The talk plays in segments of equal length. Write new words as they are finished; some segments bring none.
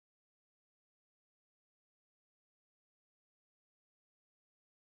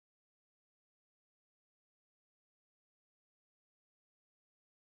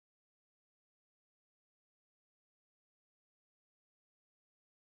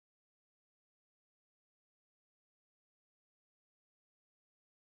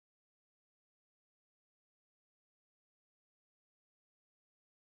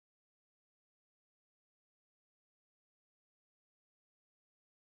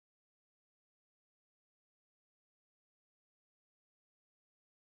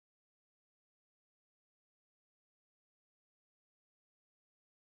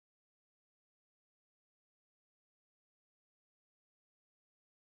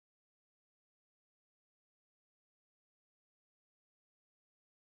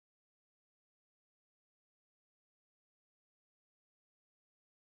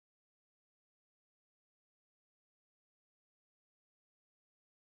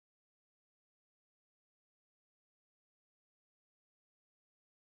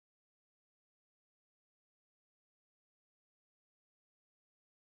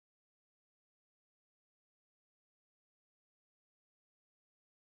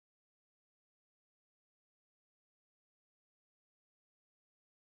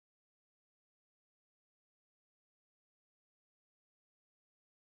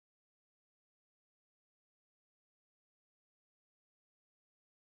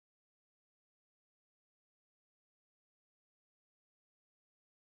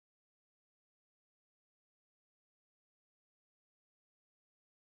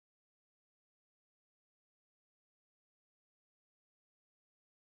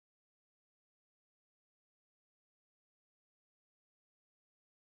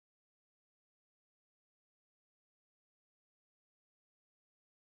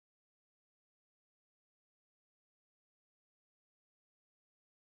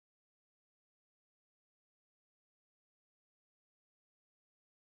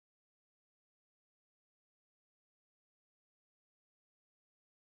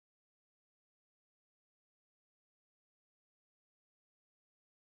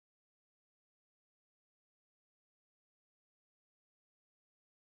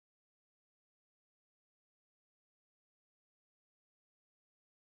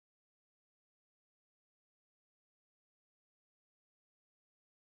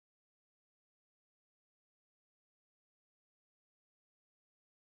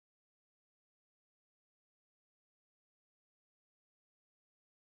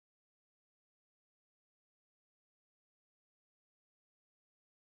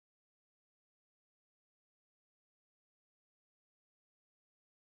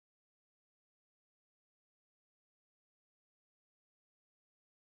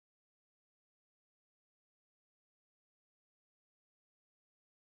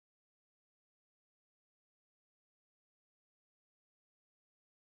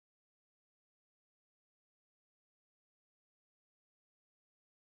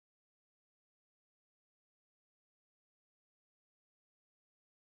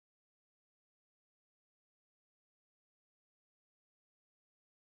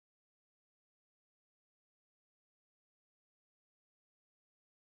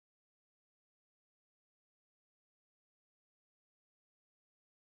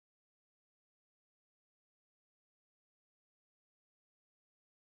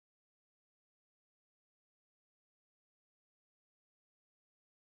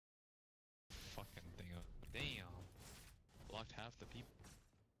knocked half the people.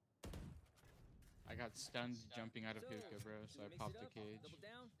 I got stunned jumping out of hookah, bro, so I popped the cage.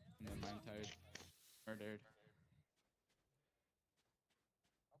 And then my entire murdered.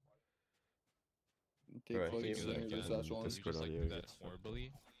 Take Right, place he Do was that in like the again. in Saskatchewan. Because we Discord just like audio do that gets fucked.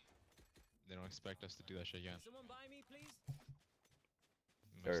 horribly. They don't expect us to do that shit again. Someone buy me, please.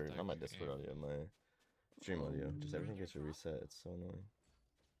 Or not my Mistake, Discord aim. audio, my stream audio. Just everything gets a reset. It's so annoying.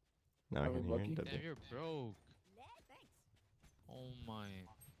 Now I Have can it, hear Bucky? it. Damn, you're broke. Thanks. Oh my.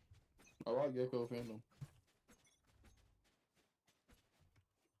 I like Gecko Phantom.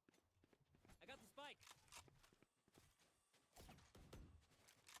 I got the spike.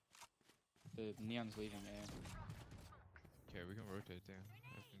 The neon's leaving, man. Okay, we can rotate there.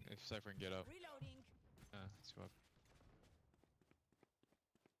 If Cypher can get up. Reloading. Let's go up.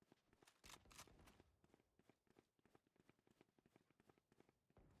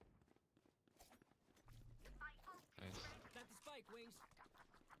 Nice. Got the spike, Wings.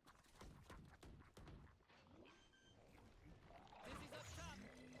 Dizzy's up top.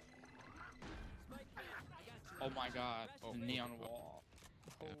 Spike planted. I got you. Oh my god. Oh, Neon oh, wall.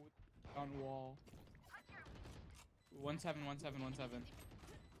 Yeah. Oh, on wall. 171717.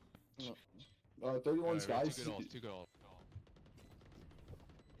 31 Alright, skies. Two good ults. Two good ults.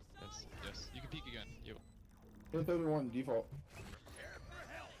 Yes, yes. You can peek again. Yep. Hit 31 default. Last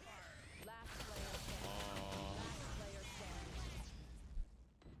player standing. Last player standing.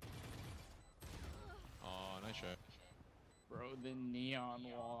 Oh, nice shot. Bro, the neon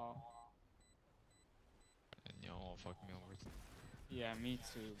wall. And y'all fuck me over. Yeah, me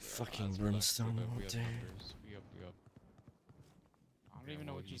too, bro. Fucking That's what brimstone we all have day. numbers. We up, we up. I don't even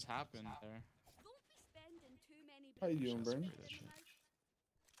know what just happened there. Don't be spending too many. How you doing, Shots Brim? spray that shit.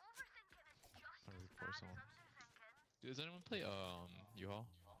 I'll report someone. Does anyone play U-Haul?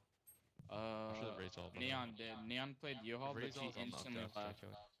 I'm sure the Raid's all. Neon did. Neon played U-Haul, but she instantly left.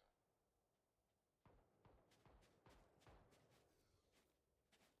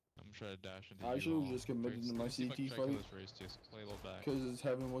 I'm trying to dash into I should've U-Haul. just committed to my See if I CT can try to kill fight. this Raze, just play a little back. Because his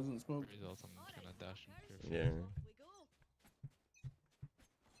heaven wasn't smoked. Raze else, I'm just gonna dash in here. Yeah. We go.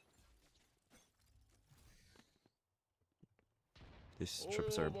 These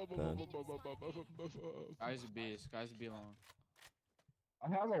trips are bad. Guys B, guys B long. I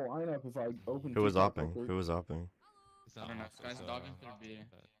have a lineup if I open. Who was TikTok real opping? quick. Who was opping? It's I not don't know. off, Guy's it's, dogging through B.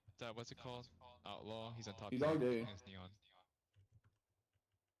 that, what's it called? Outlaw. He's on top. He lane, dogged A. and it's Neon.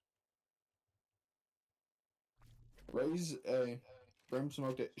 Raise A. Brim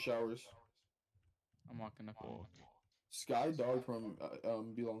smoked it. Showers. I'm walking up. Whoa. Sky dog from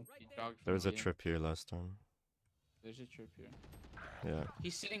Belong. He dogged There was from a B. trip here last time. There's a trip here. Yeah.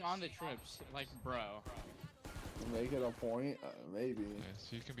 He's sitting on the trips, like, bro. Make it a point, maybe. Nice.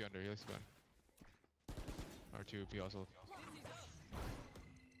 He can be under. He likes to go in. R2P also.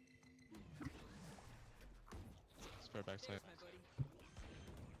 Spare backside.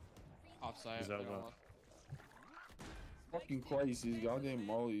 Offside. He's out they're low. all- Fucking Christ, these goddamn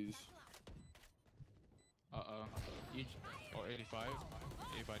mollies. Uh-oh. You Oh, 85.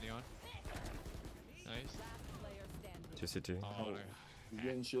 85 Neon. Nice. Last player standing. 2CT. Oh, no. You're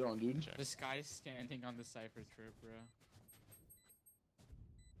getting shit on, dude. Check. This guy's standing on the Cypher trip, bro.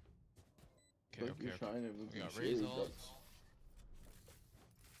 Okay, Like okay, you're okay. trying to We got shit, Raze but- ults.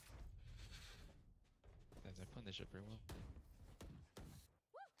 They're playing this shit pretty well.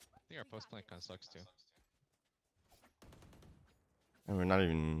 I think our post play kind of sucks too. And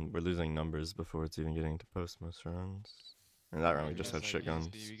we're losing numbers before it's even getting to post most rounds. And that round we just had shit guns.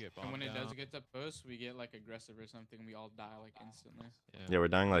 We get And when bombed it does down. get to post, we get, like, aggressive or something, we all die, like, instantly. Yeah, we're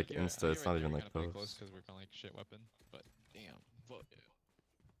dying like Yeah, insta, it's not even like Close post. because we're kind of like shit weapon, but damn, fuck yeah.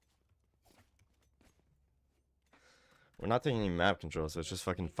 We're not taking any map control, so it's just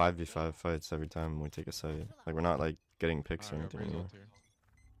fucking 5v5 fights every time we take a site. Like we're not like getting picks or Alright, anything Raze anymore. ult here.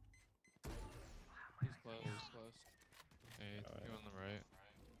 He's close, he's close. Hey, you on the right.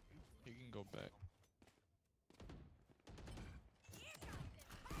 You can go back.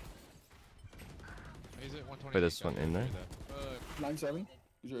 Is it 120? Wait, there's one in there? 9-7.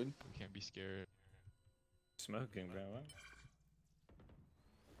 He's ready. We can't be scared. Smoking, bro. What?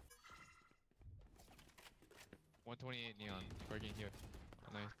 128 Neon. Bargain here.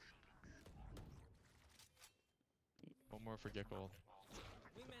 Oh, nice. One more for Gecko.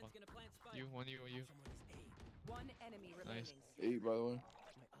 Wingman's gonna plant spike. You, one you. One enemy Nice. remaining. 8, by the way.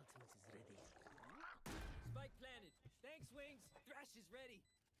 Spike planted. Thanks, Wings. Thrash is ready.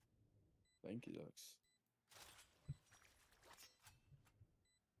 Thank you, Ducks.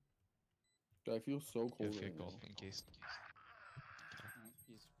 I feel so Yeah, cold right Gecko now. in case.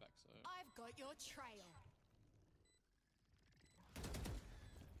 He's backside. I've got your trail.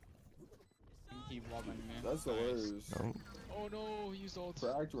 keep wobbling me. That's hilarious. Oh, Oh no, he used ult.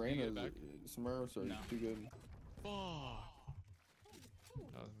 Cracked Can you get Reyna's back? Smurfs are No. too good. Oh,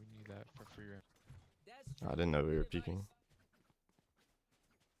 we need that for free round. That's I true. didn't know we Good were advice. peeking.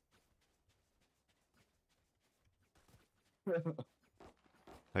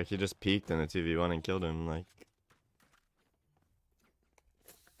 Like he just peeked in the 2v1 and killed him. Like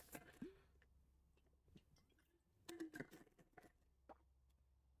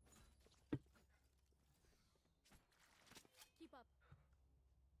Keep up.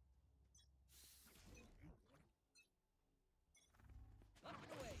 Up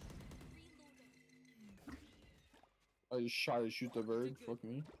and away. I just tried to shoot the bird. Fuck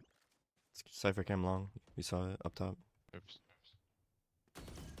me. Cypher came long. You saw it up top. Oops.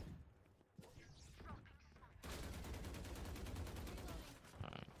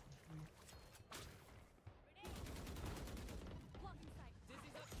 Alright. Blocking sight.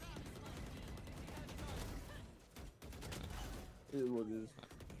 Dizzy's up top. It is what it is.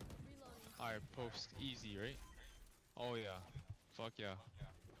 Reloading. Alright, post easy, right? Oh yeah. Fuck yeah.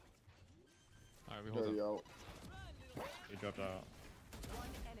 Alright, we hold There up. you go. Run, little one. He dropped out. One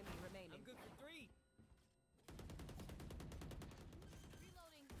enemy remaining. I'm good for 3.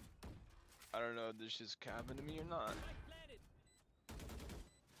 Reloading. I don't know if this is capping to me or not. Spike planted.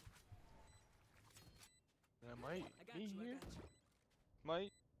 I might I got be you. I here. got you.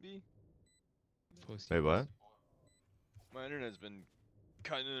 Might be. Post Wait, what? My internet's been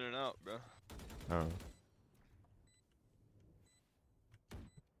cutting in and out, bro. Oh,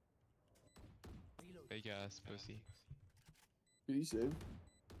 Big ass pussy. Be safe.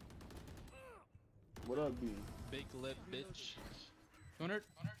 What up, B? Big lip bitch. 200.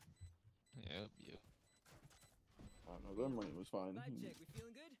 Yep, yep. I don't know, their money was fine. Vibe check. We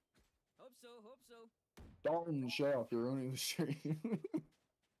feeling good? Hope so. Hope so. Dalton, shut up, you're ruining the stream.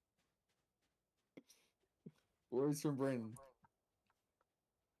 Words from Brandon.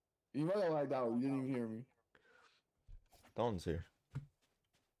 You might have lagged out, you didn't even hear me. Dalton's here.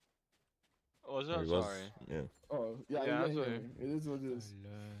 Oh, was Or that? he was- Sorry. Yeah. Oh, yeah, Yeah, you that's didn't what hear I- me. It is what it is.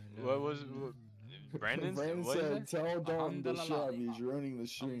 What was what, Brandon? Brandon What said, tell Dalton to shut up, Alhamdulillah. he's ruining the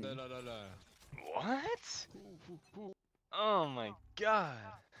stream. What? Oh my god.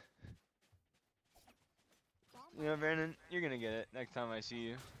 You know, Brandon, you're gonna get it next time I see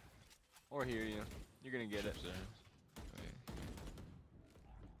you. Or hear you. You're gonna get it. Chips there. Wait.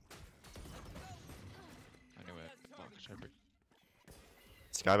 I knew it. Fuck, Shepard.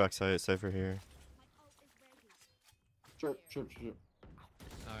 Skybox site, Cypher here. Trip.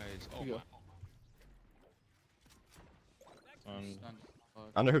 Nice. Oh Yeah. my. Stunned.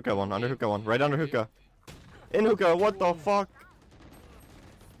 Fuck. Under hookah one, under hookah one, right under hookah. In hookah, what the fuck?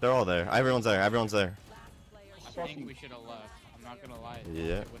 They're all there. Everyone's there. Everyone's there. Last player I think we should have left. I'm not gonna lie.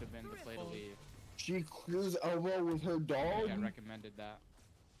 Yeah. It would have been the play to leave. She clears elbow with her dog? I recommended that.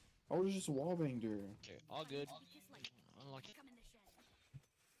 I was just wallbanged her. Okay, all good. Unlucky.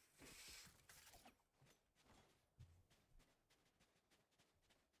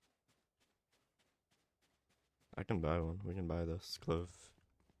 I can buy one. We can buy this. Clove.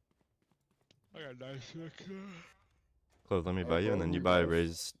 I got nice look. Clove, let me Oh, buy you, and bro, then you you buy guys-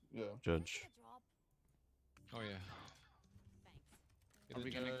 Raise Yeah. Judge. Oh yeah. Get Are a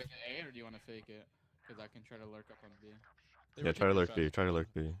we gonna judge. get A or do you want to fake it? Because I can try to lurk up on B. They Yeah, try to rotate lurk B. fast. Try to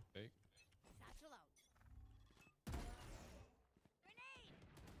lurk B. Satchel out.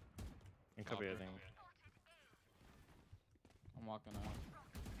 It could be, I think. I'm walking out.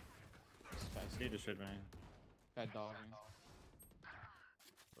 He just should, man. Bad dogging.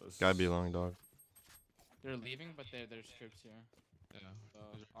 Gotta be long dog. They're leaving, but there's trips here. Yeah. So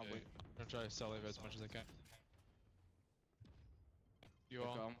Those are I'll okay. wait. I'm gonna try to sell it as much as I can. You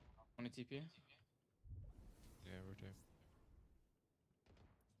Let's all? go. 20 TP. Yeah, rotate.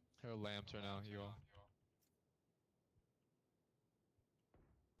 Here are lamps right now, you all.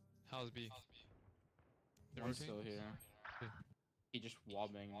 How's B? They're One's rotating? still here. Okay. He just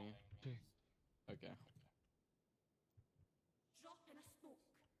wallbanged me. Okay. Okay.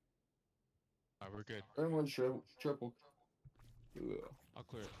 Alright, we're good. Everyone's triple. Ugh. I'll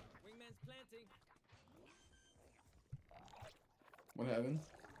clear it. Wingman's planting. What happened?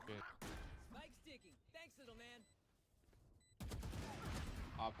 Spike sticking. Thanks, little man.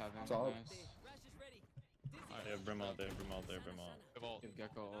 Op heaven. Top. Nice. Rush is ready. Dizzy. Oh, yeah, Brim out there, Brim out there, Brim out. Evolve. Give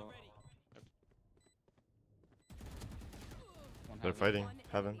Gecko Not ult. ready. One They're heaven. fighting. One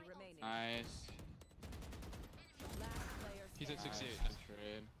Heaven. enemy remaining. Nice. Last player He's at standing. 68. Nice. Good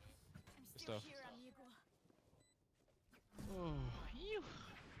trade. Good stuff. Oh,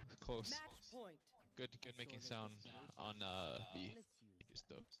 close. Match point. Good making sound on B.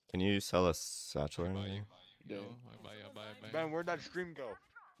 stuff. Can you sell a satchel or I buy you. anything? Yeah. Yo, I buy you. I buy you. Man, where'd that stream go?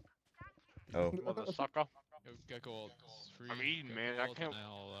 Oh. Mother sucker. Yo, Gecko ult. Free. I'm eating, Gecko man, I ult, can't- and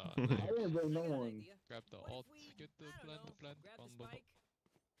I'll, I didn't bring no one. grab the ult. Get the blend. Grab the Bum, bum, spike.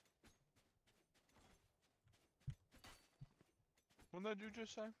 What did you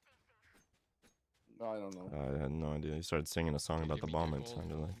just say? I don't know. I had no idea. He started singing a song Okay, about give the me bomb. It Gecko ult.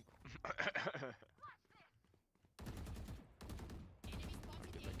 sounded like.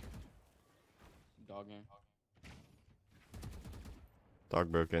 Dogging. Dog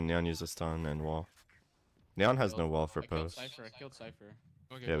broken. Neon used a stun and wall. Neon has no wall for I killed post. Cypher. I killed Cypher.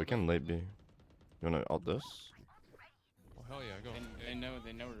 Okay, Yeah, go, we go. can late B. You wanna ult this? Oh, hell yeah, go. They know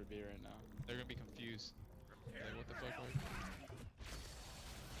where to be right now. They're gonna be confused. Like, what the fuck, right?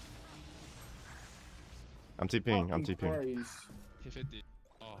 I'm TPing. I'm Fucking TPing. Christ. Hit 50.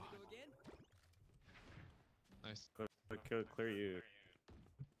 Oh, Go again. nice. Clear you.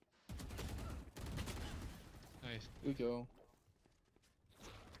 Nice. We go.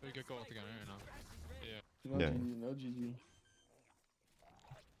 We could go ult again right now. No Yeah. GG, no GG.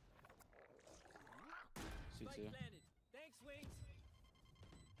 C2. Spike planted. Thanks, Wings.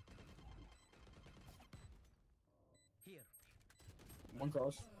 Here. One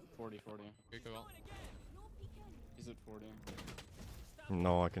cross. 40. We could go ult. He's at 40.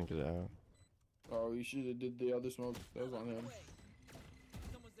 No, I can get it out. Oh, you should have did the other smoke. That was on him.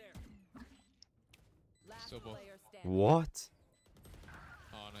 Someone's there. Last Still both. player standing. What?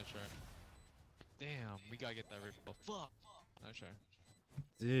 Oh, nice try. Damn, we gotta get that ripple. Fuck. Nice try.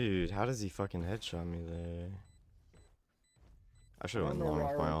 Dude, how does he fucking headshot me there? I should I have don't went know long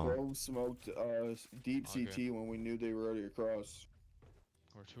why with my we ult. Grove smoked deep All good. CT when we knew they were already across.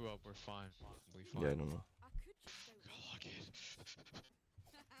 We're 2 up, we're fine. We Yeah, I fine. don't know. I could just go. Go lock it.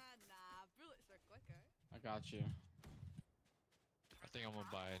 Nah, bullets are quicker. I got you. I think I'm gonna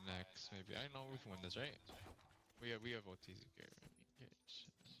buy it next, maybe. I know we can win this, right? We have OTs here.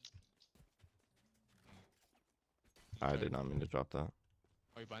 I did not mean to drop that.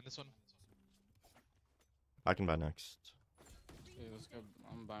 Are you buying this one? I can buy next. Okay, let's go.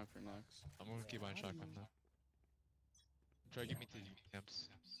 I'm buying for next. I'm gonna keep buying shotgun now. Try to give me the camps.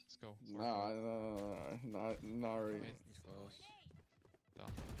 Let's go. Not right. He's close.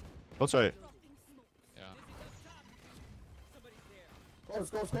 Close right. Yeah. Somebody's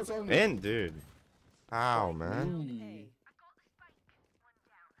there. Close on. In, dude. Ow, man. Ooh.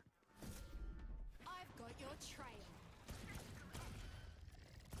 I've got your trail.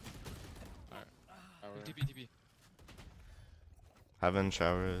 Power. TP. Heaven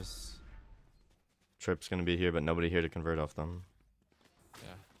showers. Trip's gonna be here, but nobody here to convert off them.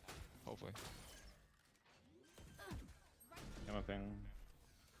 Yeah. Hopefully. Got my thing.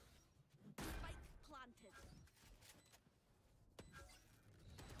 Spike planted.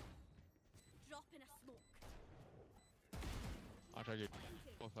 Drop in a smoke. I'll try to get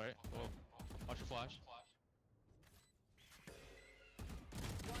both, right? Oh. Watch your flash.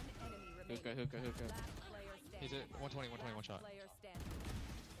 One enemy remaining. Hookah. Last player standing. He's at 120, one shot. Player standing.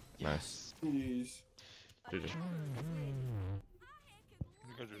 Nice. Jeez. GG. You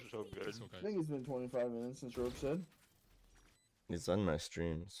guys are so good. It's I okay. think it's been 25 minutes since Rope said. It's on my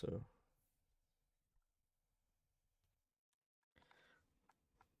stream, so.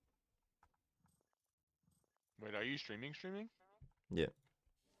 Wait, are you streaming? Yeah.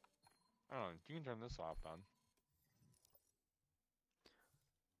 Oh, you can turn this off then.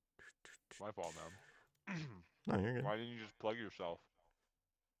 My fault, man. No, you're good. Why didn't you just plug yourself?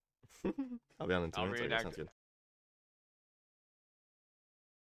 I'll be on in 2 I'll minutes. Okay, reenact sounds it. good.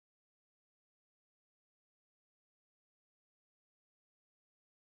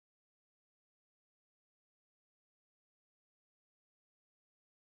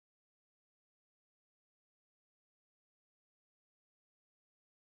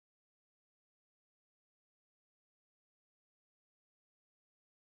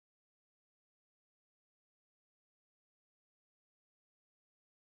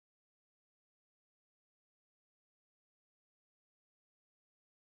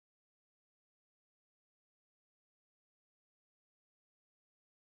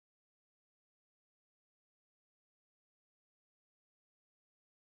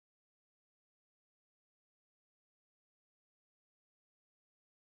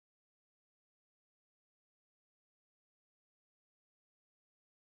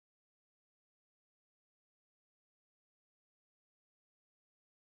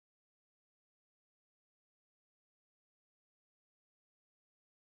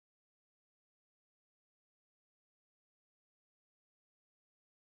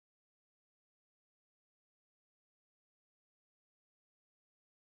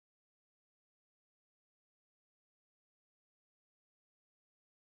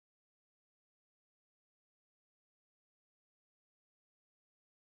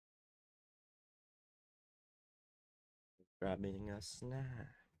 Grabbing a snack.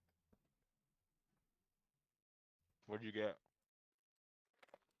 What'd you get?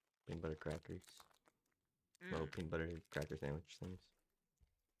 Peanut butter crackers. Little peanut butter cracker sandwich things.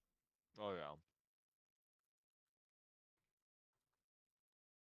 Oh yeah.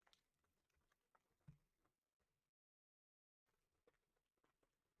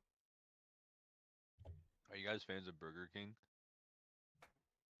 Are you guys fans of Burger King?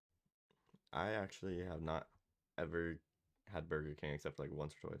 I actually have not ever had Burger King except for like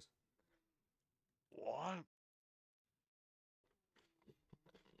once or twice. What?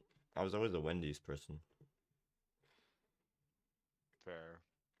 I was always a Wendy's person. Fair.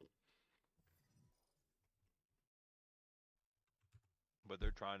 But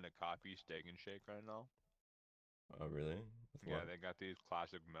they're trying to copy Steak and Shake right now. Oh, really? With Yeah, what? they got these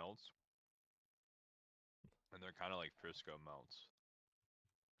classic melts. And they're kind of like Frisco melts.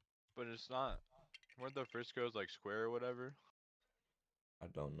 But it's not. Weren't the Frisco's like square or whatever? I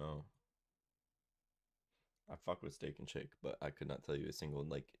don't know. I fuck with Steak and Shake, but I could not tell you a single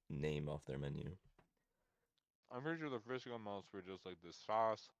like name off their menu. I'm pretty sure the Frisco melts were just like the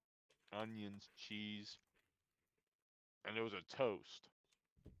sauce, onions, cheese, and it was a toast.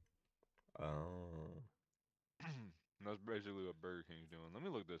 Oh. That's basically what Burger King's doing. Let me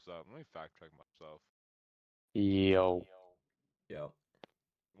look this up. Let me fact check myself. Yo. Yeah.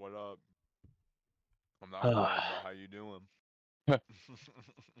 What up? I'm not worried about how you doing.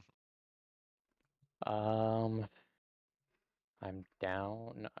 I'm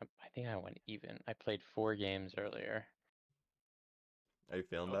down. No, I think I went even. I played 4 games earlier. Are you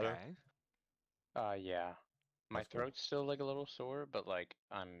feeling better? Yeah. My That's good. throat's still like a little sore, but like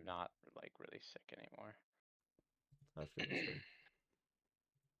I'm not like really sick anymore. That's good. That's good.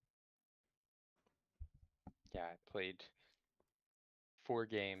 Yeah, I played 4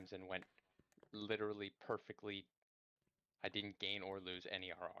 games and went literally perfectly. I didn't gain or lose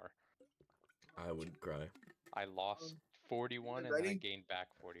any RR. I would cry. I lost 41 and then I Ready? gained back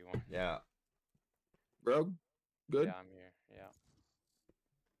 41. Yeah. Bro, good. Yeah, I'm here. Yeah.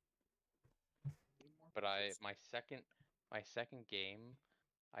 But my second game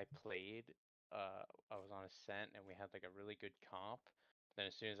I played, I was on Ascent and we had like a really good comp. Then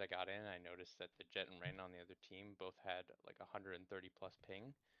as soon as I got in, I noticed that the Jet and Ren on the other team both had like 130 plus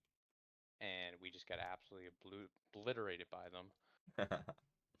ping, and we just got absolutely obliterated by them.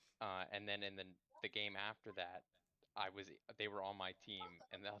 And then in the game after that, they were on my team,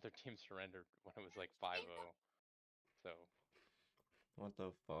 and the other team surrendered when it was like 5-0. So What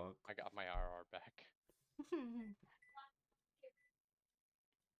the fuck? I got my RR back.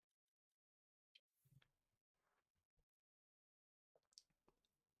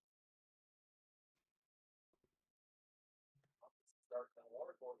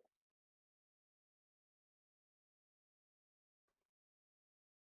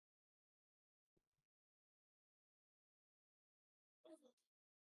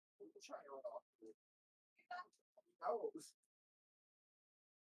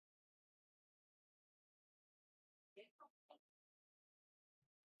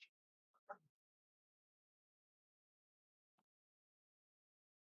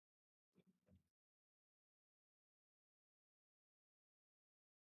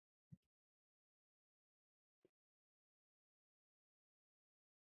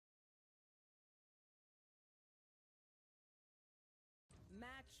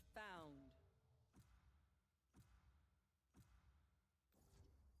 Match found.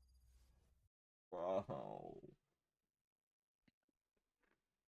 Wow.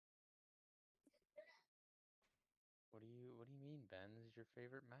 What do you mean, Ben? This is your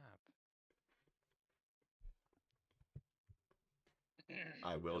favorite map.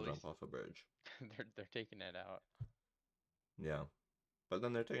 I will At jump least off a bridge. they're taking it out. Yeah. But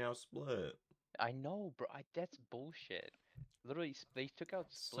then they're taking out Split. I know, bro. That's bullshit. Literally, they took out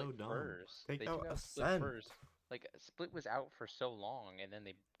So Split dumb. first. Take They out took out Split Ascent. first. Like Split was out for so long, and then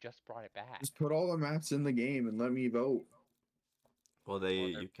they just brought it back. Just put all the maps in the game and let me vote. Well, Well,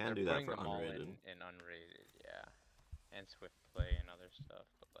 you can they're do that putting for them all unrated. in unrated, yeah, and Swift Play and other stuff.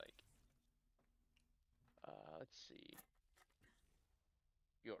 But like, let's see.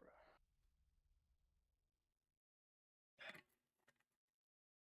 Yora.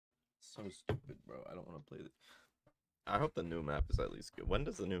 So stupid, bro. I don't want to play this. I hope the new map is at least good. When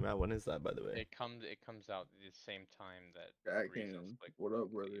does the new map? When is that, by the way? It comes out the same time that That Breeze and can. Split What up,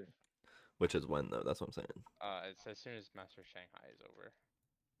 leave. brother? Which is when though? That's what I'm saying. It's as soon as Master Shanghai is over.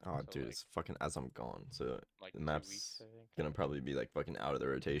 Oh, So, dude, like- it's fucking as I'm gone. So Like the 2 map's weeks, I think. gonna probably be like fucking out of the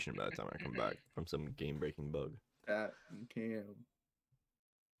rotation by the time I come back from some game breaking bug. That and Cam.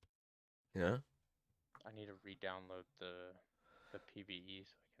 Yeah. I I need to re-download the PBE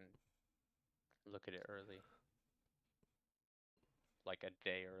so I can look at it early. Like a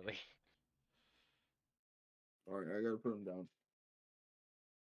day early. Alright, I gotta put him down.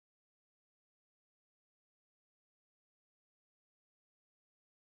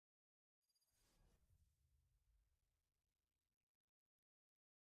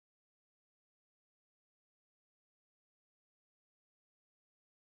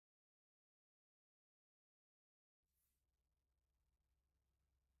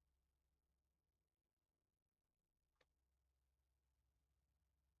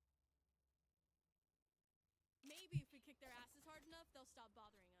 Maybe if we kick their asses hard enough, they'll stop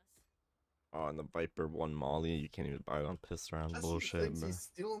bothering us. Oh, and the Viper one Molly, you can't even buy it on piss around That's bullshit, thinks bro. he's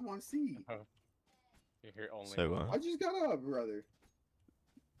still in 1C. You hear only Say one. what? I just got up, brother.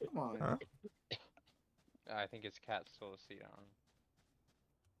 Come on. Huh? I think it's cat still a seat on.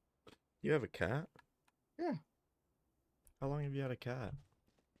 You have a cat? Yeah. How long have you had a cat?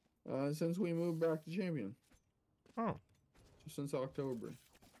 Since we moved back to Champion. Oh. Just since October.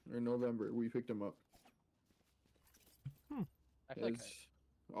 Or November, we picked him up. I feel like It's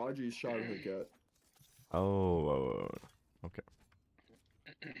Audrey's childhood cat. Oh, okay.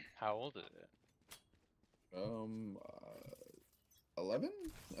 how old is it? 11,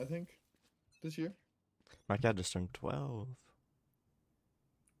 I think, this year. My cat just turned 12.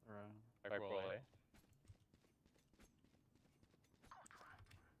 Like roll A.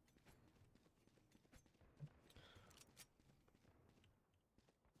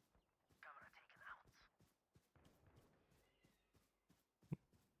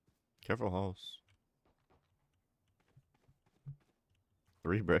 Careful, house.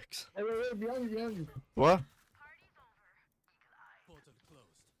 3 bricks. Hey, wait, behind you, behind you. What? Portal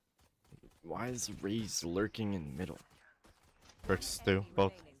closed. Why is Raze lurking in middle? Bricks too,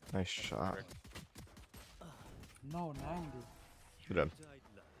 both. Nice shot. No, 90. Good job.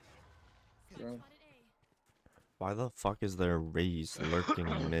 Yeah. Why the fuck is there Raze lurking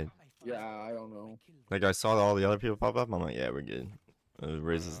in mid? Yeah, I don't know. Like, I saw all the other people pop up, I'm like, yeah, we're good.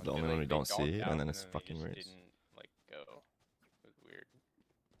 Raze is I the feel only like one we they don't got see, out and then it's they fucking just Raze. didn't like go. It was weird.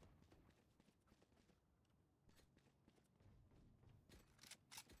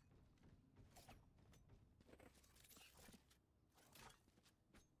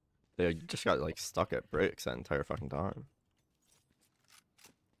 They just got, like, stuck at bricks that entire fucking time.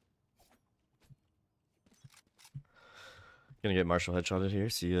 Gonna get Marshall headshotted here.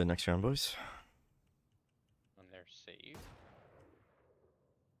 See you next round, boys. On their save.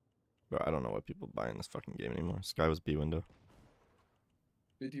 Bro, I don't know what people buy in this fucking game anymore. Sky was B window.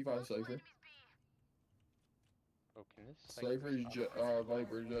 55 Cypher. Oh, can this Cypher's Viper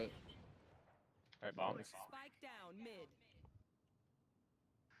Jet. Alright, bomb. Spike down mid.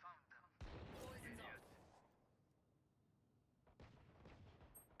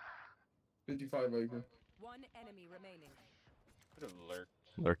 55 Viper. One enemy remaining. Could have lurked.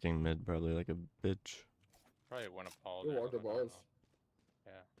 Lurking mid, probably like a bitch. Probably went up all. Go walk the balls.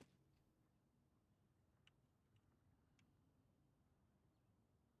 Yeah.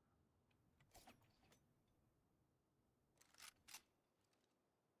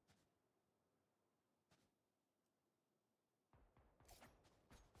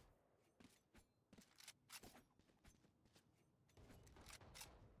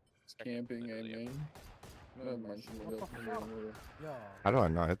 Camping and Literally main. Never mind, she went up and down with her. How do I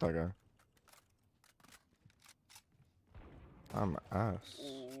not hit that guy? I'm ass.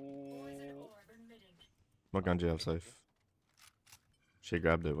 What gun do you have safe? She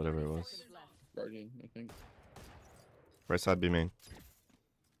grabbed it, whatever it was. Seconds left. Guardian, I think. Right side B main.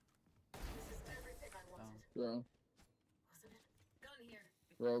 Yeah.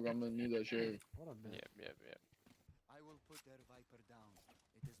 Rogue, I'm gonna need that shit. Yep. I will put their Viper down.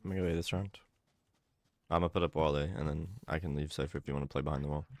 It is I'm gonna go A this round. I'm gonna put up wall A, and then I can leave safe if you want to play behind the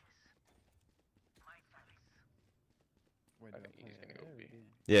wall. Wait, I do think he's play gonna go A or B.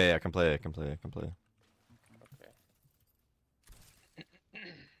 Yeah, I can play, I can play, I can play.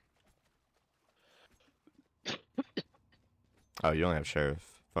 Okay. Oh, you only have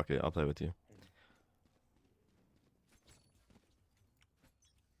sheriff. Fuck it, I'll play with you.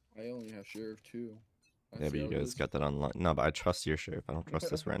 I only have sheriff too. Yeah, but you guys got that online. No, but I trust your sheriff. I don't trust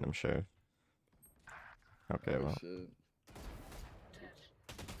this random sheriff. Okay, well. Shit.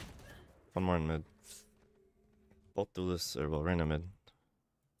 One more in mid. Both duelists, or well, random mid.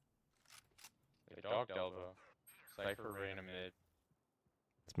 They dogged elbow. Cypher ran a mid.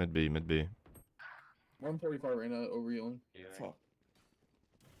 It's mid B, mid B. 145 right now, over healing. Healing. Fuck.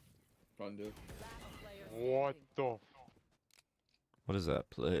 Fun, dude. Last player What standing. the? What is that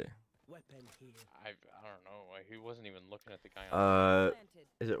play? Weapon here. I don't know. He wasn't even looking at the guy on. Planted.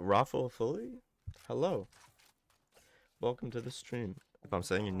 Is it Raffle Fully? Hello. Welcome to the stream. If I'm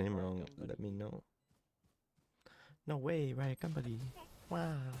saying your name wrong, let me know. No way, right, company.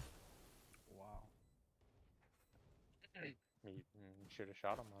 Wow. Wow. He should have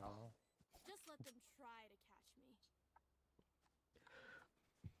shot him. I don't know. Just let them try to catch me.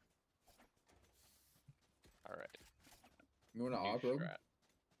 All right. You want to new op, bro? strat.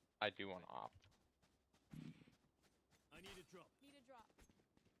 I do want to opt. I need a drop. Need a drop.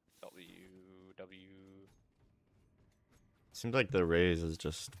 W. Seems like the Raze is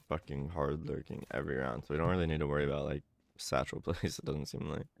just fucking hard lurking every round, so we don't really need to worry about like satchel plays. It doesn't seem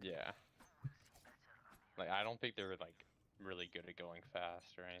like. Yeah. Like I don't think they're like really good at going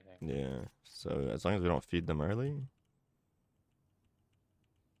fast or anything. Yeah. So as long as we don't feed them early.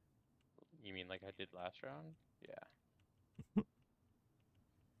 You mean like I did last round? Yeah.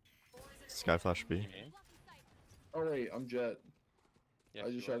 Sky Flash B. You mean? Oh wait, I'm Jet. Yes,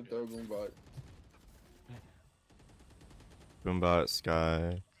 I just you are tried to throw a boom bot. Boombot,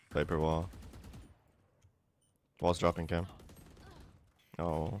 Sky, Viper Wall. Wall's dropping cam.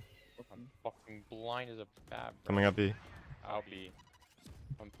 Oh. I'm fucking blind as a bat. Bro. Coming up B. I'll be.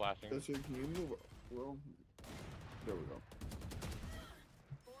 I'm flashing. That's it, can you move? Well, there we go.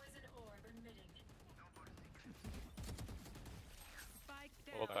 Spike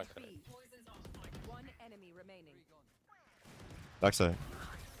Well, down. backside. B. One enemy remaining. Backside.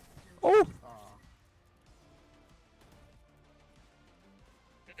 Oh!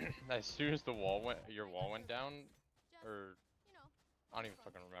 As soon as your wall went down, Just, or you know. I don't even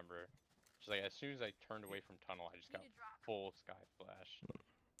fucking remember. Just like as soon as I turned away from tunnel, I just got full Sky Flash.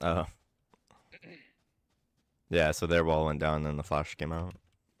 Oh. Yeah, so their wall went down and then the flash came out.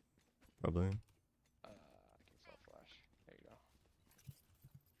 Probably. I can sell Flash. There you go.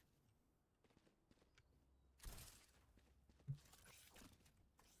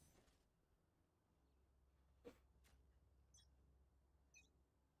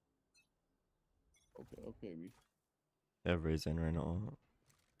 Okay, we. They have Raze in right now.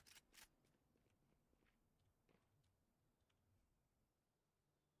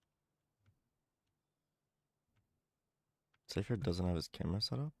 Safer doesn't have his camera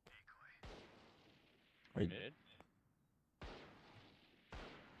set up. Wait. Mid?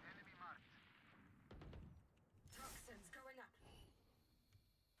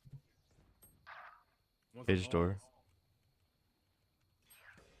 Cage door.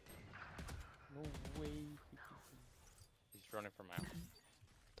 No way. He's running from out.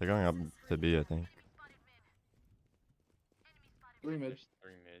 They're going up to B, I think. 3 mid. There's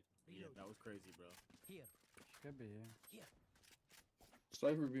 3 mid. Yeah, that was crazy, bro. Here. Could be, yeah.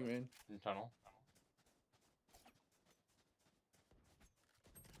 Cypher B main. In tunnel.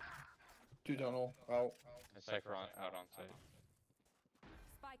 2 tunnel. Out. And Cypher out on site.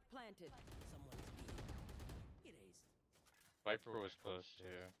 Spike planted. Someone's B. Erased. Viper was close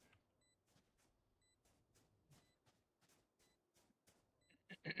too.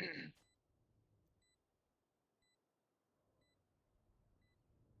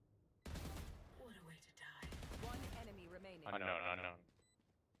 One enemy remaining. Unknown.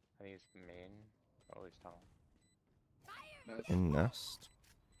 I think it's main. Oh, he's tunnel. Nice. In nest.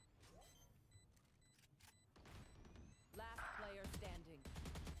 Last player standing.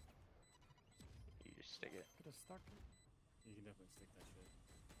 You just stick it. Could have stuck it. You can definitely stick that shit.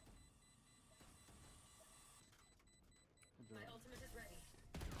 Could do it.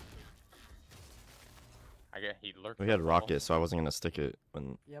 I get he lurked. We on had tunnel. rocket, so I wasn't gonna stick it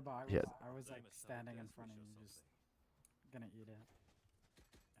when. Yeah, but Yeah. I was like standing in front of you, just gonna eat it.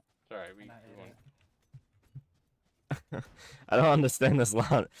 Sorry, we And I ate won. it. I don't understand this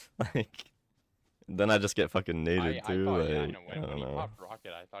lot. Like, then I just get fucking naded I too. thought, Like, yeah, I know. I When don't he know. popped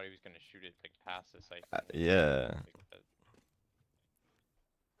rocket, I thought he was gonna shoot it like past the site. Yeah.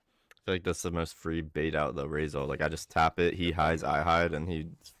 I feel like that's the most free bait out the Razor. Like I just tap it, he hides, I hide, and he's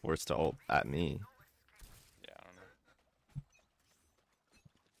forced to ult at me. Yeah, I don't know.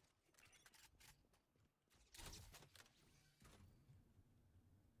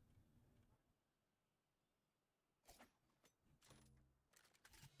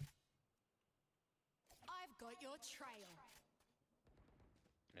 I've got your trail.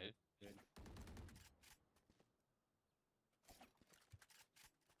 Mid.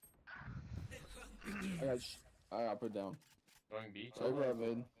 I got put down. Going B. Cypher out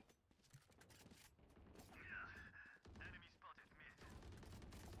mid.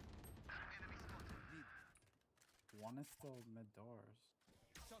 One is still mid doors.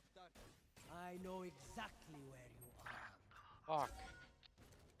 Shock dart. I know exactly where you are. Fuck.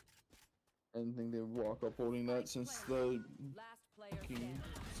 I didn't think they would walk up holding that since the Last player King standing.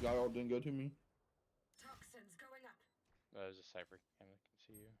 Sky all didn't go to me. Toxins going up. There's a cyber cam that can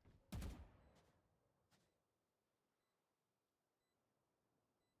see you.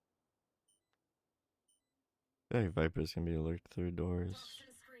 I feel like Vipers can be lurked through doors.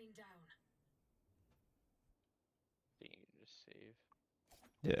 Toxin screen down. I think you can just save.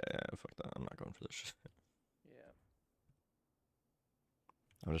 Yeah, fuck that. I'm not going for this shit. Yeah.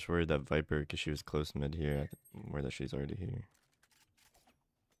 I'm just worried that Viper, because she was close mid here, I'm worried that she's already here.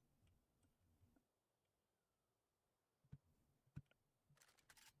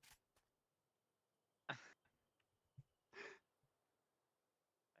 I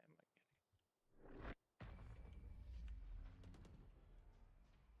might get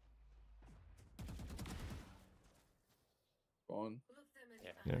it. On. Look them in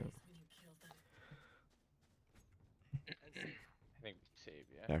Yeah. the Yeah. eyes when you kill them. I think we save,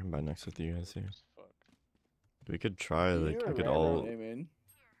 yeah. Yeah, I can buy next with you guys here. Just fuck. We could try, like, You're we could right all. on A main.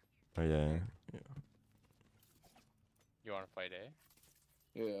 Oh, yeah. Yeah. You want to fight A?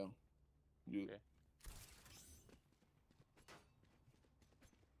 Yeah. You. Okay.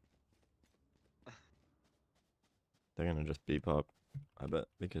 They're gonna just beep up, I bet,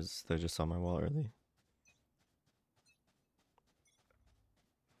 because they just saw my wall early.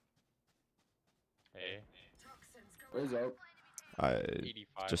 A. Toxins going Raise out. I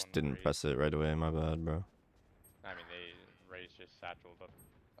 85 just on the didn't raise. press it right away, my bad, bro. I mean, they raised just satcheled up.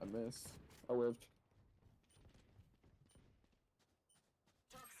 I missed. I whiffed.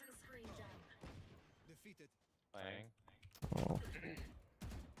 Toxin screen down. Defeated. Playing. Oh.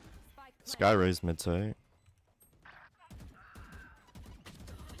 Spike Sky planted. raised mid side.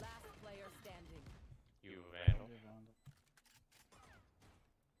 Last player standing. You vandal.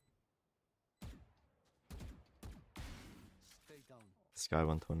 Stay down. Sky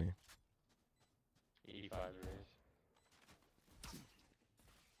 120. 85 raise.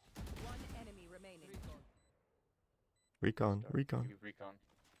 One enemy remaining. Recon, recon. You recon.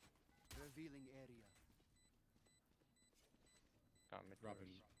 Revealing area. Got mid Robin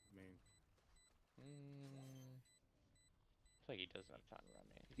first. main. Looks like he doesn't have time to run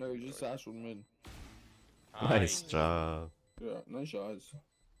main. No, you just satcheled mid. Nice job. Yeah, nice shots.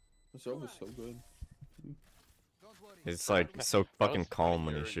 This over is so good. Don't worry. He's like so That fucking was calm funny,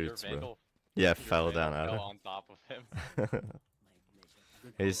 when he your shoots, bro. vandal- Yeah, your fell down vandal at fell on top of him. him.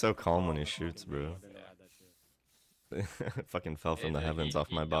 Good He's call, so good calm call. when he I shoots, fucking bro. didn't know I had that shit. Fucking fell from the He- heavens he- off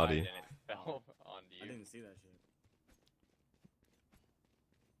he my died body. and it fell onto I you. didn't see that shit.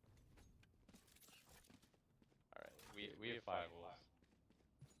 Alright, we have 5 wolves.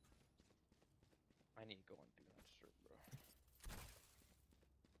 I need to go and do that strip, bro.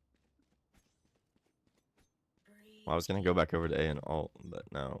 Breathe. Well, I was gonna go back over to A and alt, but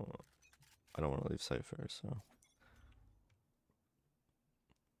now I don't want to leave Cypher, so.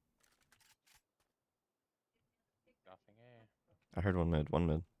 Nothing A. I heard one mid, one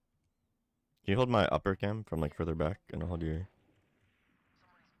mid. Can you hold my upper cam from like further back, and I'll hold your.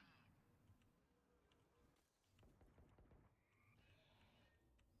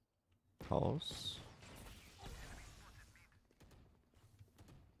 Pulse.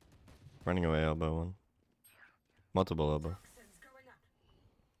 Running away, elbow one. Multiple elbow. Toxins going up.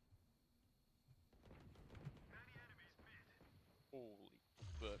 Holy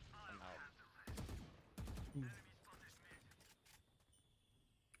fuck, I'm out.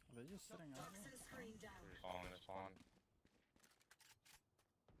 Are they just sitting out there? Toxin screen down. There's on this one.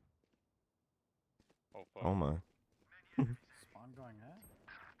 Oh fuck. Oh my. Spawn going at?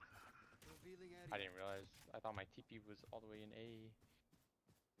 Revealing area. I didn't realize. I thought my TP was all the way in A.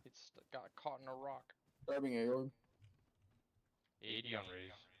 It's got caught in a rock. Grabbing A orb. 80 on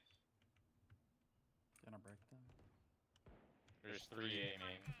raise. Gonna break them. There's 3 A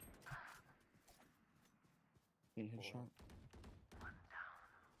main. Being headshot.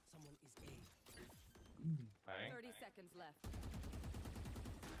 Someone is A. Playing. 30 seconds left.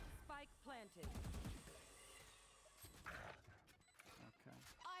 Spike planted. Okay.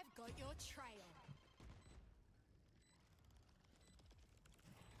 I've got your trail.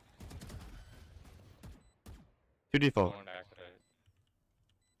 Two default. Going back to it.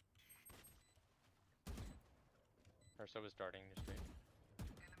 Ursa was darting just wait.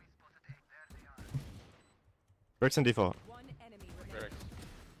 Bricks and default. One enemy remaining. Bricks.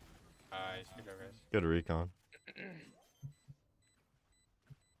 Nice, good job guys. Good recon.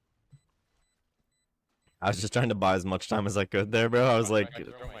 I was just trying to buy as much time as I could there, bro. I was like I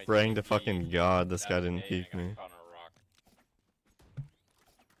throw my praying to TP, fucking God this guy that's didn't A, I peek got me. caught on a rock.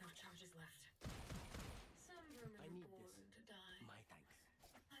 No charges left. Some I vermin need were born this. to die. My thanks.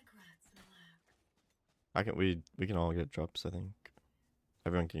 Like rats in a lab. We can all get drops. I think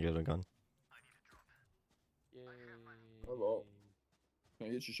everyone can get a gun. Yay. Hello. Can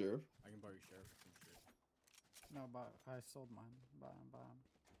I get your sheriff? I can borrow your sheriff or some shit. No, but I sold mine. Buy him.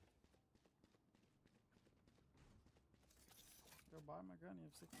 Go buy my gun. You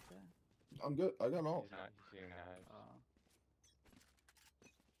have 60k. I'm good. I got all. He's not using knives.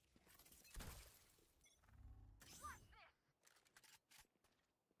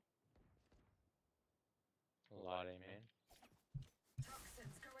 Lottie, man.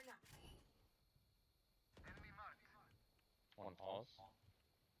 Toxins going up. One pulse.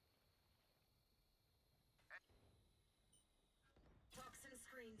 Toxin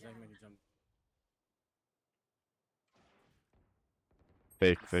screen Zach down. make a jump.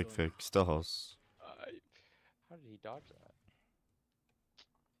 Fake. Still house. How did he dodge that?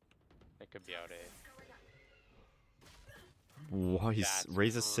 It could be out A. Wow, he's That's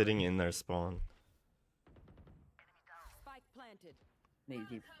Ray's sitting in their spawn. Spike planted.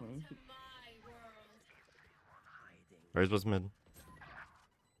 Maybe. Welcome to my world. Ray's was mid.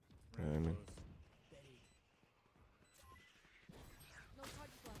 Yeah, I mean, No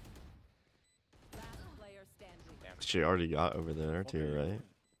target left. Last player standing. Damn. she already got over there to your right.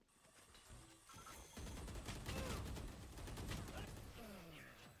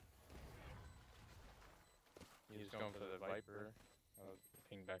 He's going for the Viper.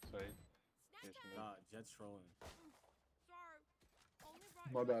 Ping backside. Nah, Jet's trolling.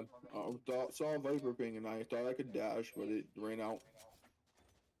 My bad. Saw a Viper ping and I thought I could dash, but it ran out.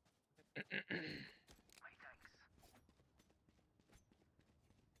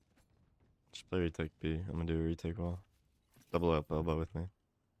 Just play retake B. I'm gonna do a retake wall. Double up elbow with me.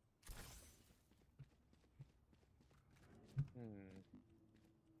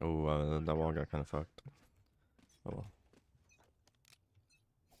 Oh, that wall got kind of fucked. Oh well.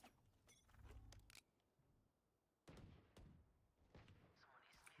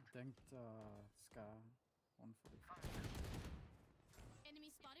 Denked Sky 145.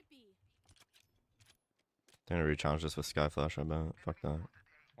 Enemy spotted B. They're gonna re-challenge this with Sky Flash, I bet. Fuck that.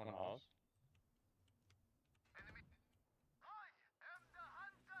 One house.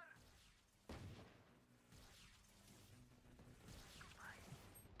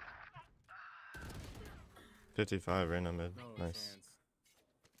 $55 random mid. No Nice. chance.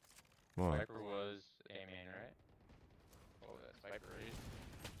 What? Viper was A main, right? Oh, that's Viper raised.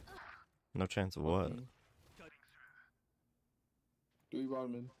 No chance of what? Do we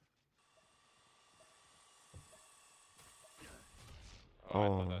bottom in? Oh, I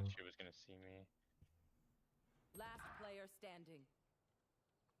thought Oh. that she was gonna see me. Last player standing.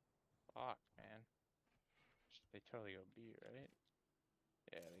 Fuck, man. They totally go B, right?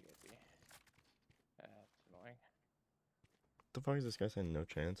 Yeah, they go B. That's annoying. What the fuck is this guy saying no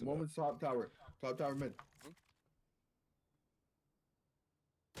chance about? Moment's top tower. Top tower mid.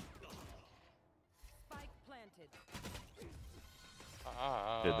 Spike planted.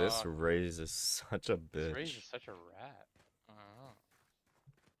 Dude, this Raze is such a bitch. Raze is such a rat. I don't know.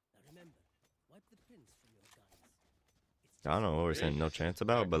 Now remember, wipe the prints from your guns. It's I don't know what we're saying no chance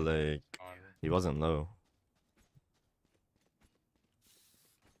about, but like, he wasn't low.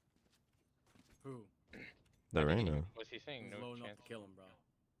 Who? The Reyna. Was he saying He's no low enough chance? to kill him, bro.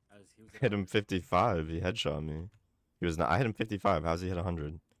 As he was Hit him 55. He headshot me. He was not. I hit him 55. How's he hit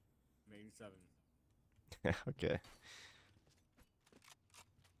 100? 87. Okay.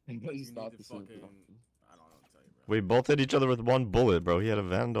 He's You not need the to same. fucking. I don't know what to tell you, bro. We both hit each other with one bullet, bro. He had a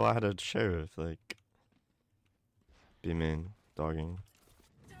Vandal. I had a Sheriff. Like, be mean. Dogging.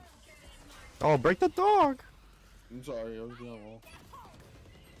 Oh, break the dog! I'm sorry, I was doing well.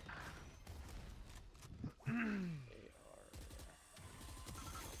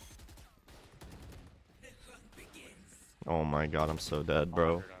 Oh my god, I'm so dead,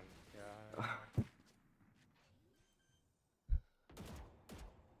 bro. 100 on- yeah.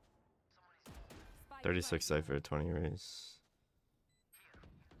 36 Cypher, 20 Raze.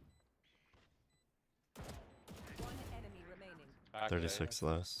 One enemy remaining. Back 36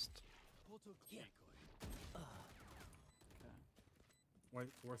 last. Wait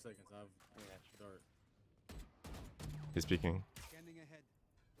 4 seconds. I have dart. He's speaking. Scanning ahead.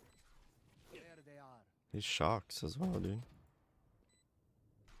 There they are. He's shocks as well, dude.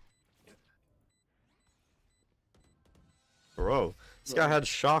 Bro, this guy had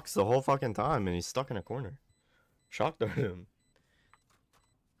shocks the whole fucking time and he's stuck in a corner. Shocked at him.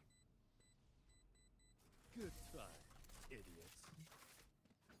 Good try, idiots.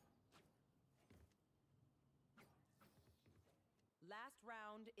 Last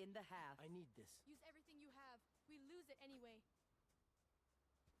round in the half. I need this. Use everything you have. We lose it anyway.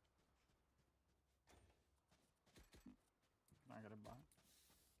 I gotta buy.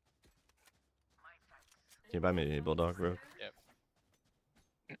 Can you buy me a Bulldog, Rogue? Yep.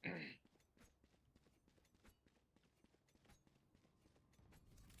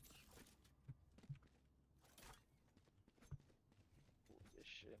 This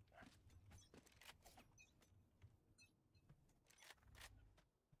shit.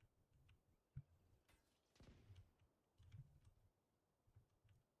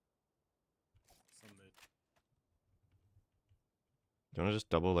 Do you wanna just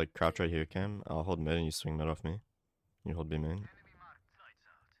double like crouch right here, Cam? I'll hold mid and you swing mid off me. You hold B main.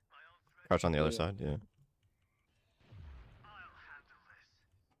 Crouch on the other Yeah. side, yeah.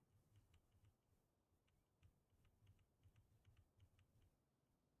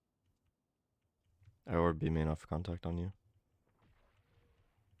 Or B main off contact on you.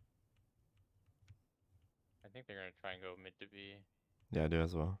 I think they're gonna try and go mid to B. Yeah, I do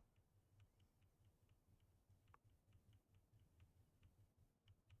as well.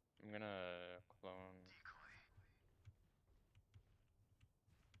 I'm gonna clone.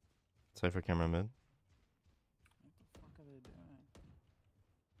 Cypher camera mid. What the fuck are they doing?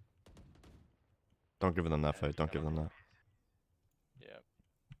 Don't give them that fight. Don't give them that. Yep.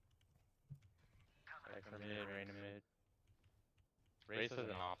 Cypher mid, Reyna mid. Race isn't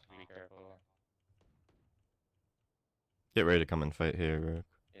off, so be careful. Get ready to come and fight here, Rook.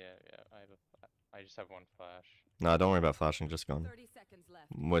 Yeah, I just have one flash. Nah, don't worry about flashing. Just gun 30 seconds left.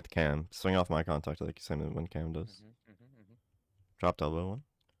 with Cam. Swing off my contact like the same when Cam does. Dropped elbow one.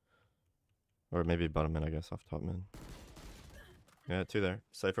 Or maybe bottom mid, I guess, off top mid. Yeah, 2 there.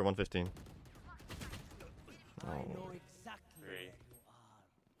 Cypher 115. I know Oh. exactly where you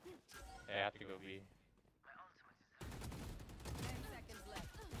are. Yeah, I have to go B. 10 seconds left.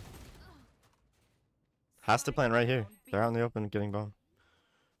 Has to plant right here. They're out in the open getting bomb.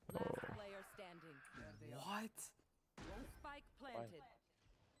 Last Oh. player standing. What? Spike planted.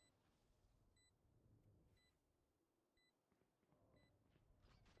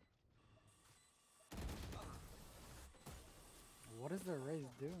 What is the race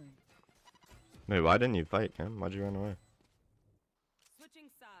doing? Wait, why didn't you fight, Cam? Why'd you run away? Switching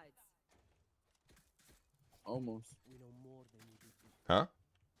sides. Almost. We know more than you do. Huh?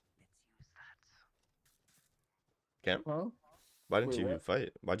 Cam? Huh? Why didn't Wait, you what? fight?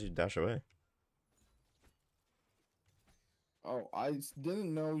 Why'd you dash away? Oh,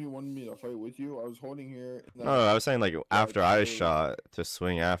 didn't know you wanted me to fight with you. I was holding here. And No, I was saying like after I literally- shot to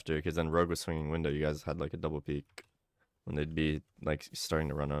swing after, because then Rogue was swinging window. You guys had like a double peek when they'd be like starting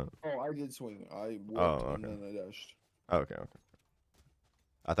to run up. Oh, I did swing. I whipped Oh, and okay. then I dashed. Oh, okay, okay.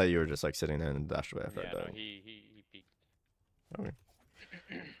 I thought you were just like sitting there and dashed away after Yeah, I no, died. he peeked. Okay.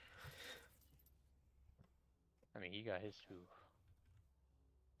 I mean, he got his 2.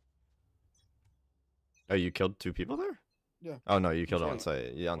 Oh, you killed 2 people there? Yeah. Oh no, you killed Yeah. on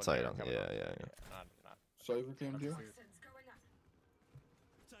site. Yeah, on One site. there On, coming yeah, up. yeah, yeah. Not. Cypher came to you? Time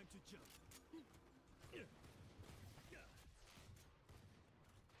to jump.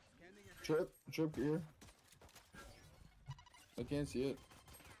 Trip here. I can't see it.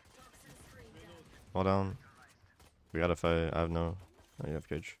 Hold on. We gotta fight. I have no. Oh, you have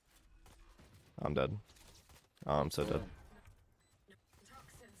cage. I'm dead. Oh, I'm so dead.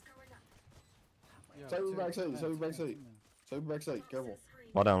 Yo, Cypher two backside, men, Cypher two men, backside. two men. Cypher backside. Careful.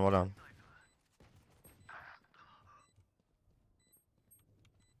 Hold down, hold down.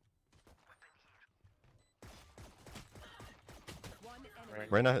 One enemy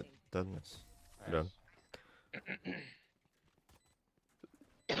Right. Right now, remaining. deadness. Nice. Done.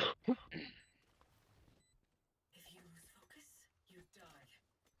 If you lose focus, you die.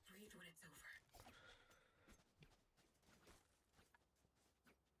 Breathe when it's over.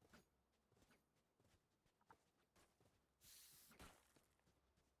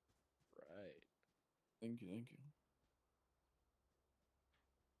 Right. Thank you, thank you.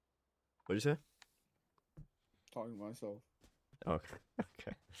 What'd you say? Talking to myself. Okay.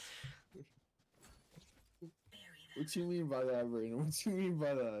 Okay. What you mean by that, Brandon? What you mean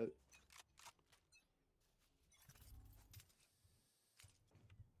by that?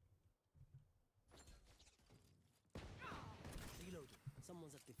 Reloading.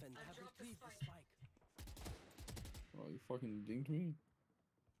 Someone's at defender. I have retrieved the spike. Oh, you fucking dinged me.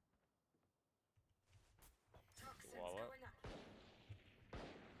 Wall up.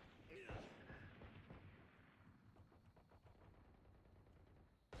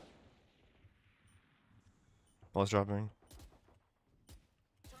 Ball's dropping.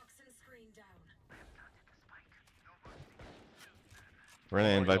 Toxin screen down. Rena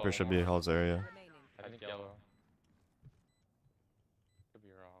and More Viper yellow, should be more. Hall's area. Remaining. I think yellow. Could be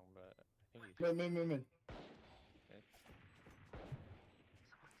wrong, but I think he's. Man.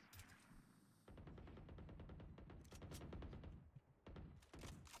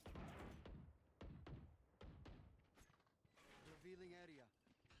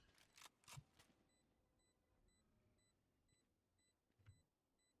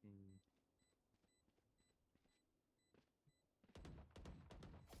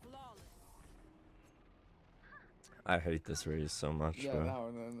 I hate this race so much, Yeah,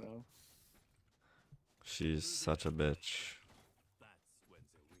 bro. no. She's such a bitch.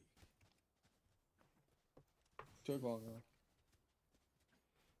 Took long enough.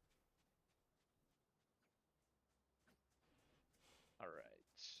 All right.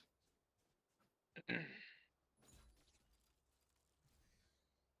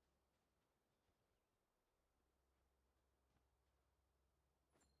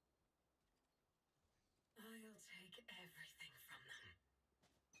 I'll take everything from them.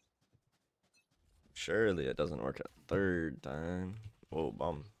 Surely it doesn't work a third time. Whoa,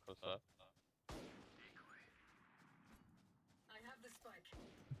 bum. Close up. I have the spike.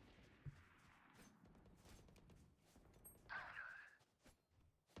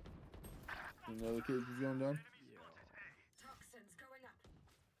 You know the cage is going down? Toxins going up.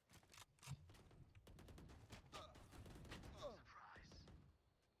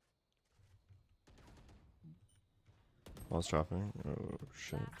 Ball's dropping. Oh,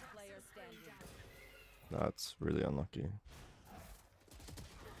 shit. Last player standing. That's really unlucky.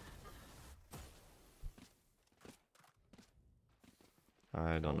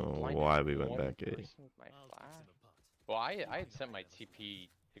 I don't know why we went back A. My flash. Well, I had sent my TP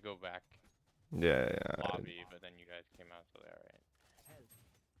to go back Yeah, yeah. lobby, but then you guys came out, so they're alright.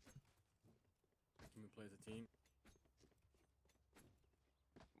 Can we play as a team?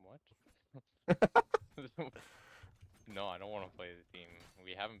 What? No, I don't want to play the team.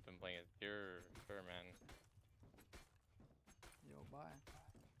 We haven't been playing as sure, man. Yo, bye.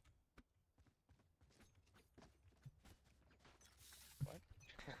 What?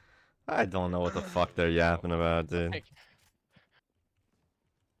 I don't know what the fuck they're yapping about, dude. Like,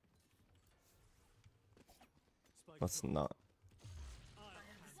 Let's not.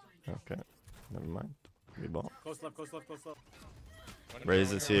 Okay, never mind. We ball. Close left, close left, close left.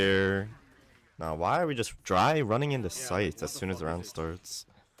 Raze is here. Now, why are we just dry running into sights what as the soon as the fuck is round it? starts?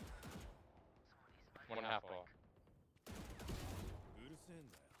 1.5 ball.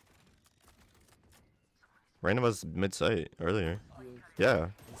 Reyna was mid sight earlier. Yeah,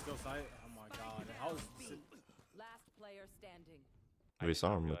 He's still sight. Oh my god. How is Last player standing. we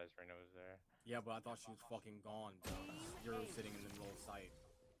saw him. Realized Reyna was there. Yeah, but I thought she was fucking gone, bro. You're sitting in the middle of sight.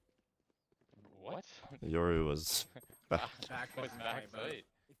 What? Yoru was. Back Was fucking back sight, bro. sight.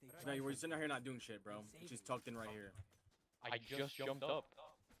 No, you were sitting out here not doing shit, bro. She's tucked in right here. I just jumped up.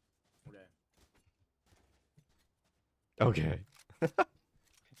 Okay. Okay.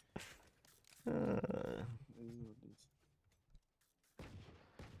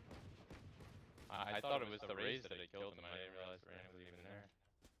 I thought it was the Raze that had killed him. I didn't realize Reyna was even there.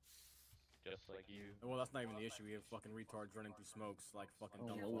 Just like you. Well, that's not even the issue. We have fucking retards running through smokes like fucking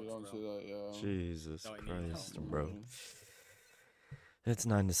dumb Oh, we don't fucks, see bro. that, yeah. Jesus No, it needs Christ, help. bro. It's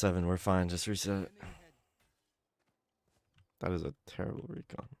 9-7. We're fine. Just reset. That is a terrible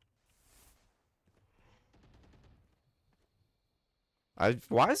recon.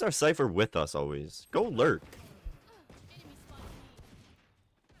 Why is our cipher with us always? Go lurk.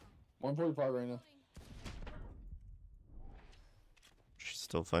 145 right now. She's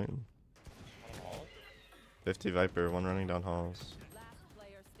still fighting. 50 Viper, one running down halls. Last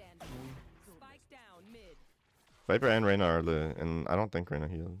player standing. Spike down mid. Viper and Reyna are the, and I don't think Reyna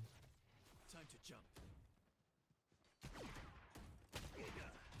healed. Time to jump.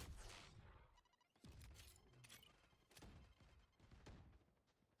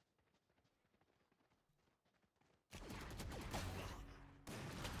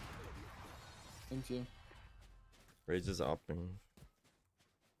 Thank you. Raze is upping.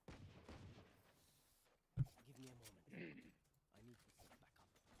 Give me a moment. I need to set back up.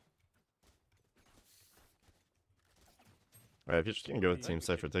 Alright, if you're just gonna go with Team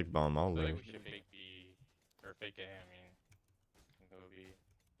Cypher, take bomb, I'll I feel like live. we should fake B. Or fake A, I mean. Go B.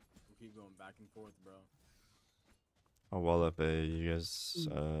 We keep going back and forth, bro. I'll wall up A, you guys,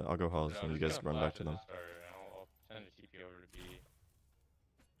 I'll go halls No, and I'm you just guys gonna run back flash to at them. the start, and I'll send a TP over to B.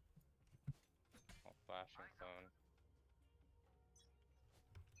 I'll flash and phone.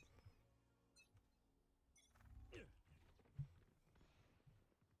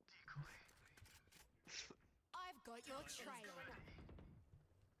 I've got your trail.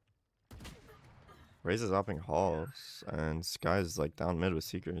 Raze is upping halls, and Sky's like down mid with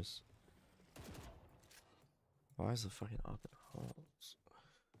Seekers. Why is the fucking upping halls?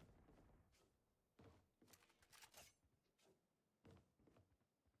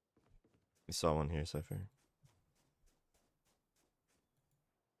 We saw one here, Cypher.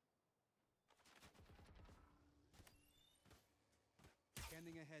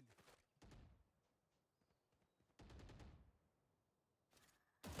 Scanning ahead.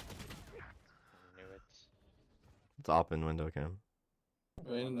 Knew it. It's open window cam.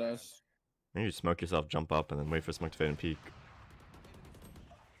 Very nice. Maybe you smoke yourself, jump up, and then wait for smoke to fade and peek.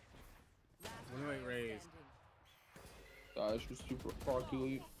 Last Wait, player raise. standing. Dash was super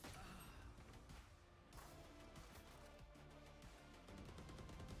popular.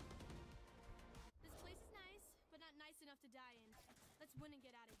 This place is nice, but not nice enough to die in. Let's win and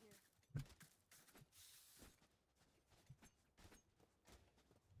get out of here.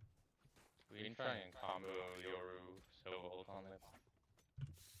 We can try and combo Yoru, so hold on the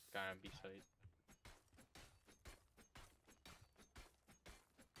guy on B site.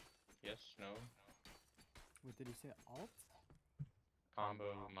 Yes, no. Wait, did he say alt? Combo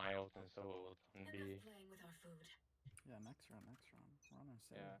my ult and so ult on B. Enough playing with our food. Yeah, next round, next round. We're on our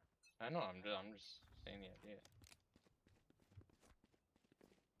save. Yeah. I know, I'm just saying the idea.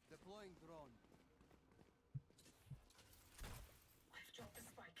 Deploying drone. I've dropped the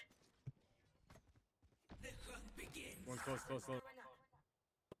spike. One close.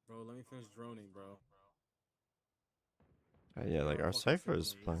 Bro, let me finish droning, bro. Yeah, like our cipher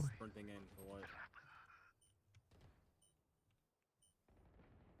is playing. Sprinting in for what?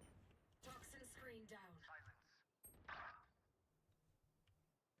 Toxin screen down.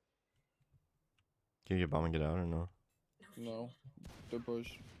 Can you get bomb and get out or no? No. The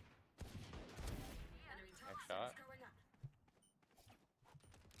push. Enemy Nice shot. toxins going up.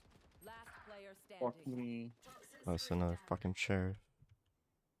 Last player Fuck standing. me. Toxin Oh, it's screen another down. fucking sheriff.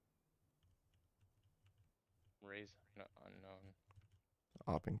 Raise no, unknown.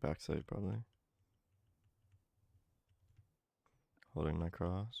 Opping backside probably. Holding my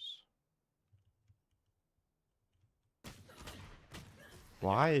cross.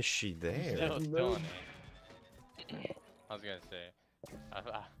 Why is she there? Still an A. I was gonna say,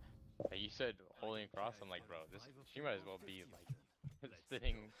 you said holding across. I'm like, bro, this she might as well be like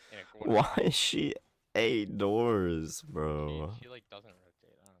sitting in a corner. Why is she 8 doors, bro? She like doesn't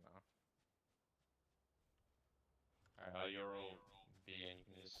rotate. I don't know. Alright, you'll roll B and you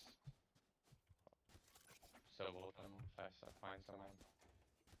can just solo them if I find someone.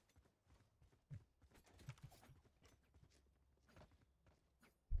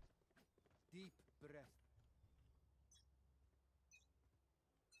 Deep breath.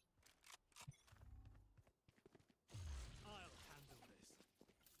 I'll handle this.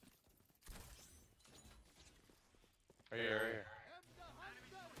 Right here, right here.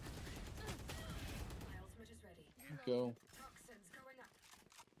 My ultimate is ready. Go. Toxins going up.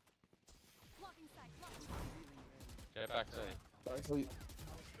 Blocking sight. Get backside. Actually,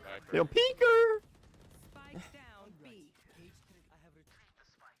 Back Yo, peeker! Spike down B. Cage trick. I have retrieved the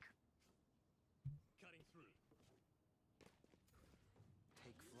spike. Cutting through.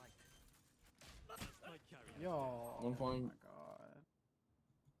 Take flight. Spike carrier. Yo. One Oh point. my god.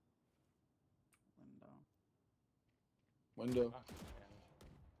 Window. window. Fuck, man.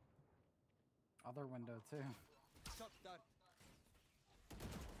 Other window too. Shot dart.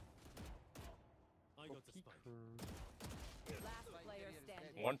 I got the spike. Last player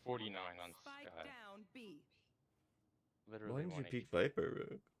standing. 149 on Spike Sky. down B. Literally Why didn't you 180. peek Viper, bro?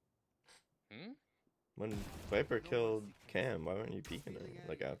 Hmm? When Viper killed Cam, why weren't you peeking it,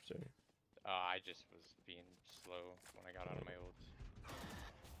 like, after? I just was being slow when I got out of my ults.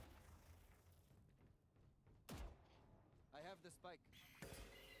 I have the spike.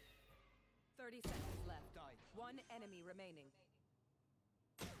 30 seconds left. Died. One enemy remaining.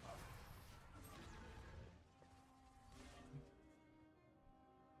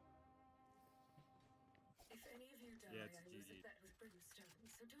 If any of you die, Yeah, it's I lose a GG. bet with brimstone,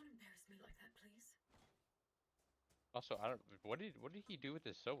 so don't embarrass me like that, please. Also, I don't. What did he do with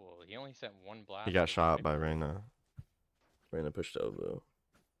his solo? He only sent one blast. He got with shot by Viper. Reyna. Reyna pushed elbow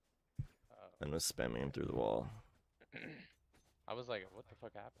Oh. and was spamming him through the wall. I was like, what the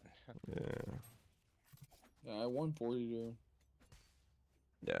fuck happened? Yeah. Yeah, 140 dude.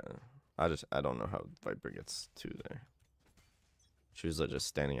 Yeah. I don't know how Viper gets 2 there. She was like just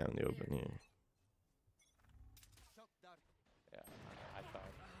standing out in the open here. Shot dart. Yeah,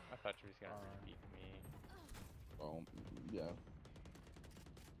 I thought she was gonna beat me. Well, yeah.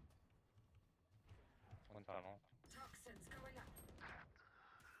 One tunnel. Toxins going up.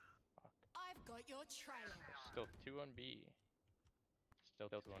 I've got your trail. Still 2 on B. Still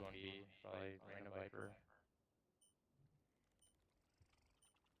 2 on B. Probably Reyna Viper.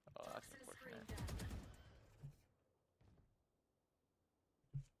 Oh, that's Toxin screen unfortunate.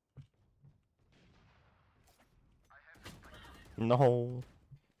 down. No.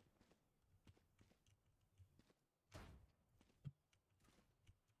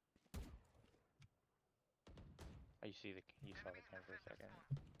 Oh, you saw the cam for a second.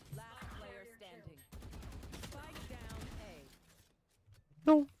 Last player standing. Spike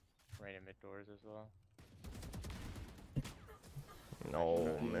No. Right in mid doors as well.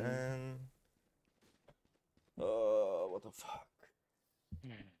 No, man. What the fuck?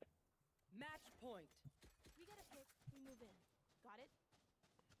 Match point. We get a pick, we move in. Got it?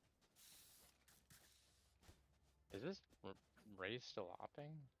 Is this Raze still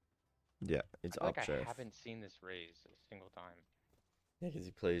hopping? Yeah, it's I feel up, like I chef. haven't seen this Raze a single time. Yeah, because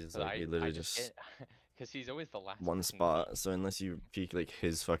he plays 'Cause like he literally just because he's always the last one person to spot. So unless you peek like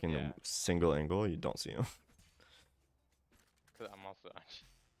his fucking Yeah. single angle, you don't see him. Cause I'm also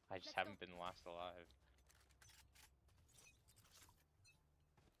I just haven't been last alive.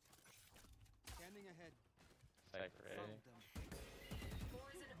 Scanning ahead. Cypher A. Found them.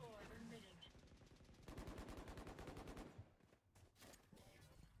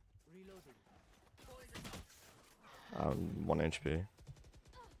 Reloading. 1 HP.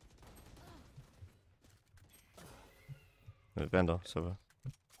 Vandal, Sova.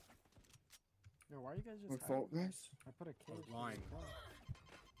 Yo, why are you guys just My fault, guys. I put a cage. blind.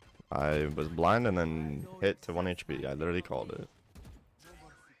 I was blind and then hit to 1 HP. I literally called it.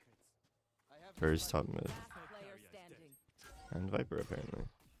 Where's top mid? Last player standing. And Viper apparently.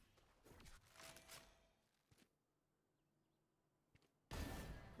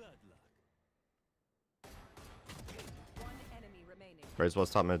 Bad luck. One enemy remaining. Raze was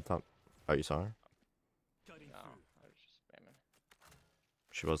top mid, top. Oh, you saw her? Cutting No, through. I was just spamming.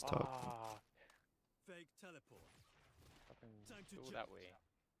 She was top. Ah, Fake teleport. fucking Time to go jump. that way.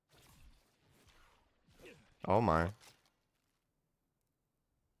 Oh my.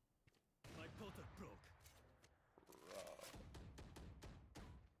 My portal broke. Bro.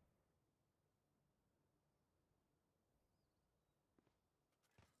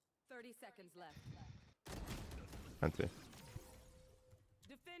 30 seconds left. Anti.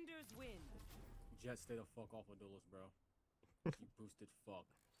 Defenders win. Jet, stay the fuck off of Duelist, bro. You boosted fuck.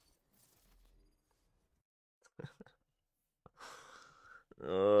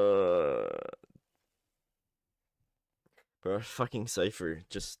 Bro, fucking Cypher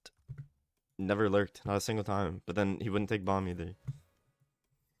just never lurked, not a single time. But then he wouldn't take bomb either.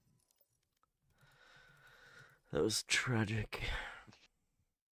 That was tragic.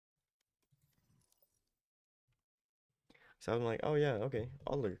 So I'm like, oh yeah, okay,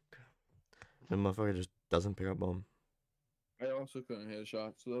 I'll lurk. The motherfucker just doesn't pick up bomb. I also couldn't hit a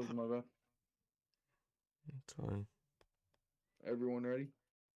shot, so that was my bad. It's fine. Everyone ready?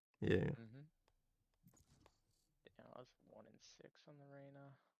 Yeah. Mhm. Damn, I was 1 and 6 on the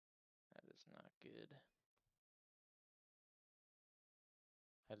Reyna. That is not good.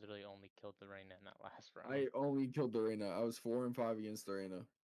 I literally only killed the Reyna in that last round. I only killed the Reyna. I was 4 and 5 against the Reyna.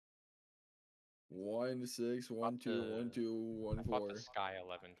 1 6, 1 2, 1 2, 1 I fought 4. the Sky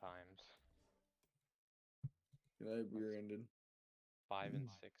 11 times. And I rear-ended. 5 and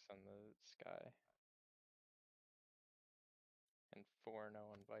 6 on the Sky. And 4-0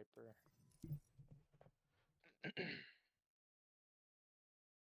 on Viper.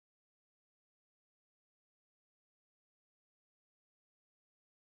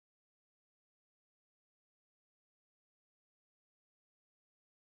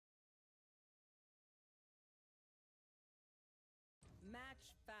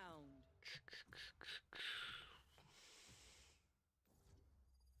 Match found.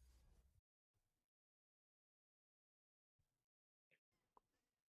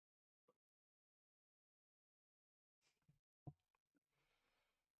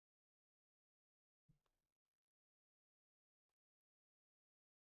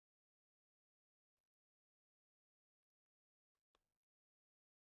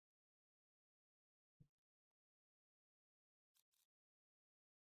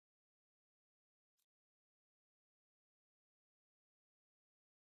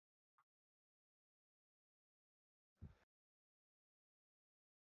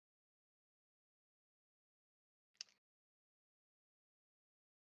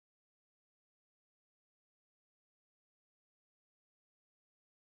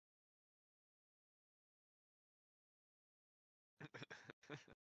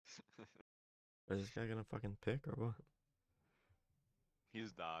 Is this guy gonna fucking pick or what?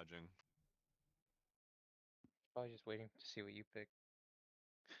 He's dodging. Probably just waiting to see what you pick.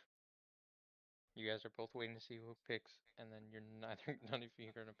 You guys are both waiting to see who picks, and then you're none of you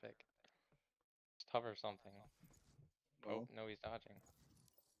are gonna pick. It's tough or something. Oh, no, he's dodging.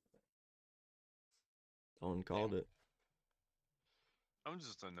 Someone called it. I'm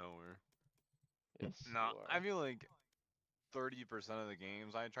just a knower. Yes, No, you I are. feel like 30% of the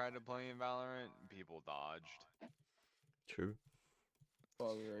games I tried to play in Valorant, people dodged. True.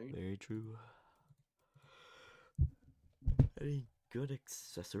 Probably right. Very true. I mean, good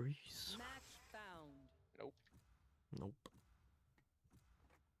accessories? Match found. Nope. Nope.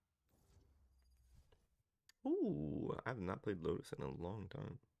 Ooh, I have not played Lotus in a long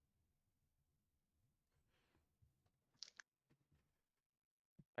time.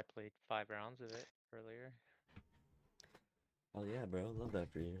 I played 5 rounds of it earlier Oh yeah, bro, love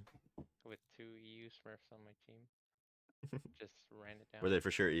that for you. with 2 EU Smurfs on my team. Just ran it down. Were they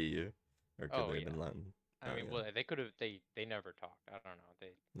for sure EU, or could Oh, they have yeah. been Latin? I Oh, mean, yeah. well, they could have. They never talked. I don't know.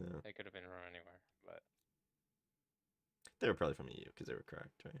 Yeah. They could have been from anywhere, but They were probably from EU because they were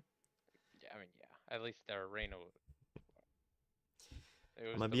cracked, right? yeah. I mean, yeah. At least their Reina.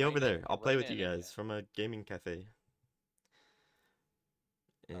 I'm gonna be over there. I'll play with you guys from a gaming cafe.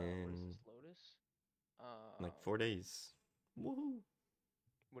 What is In this, Lotus? like 4 days. Woohoo!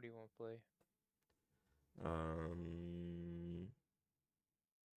 What do you want to play?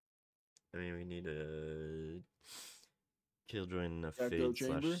 I mean, we need a Killjoy and a Gecko Fade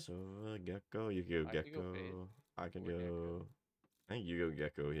Chamber? slash Sova Gecko. You can go I could go Gecko. Fade I can or go. Gecko. I think you go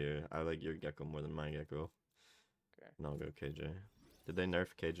Gecko here. I like your Gecko more than my Gecko. Okay. And I'll go KJ. Did they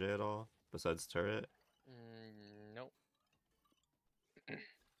nerf KJ at all besides turret? Nope.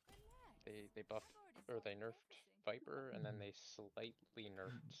 they buffed or they nerfed Viper and then they slightly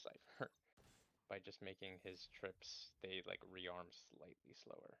nerfed Cypher by just making his trips they like rearm slightly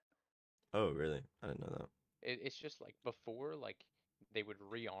slower. Oh, really? I didn't know that. It's just like before, like they would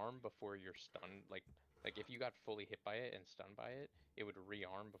rearm before you're stunned. Like if you got fully hit by it and stunned by it, it would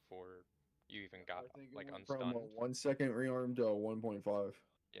rearm before you even got I think it like went from unstunned. a 1 second rearm to a 1.5.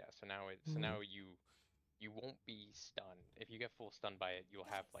 Yeah, so now you won't be stunned. If you get full stunned by it, you'll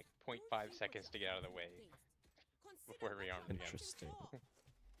have like 0.5 seconds to get out of the way before it rearms again. Interesting.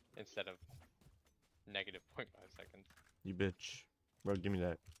 Instead of negative 0.5 seconds. You bitch. Bro, give me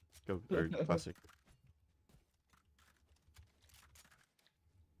that. Go, or classic.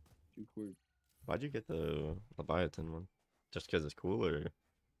 Too quick. Why'd you get the Leviathan one? Just because it's cool, or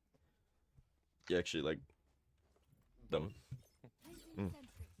you actually like them?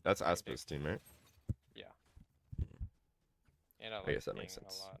 That's Aspa's team, right? Yeah. And I, I guess that makes King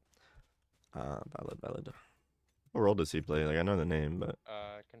sense. a lot. Valid. What role does he play? Like, I know the name, but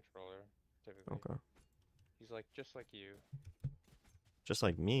Controller, typically. okay. He's like just like you. Just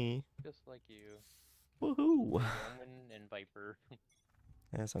like me. Just like you. Woohoo! Roman and Viper.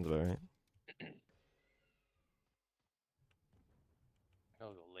 Yeah, sounds about right. That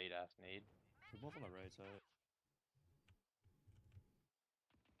was a late ass nade. We're both on the right side.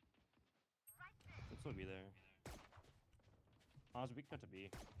 Could still be there. Honestly, we can cut to B.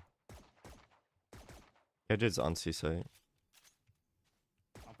 KJ's on C site.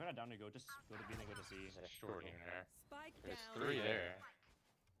 I'm kind of down to go. Just go to B and then go to C. There's a shorty in there. Spike There's down. 3 there.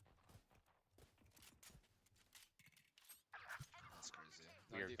 That's crazy.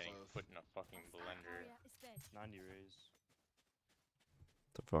 We are 95. getting put in a fucking blender. 90 raise.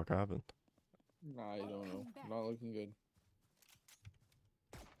 The fuck happened? Nah, I don't know. Not looking good.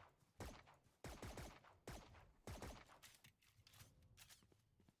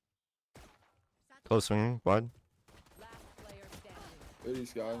 Close swinging, wide. Last player standing. 80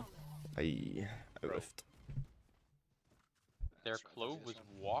 Sky. I whiffed. Their Clove was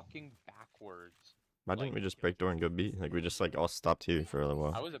walking backwards. Why didn't we just break door and go B? Like, we just like all stopped here for a little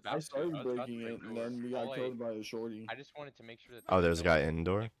while. I was about I to. started I was about to breaking break it, and door. then we got All killed by a shorty. I just wanted to make sure that. Oh, there's a guy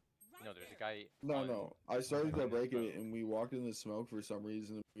indoor. No, there's a guy. No. I started to break it, and we walked in the smoke for some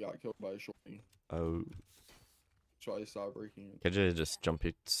reason, and we got killed by a shorty. Oh. So I stopped breaking it. KJ just jumped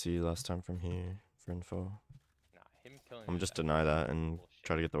C last time from here for info. Nah, him killing. I'm me just that deny was that and bullshit.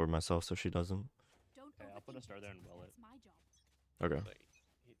 try to get the orb myself so she doesn't. Okay, I'll put a star there and well it. Okay. Like,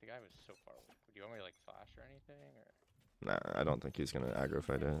 the guy was so far away. Do you want me to like flash or anything? Or? Nah, I don't think he's gonna aggro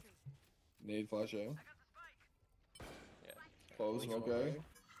fight it. Nade flash A. Yeah. Close smoke A.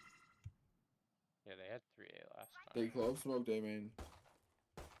 Yeah, they had 3A last time. They close smoked A main.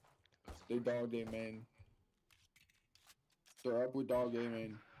 They dogged A main. They're up with dog A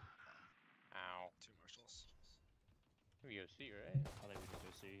main. Ow. 2 marshals. We go C, right? I think we can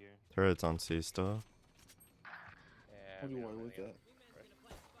go C here. Turret's on C still. Yeah. What do we I don't with really that?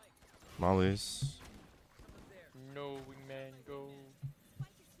 Molly's. No wingman, go.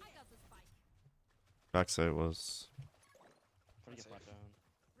 Backside was. Try to get flat down.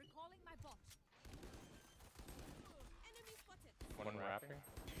 Recalling my bot. Enemy spotted. One wrapping.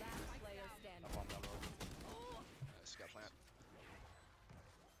 Last player standing. Up on that road. Nice, got plant.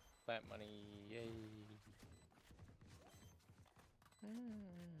 Plant money, yay.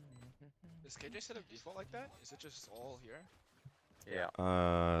 Is KJ set up default like that? Is it just all here? Yeah.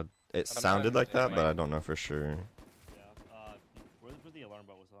 It But I'm sounded not- like that, it but I might- don't know for sure. Yeah. Where where the alarm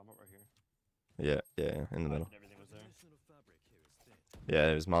bot was. The alarm bot right here. Yeah, in the middle. Everything was there.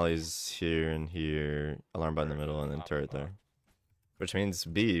 Yeah, it was Molly's here and here, alarm bot in the middle, and then turret there. Which means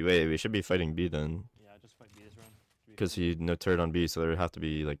B. Wait, we should be fighting B then. Yeah, just fight B this round. Because he no turret on B, so they would have to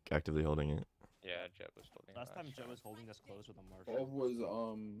be like actively holding it. Yeah, Jet was holding. Last time Jet was holding this close with a Marshall. 12 was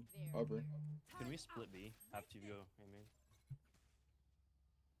upper. Can we split B? Have to go. I mean.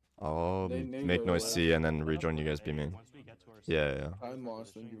 I'll They make go noise left. C and then rejoin you guys B main. Once we get to our Yeah. I'm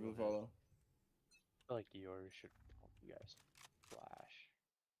lost. Thank you for the follow. I feel like Yoru should help you guys flash.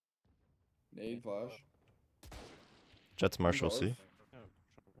 Nade flash. Jet's Marshall C.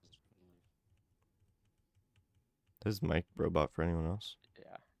 Is Mike robot for anyone else?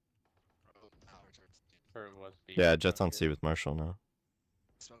 Yeah. Or it was B. Yeah, Jet's on C with Marshall now.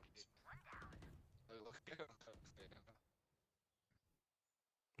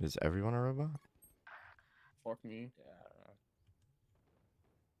 Is everyone a robot? Fuck me. Yeah, I don't know.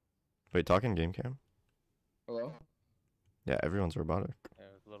 Wait, talking game cam? Hello? Yeah, everyone's robotic. Yeah,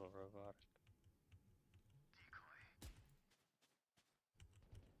 it was a little robotic.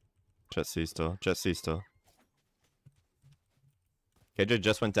 Jet C still. Jet C still. KJ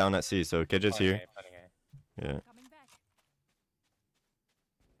just went down at C, so KJ's Putting here. A, putting A. Yeah. Coming back.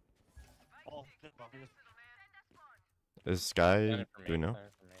 Oh, Is Sky? Send it for Do we main, know? send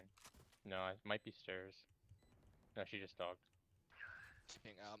it for main. No, it might be stairs. No, she just dogged.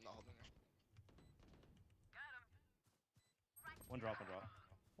 I'm not holding her. One drop.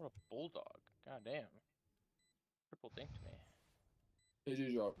 What a bulldog. God damn. Triple dinked me.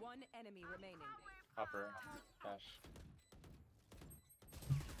 KJ drop. One enemy remaining. Upper. Dash.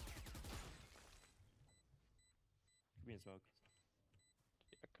 Could be in smoke.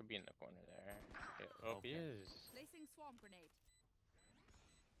 It could be in the corner there. Yeah, oh, he is. Placing swarm grenade.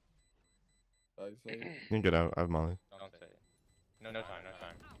 I say. You can get out. I have Molly. Don't say it. No time.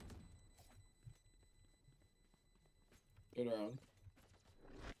 Get around.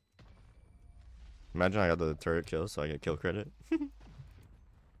 Imagine I got the turret kill, so I get kill credit.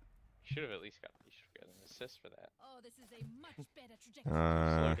 Should have at least got an assist for that. Oh, this is a much better trajectory.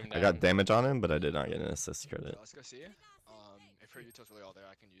 Slowed him I got down. damage on him, but I did not get an assist credit. Let's go see. If her Utah's really all there,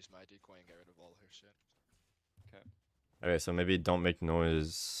 I can use my decoy and get rid of all her shit. Okay, so maybe don't make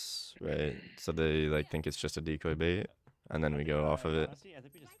noise, right? So they like think it's just a decoy bait, and then we go off of it. Honestly, I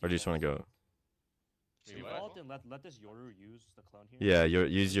think we just Or do you just want to go? See Default what? and let this Yoru use the clone here. Yeah,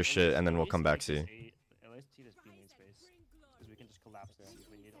 use your shit, and then we'll come back At C. least see this B main space. Because we can just collapse there if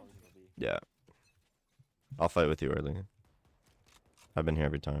we need or we can go B. Yeah. I'll fight with you early. I've been here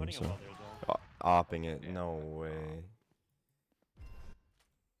every time, Putting a so. wall there though. Opping it, no way.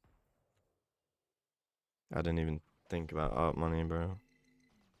 I didn't even think about op money, bro.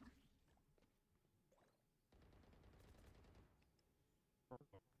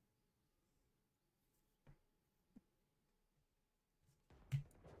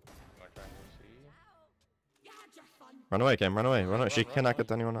 Wanna try and go see? Run away, Cam, run away. She cannot get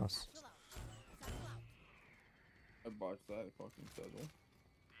to anyone else. I botched that fucking schedule.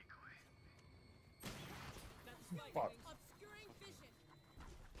 Fuck. Obscuring vision.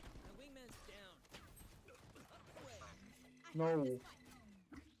 My wingman's down. No.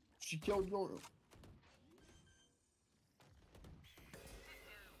 She killed Yoru.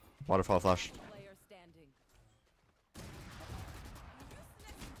 Waterfall flash. Player standing.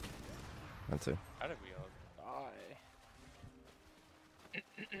 That too. How did we all die?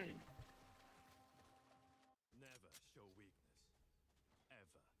 Never show weakness.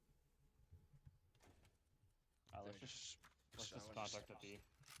 Ever. Let's just contact the B.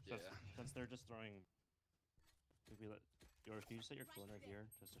 Since they're just throwing. If we let Yoru, can you set your clone right here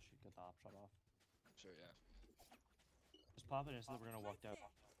just so she can get the op shot off? Sure, yeah. Just pop it instantly. We're gonna walk out,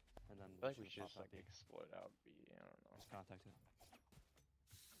 and then I feel like we should pop just that like B. explode out B. I don't know. Just contact it.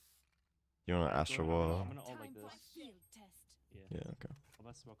 You want to Astro Wall? I'm gonna ult like Time for this. a field test. Yeah, okay. Well,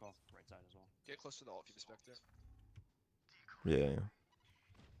 let's smoke off right side as well. Get close to the ult if you respect it. Yeah.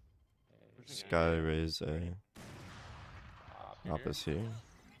 Hey, Sky raise A. op Op is here.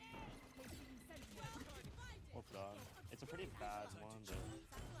 Oh god. It's a pretty bad one, but.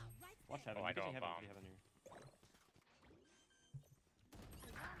 Watch heaven. Oh, I You can don't see bomb. heaven here.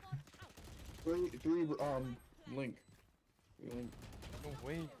 Three, link. Link. No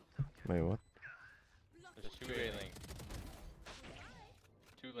way. Wait, what? There's 2 A link.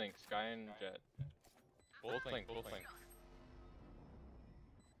 2 links, Sky and Jet. Both link.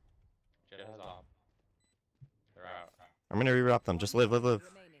 Jet has op. They're out. I'm gonna re-wrap them. Just live. Remaining.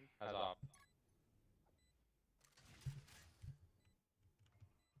 Has op.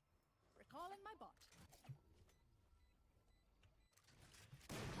 Recalling my bot.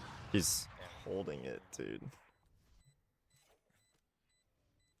 He's holding it, dude.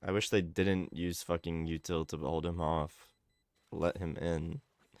 I wish they didn't use fucking util to hold him off. Let him in.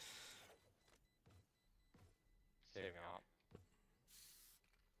 Saving up.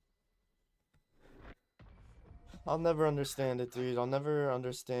 I'll never understand it, dude. I'll never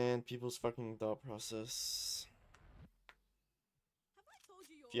understand people's fucking thought process.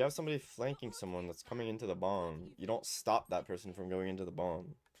 If you have somebody flanking someone that's coming into the bomb, you don't stop that person from going into the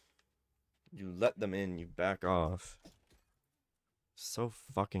bomb. You let them in, you back off. So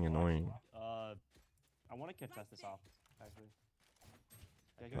fucking annoying. I want to contest this off, actually.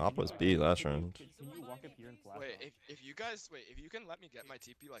 Op was B last round. Can you walk up here and flash? Wait, if you guys if you can let me get my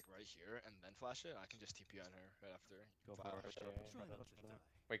TP like right here and then flash it, I can just TP on her right after. Go for it.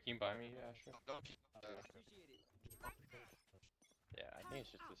 Wait, can you buy me, Asher? Yeah, I think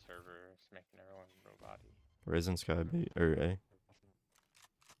it's just the server. It's making everyone robot-y. Raisin Sky B or A.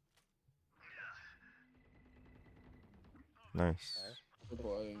 Nice.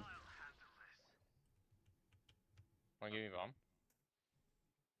 Wanna give me a bomb?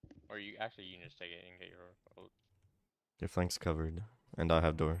 Or you actually you can just take it and get your ult. Your flank's covered, and I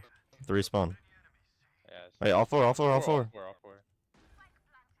have door. 3 spawn. Yeah. Hey, all four. All four.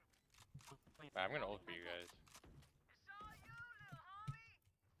 I'm gonna ult for you guys.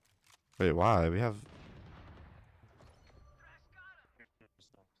 Wait, why? We have.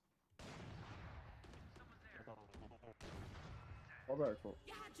 Fall back.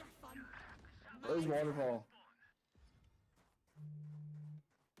 Where's waterfall?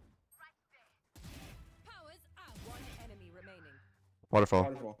 Powers up. One enemy remaining. Waterfall.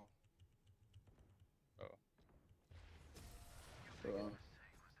 Waterfall.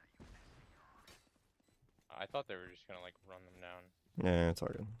 I thought they were just gonna like run them down. Yeah, it's all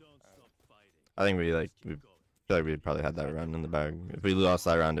good. I think we feel like we probably had that round in the bag. If we lost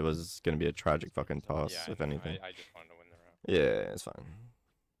that round, it was gonna be a tragic fucking toss, Yeah, if anything. I just wanted to win the round. Yeah, it's fine.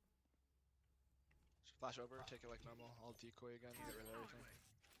 Just flash over, take it like normal. I'll decoy again, get rid of everything.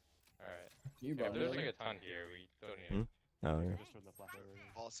 Alright. You Yeah, buy there's me. like a ton here. We don't need. Oh yeah. Just for the flash over.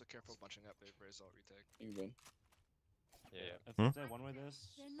 Also careful bunching up, they've raised all retake. You win. Yeah. If they one-way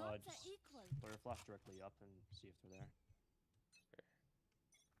this, just equal. throw your flash directly up and see if they're there.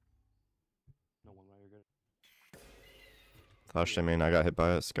 No one way, you're good. Flash I mean, I got hit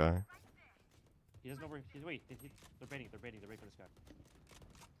by a Sky. He doesn't know where. Wait, they're baiting for this guy.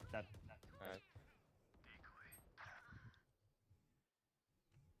 That. Alright.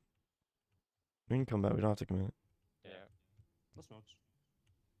 We can come back. We don't have to commit. Yeah. No smokes.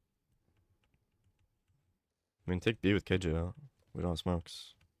 I mean, take B with KJ out. We don't have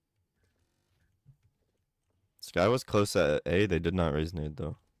smokes. Sky was close at A. They did not raise nade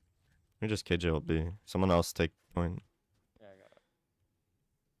though. We just KJ ult B. Someone else take point. Yeah, I got it.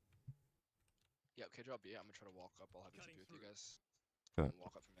 Yeah, okay, drop B. I'm gonna try to walk up. I'll have a TP with you guys. Okay. And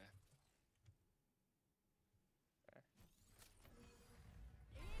walk up from A.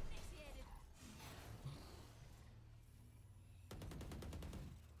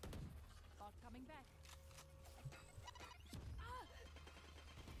 Bot coming back.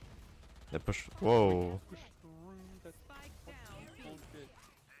 They push. Whoa. Spike down.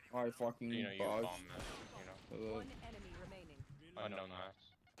 I fucking You know, you dodged. bomb this, you know. One enemy remaining. Unknown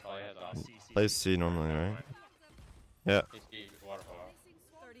maps. Probably has off. Plays C normally, right? Yeah. CC, waterfall.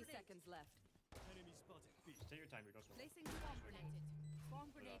 30 seconds left. Just take your time, you don't smoke. Placing swarm grenade. Swarm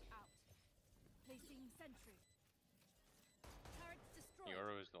grenade out. Placing sentry. Turret destroyed.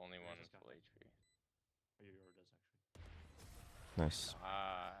 Yoro is the only one with full HP. Or your does actually. Nice.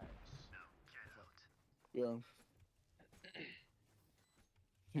 Nice. Yeah.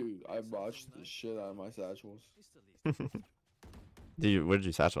 Dude, I botched the shit out of my satchels. What did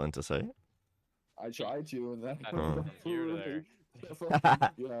you satchel into say? I tried to, and then Oh. Here to there.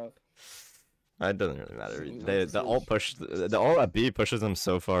 Yeah. It doesn't really matter. The ult push the ult at B pushes them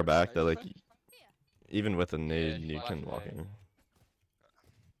so far back that like even with a nade you can walk in.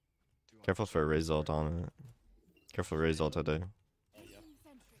 Careful for a raise ult on it. Careful raise ult today.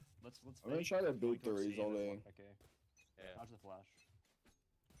 Let's I'm gonna try to bait the raise all day. Okay. Yeah. Dodge the flash.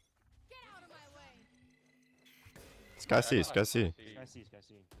 Get out of my way. Sky C, Sky C. Sky C.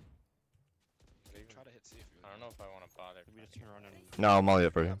 Try to hit C if you I don't know if I want to bother. We just turn around and. No, I'll molly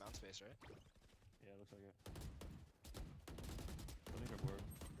it for you. mount space, right? Yeah, looks like it. I think we're bored.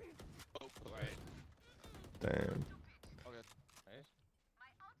 Oh, right. Damn. Okay. Nice.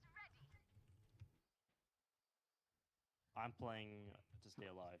 I'm playing to stay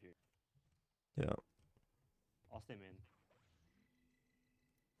alive here. Yeah. I'll stay main.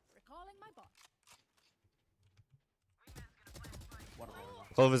 Recalling my bot.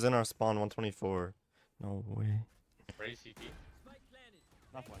 Clove is in our spawn, 124. No way. Ready CP?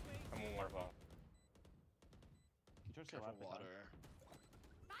 Not one. I'm on waterfall. You try to stay alive if I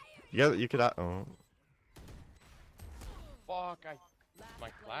can. You could. Oh. Fuck! My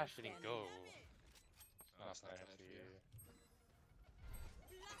flash didn't go. Oh, Not it's not bad bad for for you.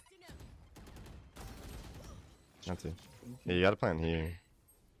 Not too. Yeah, you gotta plant here.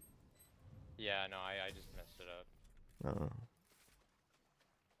 Yeah, no, I just messed it up. No.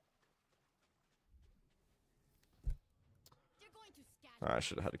 I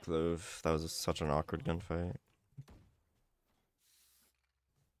should have had a Clove. That was such an awkward gunfight.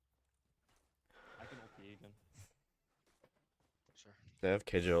 I can OP again. Sure. They have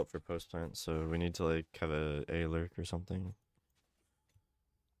KJ up for post plant, so we need to like have a lurk or something.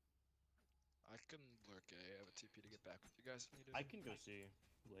 I can lurk A. I have a TP to get back with you guys if needed. I can go see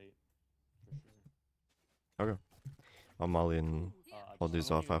late, for sure. Okay. I'll molly and hold just these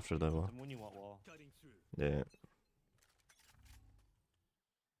when off you- after the wall. When you want wall. Yeah.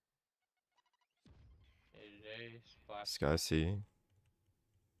 AJ, splash. Sky C.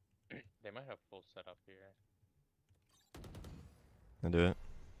 They might have full setup here. I do it.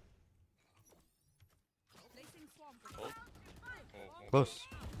 Oh. Close.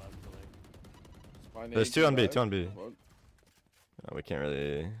 Spine There's A, two on B, back. two on B. What? Oh, we can't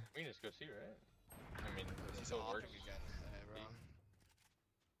really. We can just go see, right? I mean, it He's still off works. again.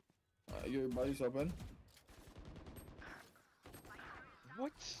 Hey, bro. Your body's open.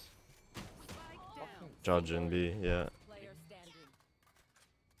 What? Judge and B, yeah. Player standing.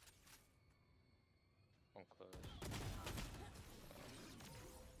 I'm close.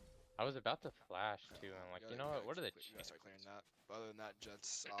 I was about to flash too, and I'm like, you know what? What are the You gotta chances? start clearing that. But other than that,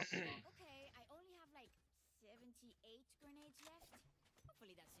 Jet's off. Okay, I only have like 78 grenades left.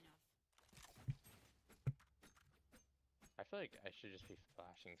 Hopefully that's enough. I feel like I should just be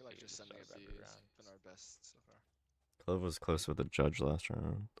flashing. I feel like C just to sending a start Z every has round. been our best so far. Clove was close with the Judge last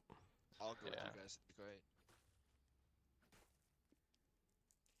round. I'll go with Yeah. you guys. It'd be great.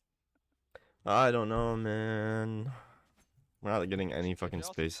 I don't know, man. We're not getting any If fucking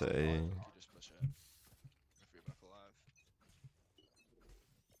y'all space think at it's A. alive, we could just push it. If we're both alive.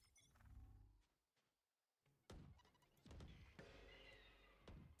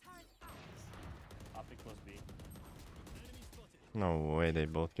 Optic close B. No way, they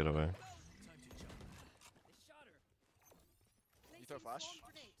both get away. You throw flash?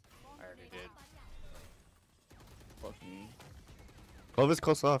 I already did. Fuck me. Clove is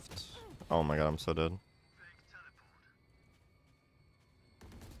close left. Oh my god, I'm so dead.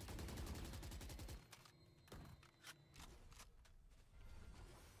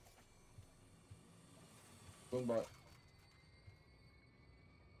 Boom bot.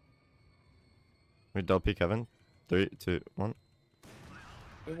 We double peek Kevin. 3, 2, 1.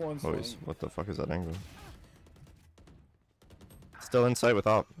 There's one Oh, he's, swing. what the fuck is that angle? Still insight with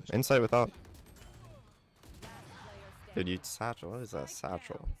op. Insight with op. Dude, you satchel. What is that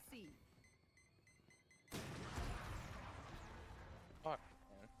satchel? Fuck.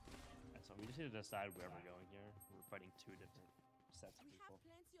 So we just need to decide where we're going here. We're fighting two different sets of people.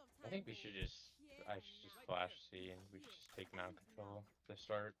 I think we should just. I should just flash C and we should just take mound control to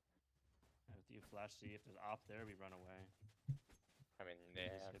start. If you flash C, if there's op there, we run away. I mean, We they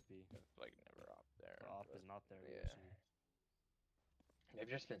just have hit B. like never op there. The op but is not there. yeah. They've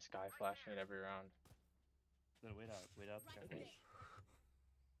just been sky flashing it every round. Then wait out. Careful.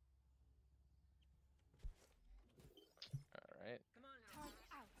 All right.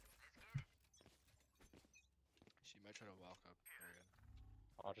 She might try to walk up. Very good.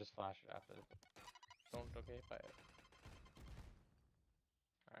 I'll just flash it after. Don't okay fight it.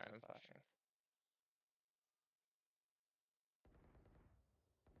 Alright, I'm flashing.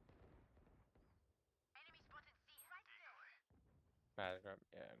 Grab,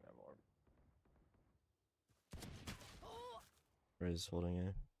 yeah, grab orb. Raze holding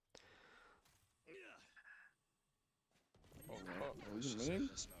A. Oh, Are we just winning?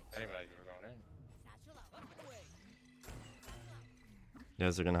 Anybody were going in. You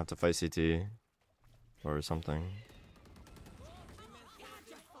guys are gonna have to fight CT. Or something.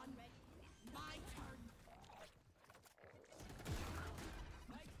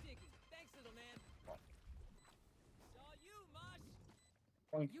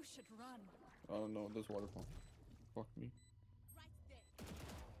 You should run. Oh no, there's waterfall. Fuck me.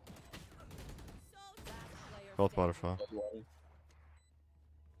 Both waterfall. Water.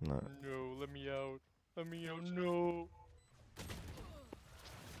 No. No, let me out. Let me out, no.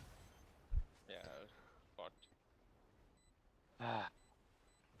 Yeah, I was fucked. Ah.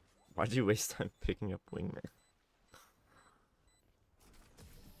 Why'd you waste time picking up wingman?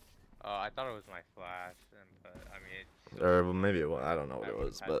 thought it was my flash, but I mean, it Or well, maybe it was. I don't know what I it would've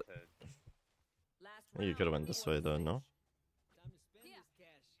was, had but to- Last you could have went this way though. No, Time to spend this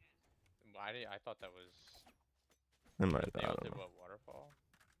cash. I thought that was. it might. I They all don't did know. what, waterfall?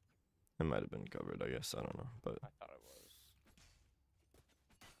 It might have been covered. I guess I don't know, but I thought it was.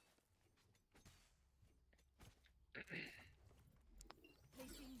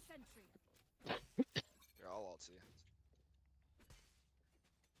 Placing sentry. Here, I'll ult C.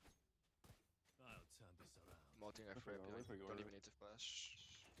 I'll turn this around. I'm ulting our Wait for frame. your- wait for your Don't order. even need to flash.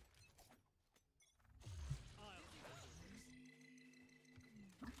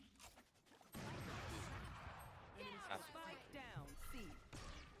 Spike down. C.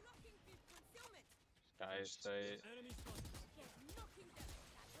 Guys, say Enemy spotted.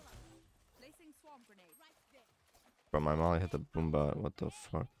 Placing swarm grenade. Right there. bro, my molly hit the boom bot. What the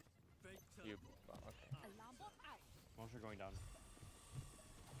fuck? Fake turn. you. Okay. Alarm bot out. Monster going down.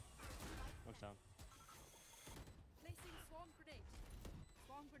 Looks down. Placing swarm grenade.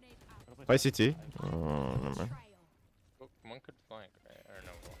 Swarm grenade out. Gotta play By fast. CT. Oh, never mind. Trail. Oh, one could flank, right? Or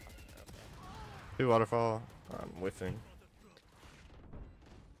no? Okay. Two waterfall. I'm whiffing.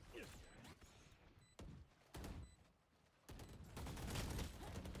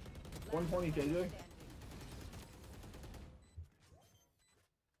 Last 120 player KJ. standing.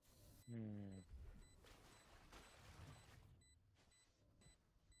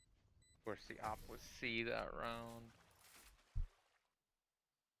 Of course, the op was C that round.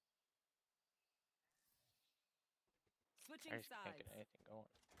 Switching I just can't sides. get anything going.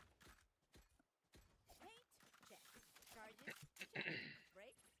 Paint. Check. Charges. Check.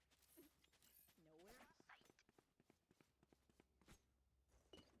 Brakes. Nowhere in sight.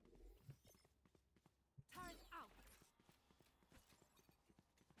 Turret out.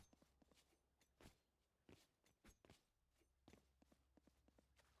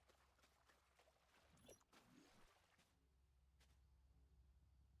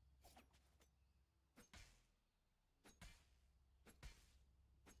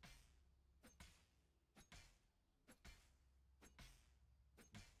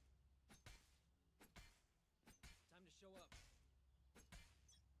 Time to show up.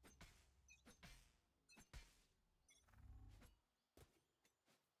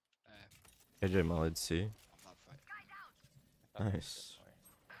 AJ mollied C. Top fight. I thought that was Nice.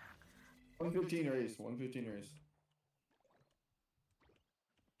 a good play. 115 race. 115 race.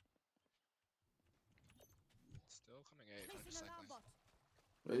 Still coming A. I'm just Placing alarm cycling.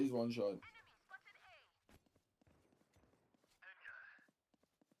 bot. Raise one shot.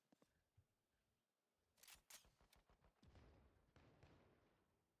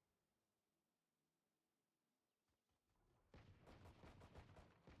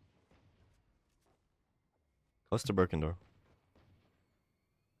 Close to broken door.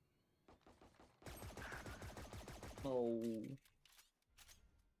 Oh.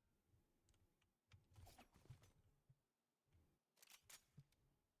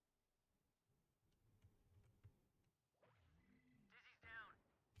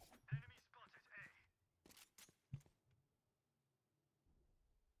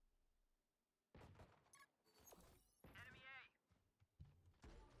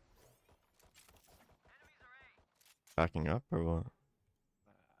 Backing up or what?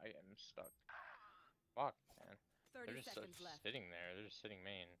 I am stuck. Fuck, man. 30 They're just seconds left. sitting there. They're just sitting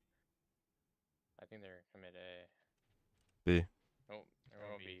main. I think they're commit A. B. Oh, there Or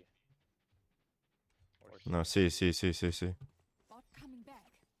won't B. be. Or No, C. Bot coming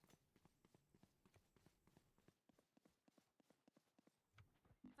back.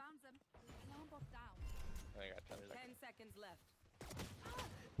 Found them. Alarm bot down. I got 10 seconds. 10 seconds left.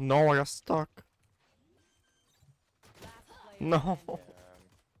 No, I got stuck. Last player No. standing.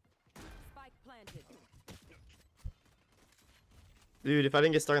 Spike planted. Dude, if I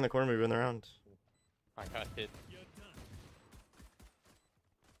didn't get stuck in the corner, we'd win the round. I got hit. You're done.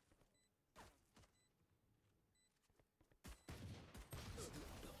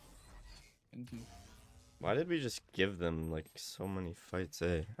 Why did we just give them like so many fights,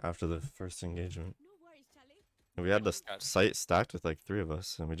 after the first engagement? No worries, Charlie. We had the Got- site stacked with like 3 of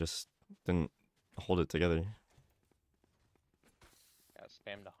us, and we just didn't hold it together. Got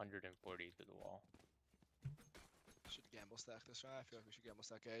spammed 140 to the wall. Should gamble stack this round. I feel like we should gamble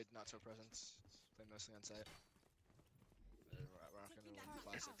stack A. Not so present. Play mostly on site. We're not gonna win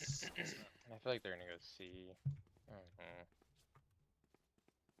classics. I feel like they're gonna go C.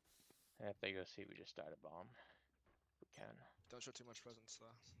 And if they go C, we just start a bomb. We can. Don't show too much presence though.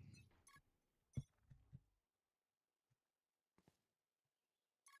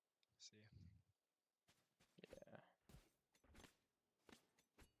 See. Yeah.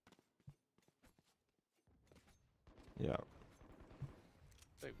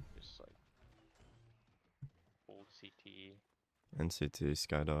 CT. NCT,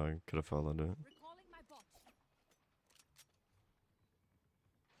 Skydog, could have followed it. Recalling my bot.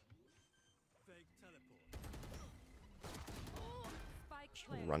 Fake teleport. Spike Just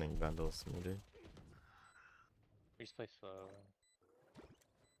planted. running Vandals, dude. We just play slow.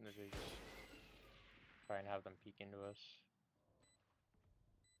 And then we just try and have them peek into us.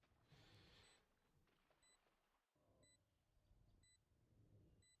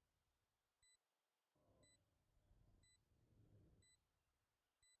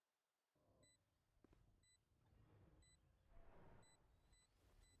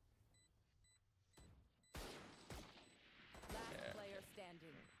 Last player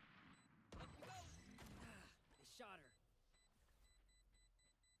standing. They shot her.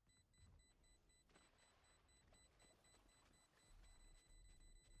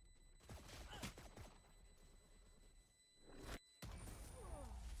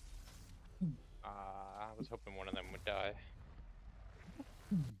 I was hoping one of them would die.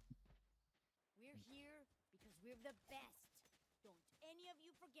 We're here because we're the best. Don't any of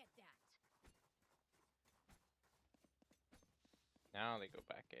you forget that. Now they go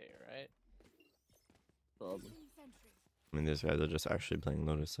back A, right? Probably. Placing sentry. I mean, these guys are just actually playing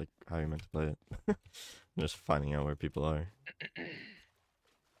Lotus like how you meant to play it. Just finding out where people are.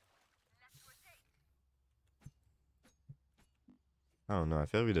 I don't know. I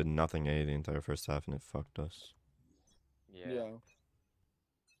feel like we did nothing A the entire first half and it fucked us. Yeah.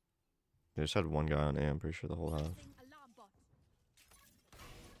 They just had one guy on A, I'm pretty sure the whole half. Placing alarm bot.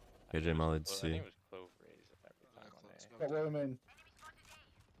 KJ Malid I C. think it was Clove Raise every time on A. Got one main.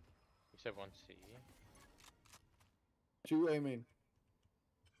 You said 1C. 2 A main.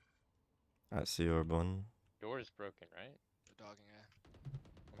 At C orb 1. Door is broken, right? They're dogging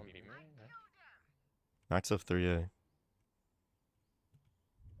A. 1B main? No? Max of 3A.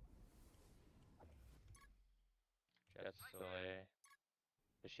 Jet's still A.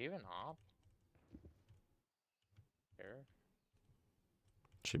 Is she even op? Here?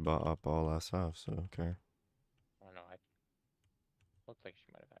 She bought up all last half, so okay. I don't know. I looked like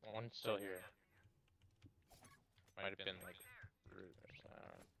she might have had one still here. Might have been like root or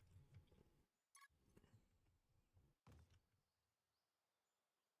something.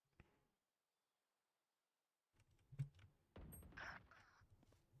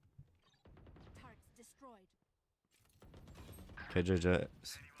 Turrets destroyed. KJ Jet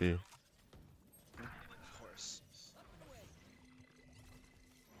B. Of course.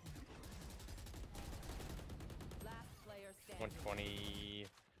 Last player standing. 120.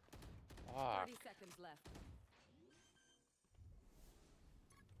 Fuck. 30 seconds left.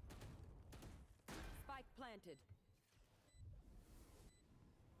 Spike planted.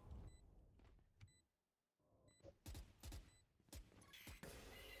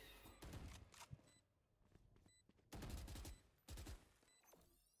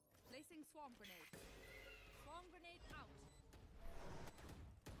 Placing swarm grenade. Swarm grenade out.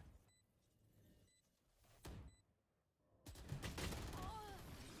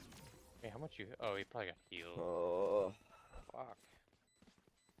 Hey, how much you? Oh, he probably got healed. Oh. Fuck.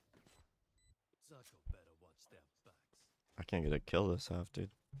 Zucko better watch their backs. I can't get a kill this half, dude.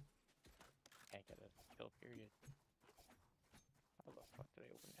 Can't get a kill period. How the fuck did I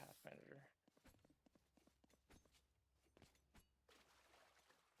open Task Manager?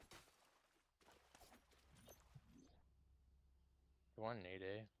 You want nade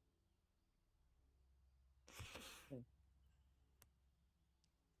A?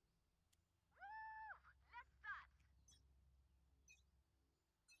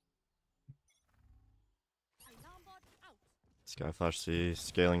 Alarm bot out. Skyflash C,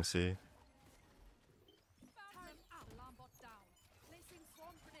 scaling C. Turret out. Alarm bot down. Placing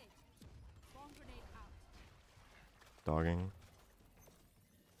swarm grenade. Swarm grenade out. Dogging.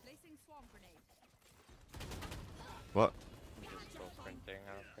 Placing swarm grenade. What Just still sprinting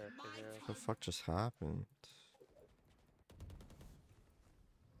out there for zeros. the fuck just happened?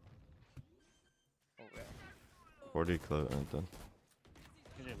 Oh yeah. 40 close and done.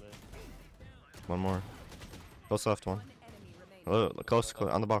 KJ lit. One more. Close left one. One enemy remaining. Hello, close,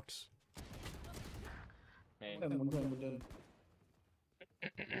 close on the box. Main. And one time we're done.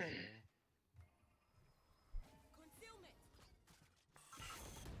 Concealment.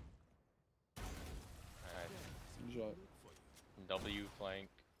 Alright. Shot. W flank.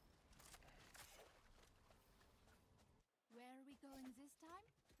 Where are we going this time?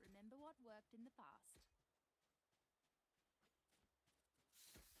 Remember what worked in the past.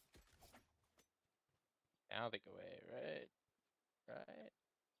 Now they go A, right? Right?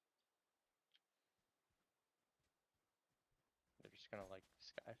 They're just gonna like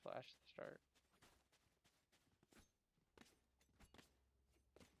sky flash to start.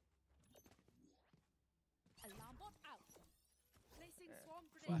 swarm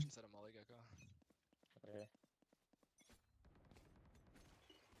Flash grenade. instead of molly, Gecko. Okay.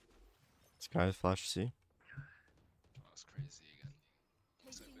 Sky flash C. Oh, that's crazy again.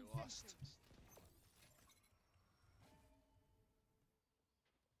 Looks like we lost.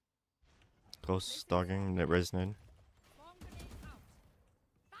 Close dogging. Raise nade. Swarm grenade out.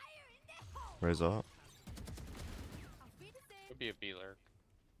 Fire in the hole. Raise up. I'll be the same. Could be a B lurk.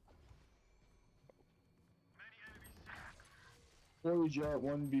 4 jet,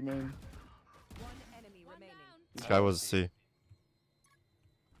 1 B main. One enemy One remaining. down. This guy was C.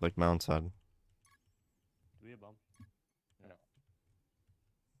 Like mountain side. Do we have bomb? No.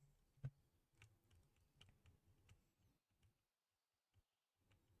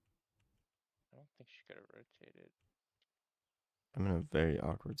 I don't think she could have rotated. I'm in a very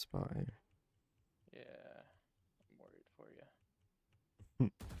awkward spot here. Yeah. I'm worried for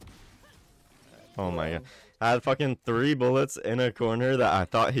you. Oh my god. I had fucking 3 bullets in a corner that I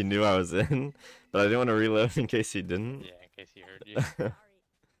thought he knew I was in, but I didn't want to reload in case he didn't. Yeah, in case he heard you.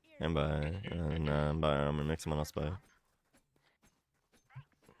 And I'm gonna make someone else buy.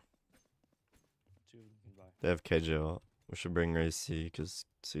 Two can buy. They have KJ ult. We should bring Raze C because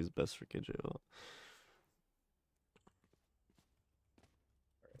C is best for KJ ult.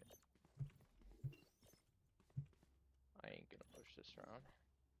 I ain't gonna push this round.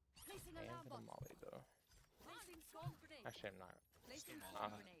 Placing I am alarm gonna bot. molly though. Placing swarm grenade. Actually, I'm not. Placing Still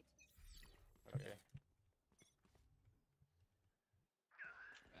swarm not. grenade. Okay.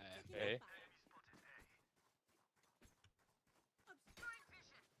 Eh. Hey.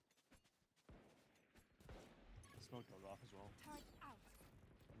 Smoke goes off as well. Turret out.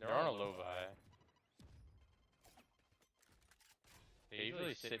 They're on a low buy. They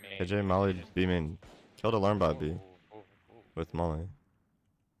usually sit main. KJ Molly B main. Killed alarm bot B Oh. with Molly.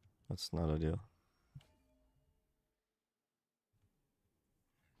 That's not ideal.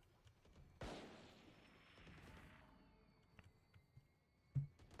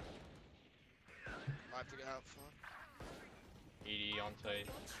 I have to get out for. ED on site.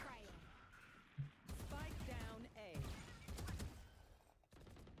 Spike down A.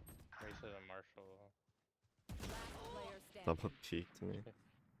 Race of the Marshall. Last player standing. Top up peek to me.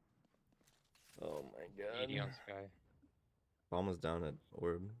 Oh my god. ED on Sky. Bomb was down at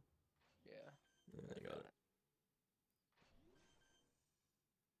orb. Yeah. Yeah, I got it.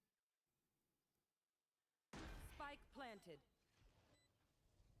 Spike planted.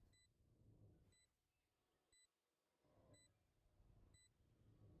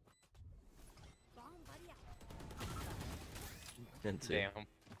 Bomb buddy out. Into. Damn.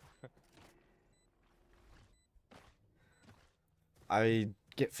 I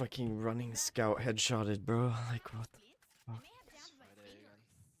get fucking running scout headshotted, bro. Like what the fuck? Friday again.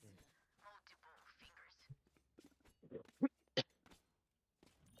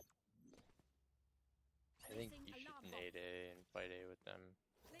 I think you should nade A and fight A with them.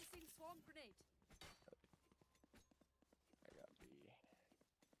 Placing swarm grenade. I got B.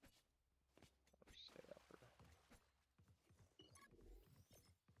 I'll just stay upper.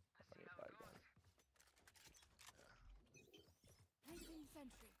 25 then. Placing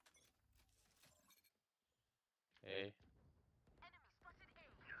sentry. A.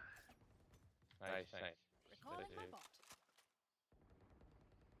 Nice, nice. Recalling my bot.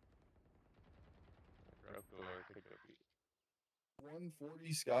 Broke door, could go B.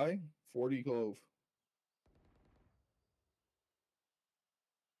 140 Sky, 40 Clove.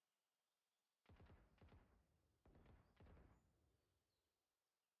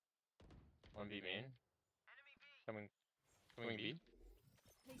 One B main. Coming B.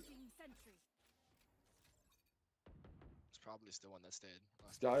 Placing sentry. It's probably still one that stayed.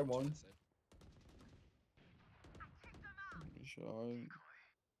 Last Sky time, one. that stayed. Shot.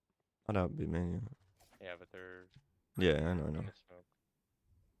 I'd out B main, Yeah, but they're yeah. Yeah, I know. in the smoke.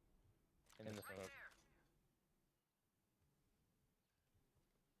 In the smoke.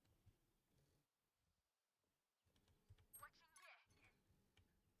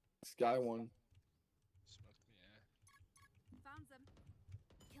 Sky one. Smoked me, yeah. Found them.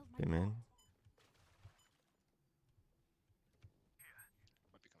 Killed my B main. bot.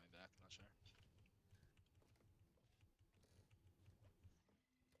 Might be coming back, not sure.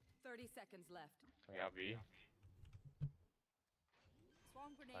 30 seconds left. Coming out B.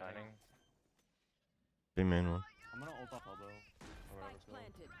 Swarm grenade. Planning. B main one. I'm gonna ult off elbow. Alright, Spike let's go.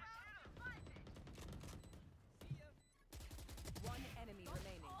 planted. One enemy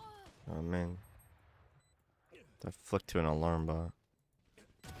remaining. Oh man. I flicked to an alarm bot.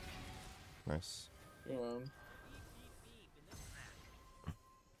 Nice. Go around.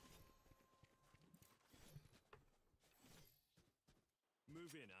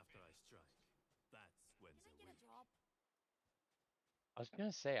 Move in after I strike. That's when they win. I was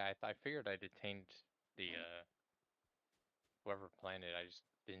gonna say I figured I detained the whoever planned it. I just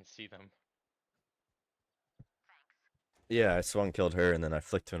didn't see them. Yeah, I swung, killed her, and then I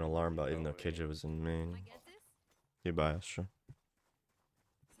flicked to an alarm bell, even though KJ was in main. Goodbye, Astra.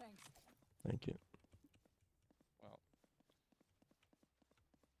 Thank you. Well,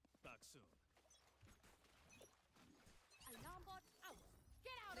 back soon. Alarm bot out.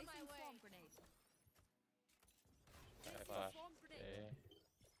 Get out of my way. Swarm grenade. I flashed. Swarm grenade. Okay.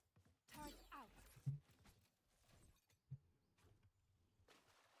 Turret out.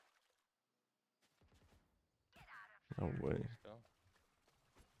 No way. Let's go.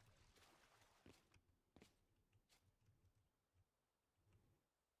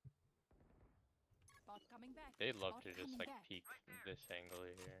 Bot coming back. They'd love Bot to just coming like back. peek this angle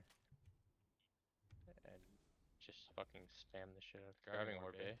here. And just fucking spam the shit out. Grabbing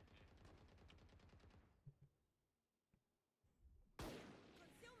orb A.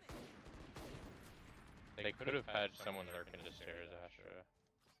 They could have had someone lurking the stairs, Astra.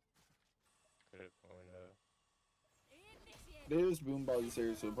 Could have going up. They just boom by the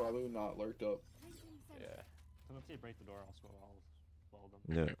stairs, so probably not lurked up. Yeah. So if they break the door, I'll weld them.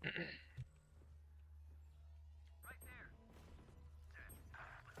 Yeah.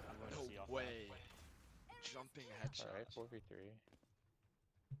 I'm going to see No off way. Jumping headshot. Alright, 4v3.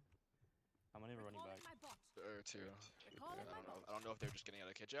 How many are running back? Or two. I don't know if they're just getting out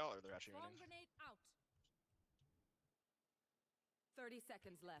of kid jail or they're actually Swarm winning. grenade out. 30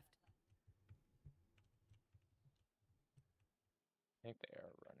 seconds left. I think they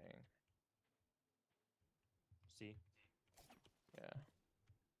are running. C. Yeah.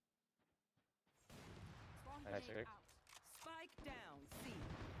 Swarm Nice, grenade Eric. out. Spike down. C.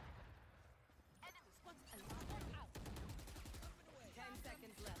 Enemy spots. Alarm bot out. 10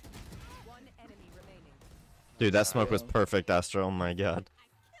 seconds left. One enemy remaining. Dude, that smoke was perfect, Astro. Oh my god.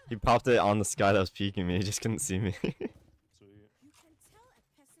 He popped it on the sky that was peeking me. He just couldn't see me. Sweet. You can tell a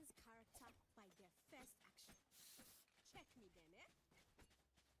person's character by their first action. Check me then, eh?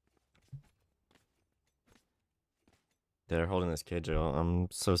 They're holding this KJ. I'm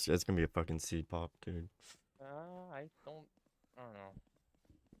so scared. It's gonna be a fucking C pop, dude. I don't know. I don't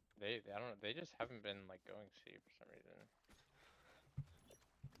know. They just haven't been like going C for some reason.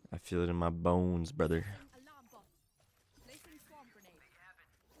 I feel it in my bones, brother. Alarm bot. Placing swarm grenade.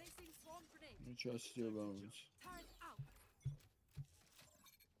 Placing swarm grenade. You trust your bones. Turret out.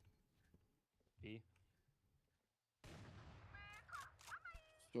 B.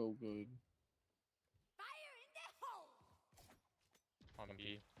 So good. Fire in the hole. On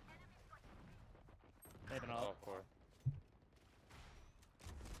B. They've been Oh, up. core.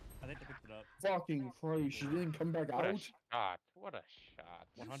 I think they picked it up. Fucking Christ, she didn't come back What a out? shot. What a shot.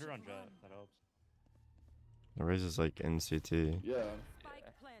 100 on Jet. That helps. The raise is like NCT. Yeah. Spike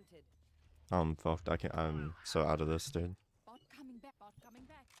planted. I'm fucked. I'm so out of this, dude. Bot coming back. Bot coming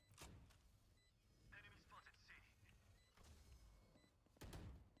back.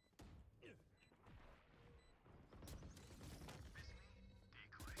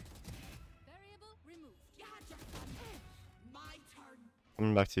 Variable removed. Gotcha. My turn.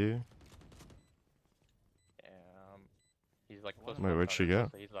 Coming back to you. He's like close. Wait, where'd she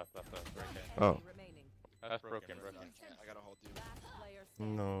go? He's left. Right there. Oh. Remaining. That's broken. I gotta hold you. Last player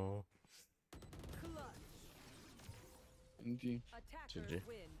standing. No. Clutch. NG. Attackers GG.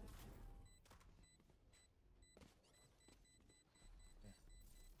 win.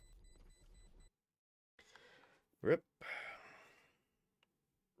 Rip.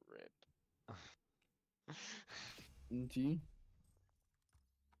 Rip. NT.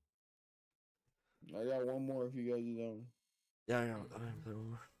 I got one more if you guys are done. Yeah, I got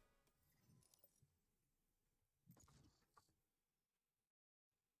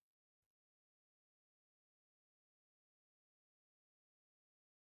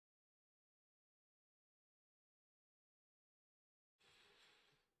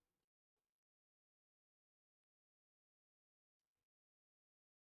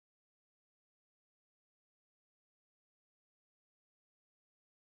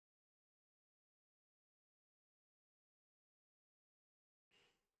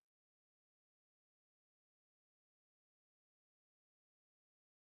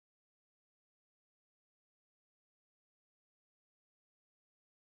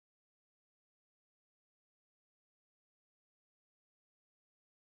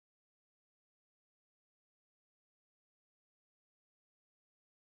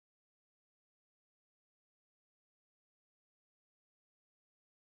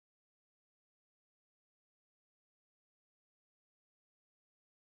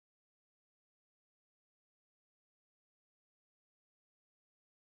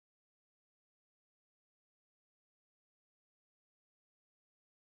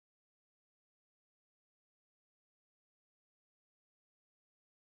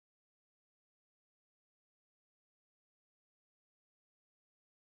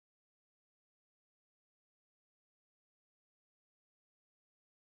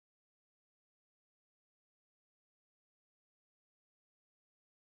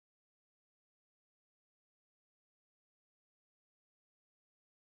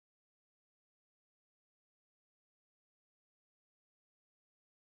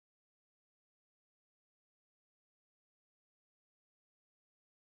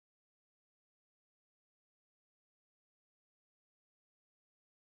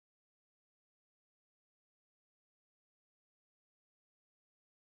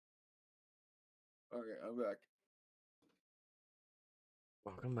Okay, I'm back.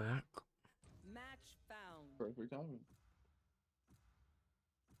 Welcome back. Match found. Perfect timing.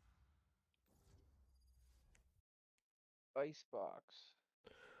 Icebox.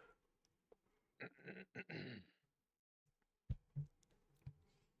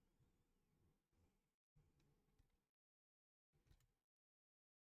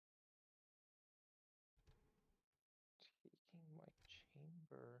 Taking my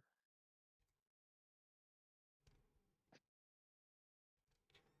chamber.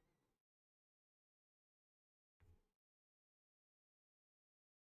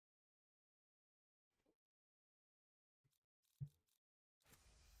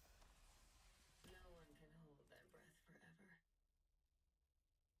 No one can hold their breath forever.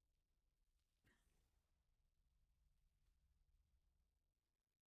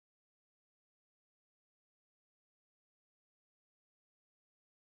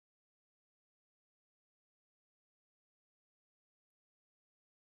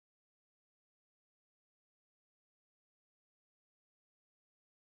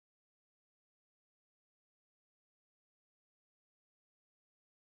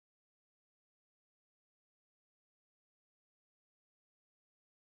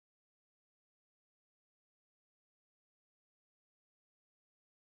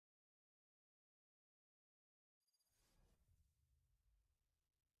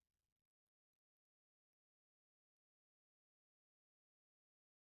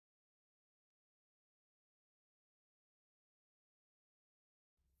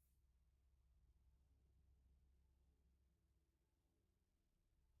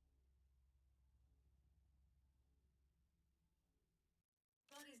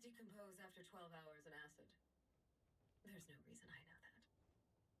 Bodies decompose after 12 hours in acid. There's no reason I know that.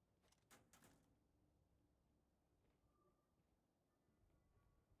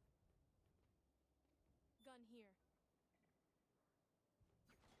 Gun here.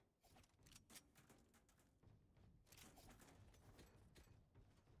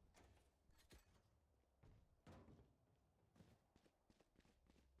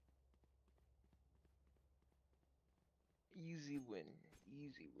 Easy win.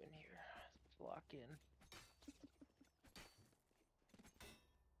 Easy win here. Let's lock in.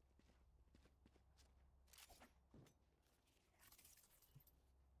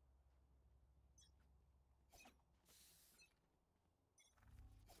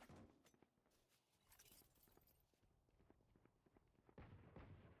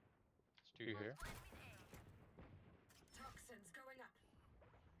 It's two here. Toxins going up.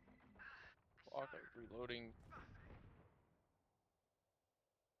 Walker reloading.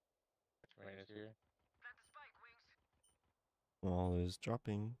 Reyna's here. Wall is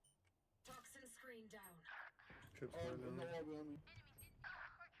dropping. Toxin screen down. Oh, in the lobby on me.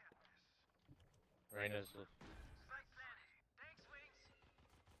 Reyna's.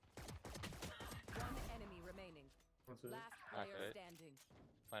 One enemy remaining. That's it. Last Not player good. standing.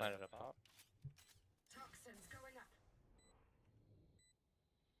 Planet up top. Toxins going up.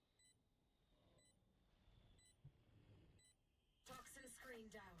 Toxin screen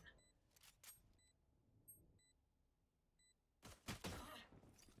down.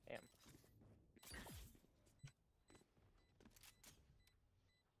 Damn.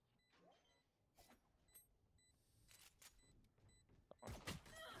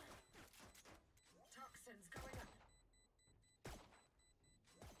 Toxins going up.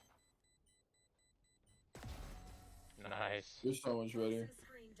 Nice. There's so much ready.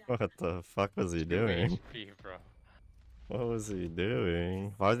 What the fuck was he doing? HP, bro. What was he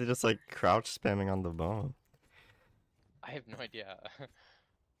doing? Why was he just like crouch spamming on the bomb? I have no idea.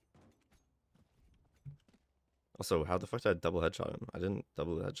 Also, how the fuck did I double headshot him? I didn't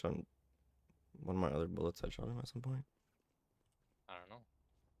double headshot him. One of my other bullets headshot him at some point. I don't know.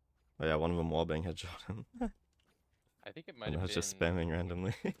 Oh yeah, one of them wallbang headshot him. I think it might And I have was been. just spamming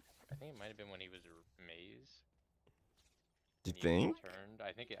randomly. I think it might have been when he was maze. Do you He think? Turned.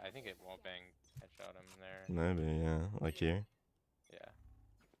 I think it won't bang headshot him there. Maybe, yeah. Like here. Yeah.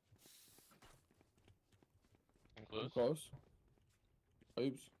 I'm I'm close. close.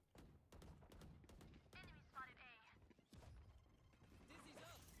 Oops.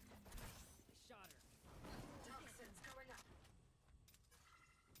 Shot her. Toxins going up.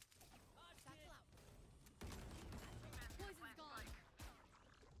 Poison's gone.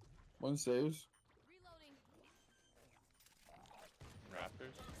 One saves. Reloading.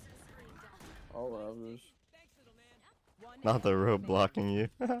 Raptors. All Raptors. Thanks, little man. One Not the enemy rope remaining. blocking you.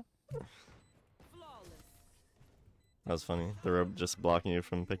 That Flawless. was funny. The rope just blocking you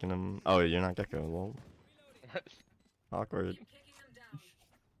from picking him. Oh, you're not Gecko. Lol. What? Awkward. Kicking them down.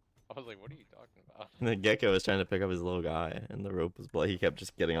 I was like, what are you talking about? And the gecko was trying to pick up his little guy, and the rope was blood. He kept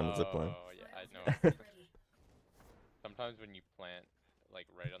just getting on the zip line. Oh, yeah, I know. Sometimes when you plant, like,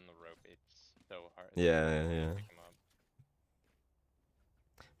 right on the rope, it's so hard. Yeah, yeah. Pick 'em up.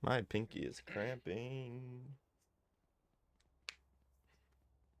 My pinky is cramping.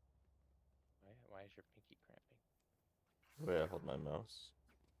 Why is your pinky cramping? Where I hold my mouse.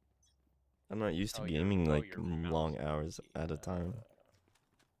 I'm not used to Oh, your- gaming oh, like your mouse. long hours at a time.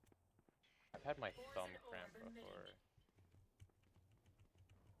 I've had my thumb cramp before.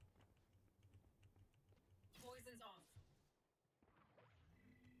 Poison's off.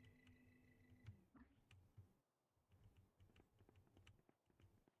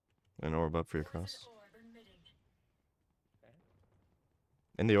 An orb up for your cross. Orb emitting.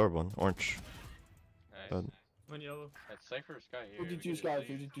 And the orb one, orange. Nice. Good. One yellow. That Cypher Sky here. 52 Sky,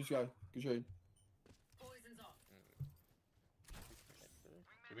 52 Sky. Good trade. Poison's off.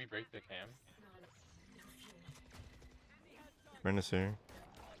 Did we break the cam? Renus here.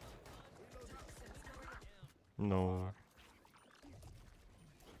 No.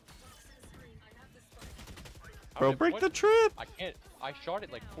 Bro, break the trip! I can't. I shot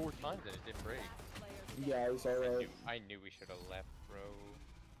it like 4 times and it didn't break. Yeah, it's alright. I knew we should have left, bro.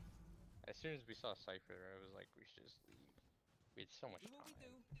 As soon as we saw Cypher, I was like, we should just leave. We had so much time.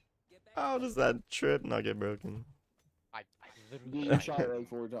 How does that trip not get broken? I literally You shot it like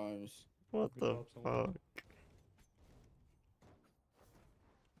 4 times. What the fuck?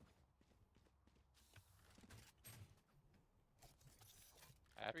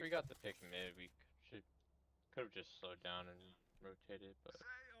 After we got the pick mid, we could have just slowed down and rotated, but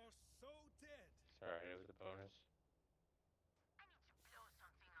it's alright, it was a bonus.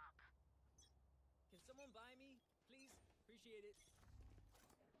 Can someone buy me, please? Appreciate it.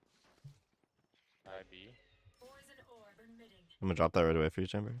 IB. Poison orb emitting. I'm gonna drop that right away for you,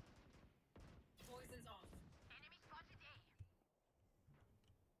 Chamber. Poison's off. Enemy spotted A.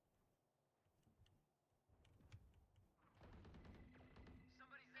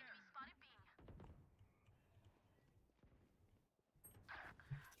 Somebody's there. Enemy spotted B.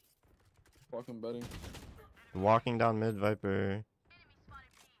 Fucking betting. Walking down mid, Viper.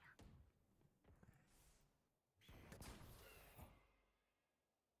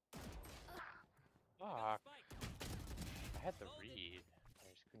 Fuck. I had the read. I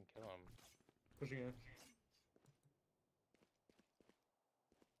just couldn't kill him. Pushing in.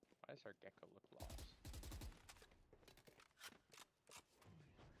 Why does our gecko look lost?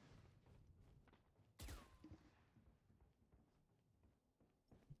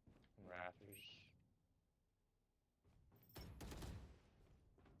 Rafters.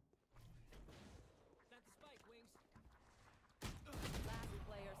 Plant the spike, Wings. Last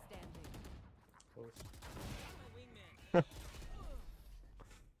player standing. Close. My wingman.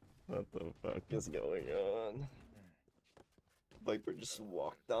 What the fuck is going on? Viper just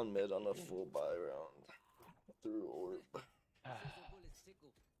walked down mid on a full buy round. Through orb. Are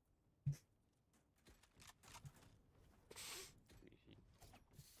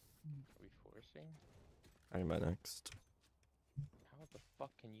we forcing? I buy next. How the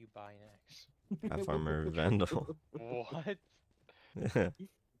fuck can you buy next? Half armor Vandal. What? Yeah.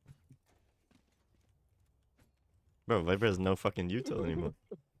 Bro, Viper has no fucking util anymore.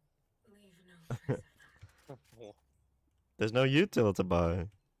 There's no util to buy.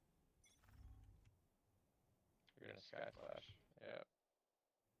 You're gonna sky flash. Yeah.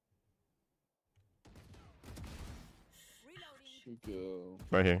 Should go.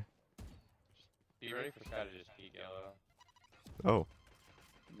 Right here. Be ready for Sky to just peek yellow. Oh.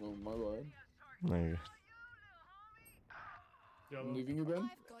 No, my bad. No, you're I'm leaving you, Ben?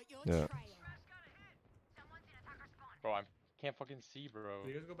 Yeah. Bro, I can't fucking see, bro.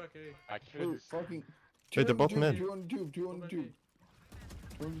 You guys go back A. I Wait, couldn't. fucking. Wait, they're both 2 mid. 2 on the tube, 2 on the tube.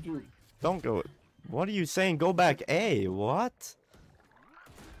 2 on the tube. Don't go. What are you saying? Go back A. What?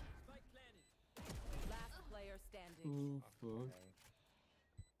 Last player standing. Oh, fuck.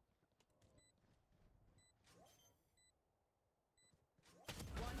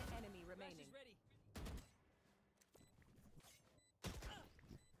 One enemy remaining. Ready.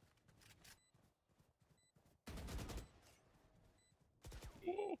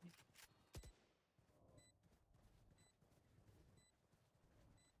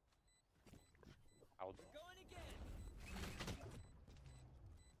 How Going again.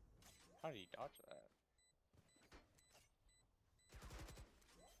 did he dodge that?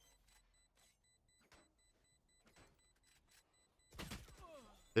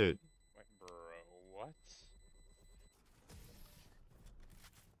 Dude. Wait, bro, what?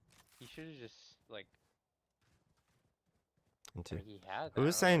 He should have just, like... Into. He had Who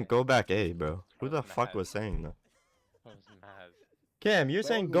was that, saying right? go back A, bro? Who the was fuck mad. was saying that? I was mad. Cam, you're That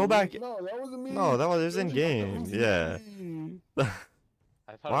saying wasn't go me. back. No, that wasn't me. No, that was in That game. was Yeah. me.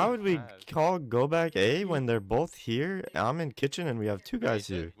 I thought Why it was would we mad. call go back A when they're both here? I'm in kitchen and we have two guys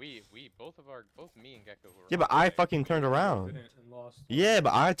Wait, here. We both me and Gecko were. Yeah, but on I A. fucking turned around. Didn't and lost. Yeah,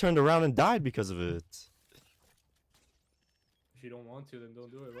 but I turned around and died because of it. If you don't want to, then don't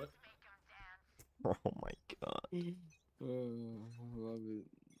do it. What? Oh my god. Love it.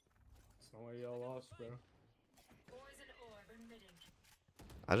 That's not why y'all lost, bro.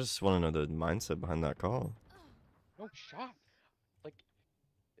 I just want to know the mindset behind that call. No shot. Like.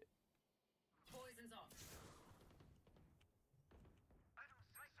 Poison's off.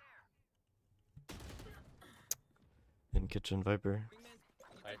 In kitchen Viper.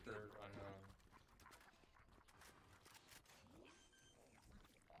 Viper unknown.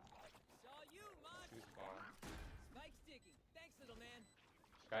 Who's gone? Spike sticking. Thanks, little man.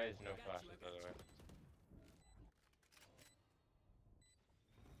 Sky has no flashes, by the way.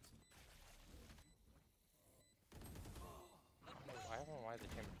 I don't know why the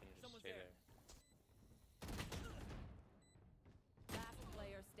chamber didn't just stay there. Last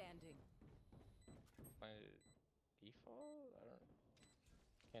player standing. My default? I don't.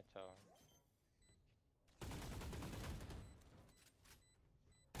 Can't tell.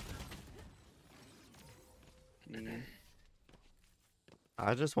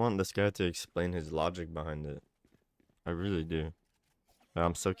 I just want this guy to explain his logic behind it. I really do.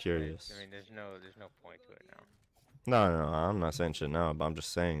 I'm so curious. I mean, there's no point to it now. No, I'm not saying shit now, but I'm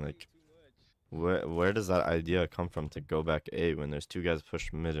just saying, like, where does that idea come from to go back A when there's two guys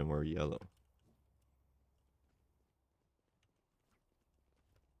pushed mid and we're yellow?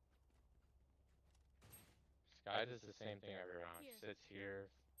 Sky does the same thing every round. She sits here,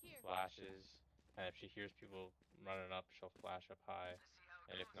 flashes, and if she hears people running up, she'll flash up high,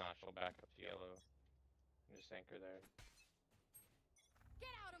 and if not, she'll back up to yellow and just anchor there.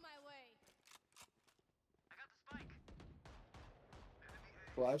 Get out of my way.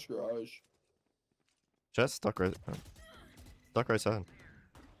 Flash garage. Just stuck right side. Enemy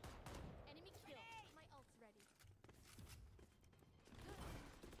kill. My ult's ready.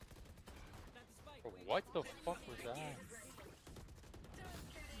 Bro, what the fuck was that?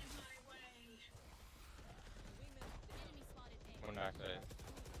 One backside.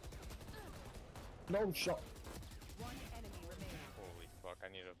 No shot. One enemy remaining. Holy fuck! I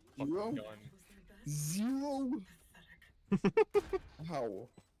need a Zero? fucking gun. Zero. How?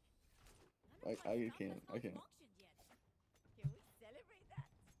 I can't. I can't. Can we celebrate that?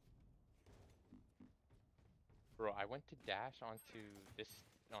 Bro, I went to dash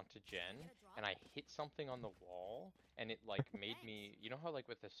onto Jen, and I hit something on the wall, and it like made me. You know how like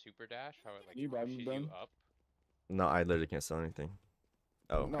with a super dash, how it like You pushes vibing, you Ben? up. No, I literally can't sell anything.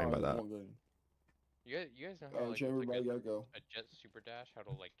 Oh, No, okay, about I that. won't go. You guys know how like, Chamber with, by like Gecko. a jet super dash, how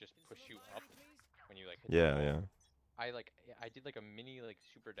to like just push you up when you like hit Yeah, the wall? yeah. I did like a mini like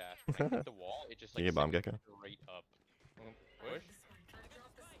super dash. When I hit the wall, it just like You get bomb sent me Gecko? straight up. Push.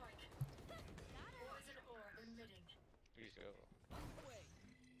 Please go.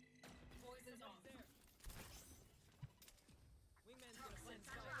 Poison's off. Wingman's gonna plant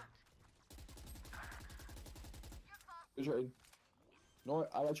spike. Good trade. No,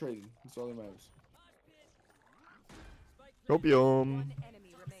 I like trading. That's all that matters. Opium. One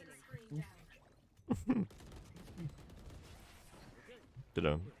enemy remaining. Good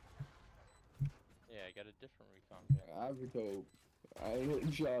Yeah, I got a different recon pick. Avoco. I ain't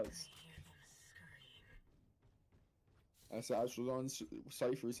hitting shots. I said I was on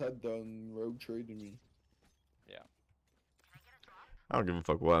Cypher's head done rogue trading me. Yeah. I don't give a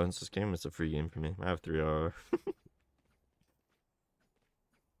fuck what happens this game. It's a free game for me. I have 3R.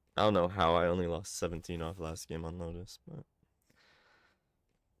 I don't know how I only lost 17 off last game on Lotus, but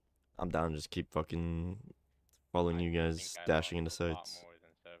I'm down to just keep fucking following you guys, I dashing into lost a lot sites. more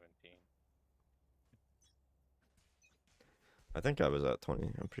than 17. I think I was at 20.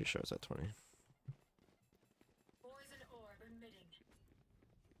 I'm pretty sure I was at 20. Poison orb emitting.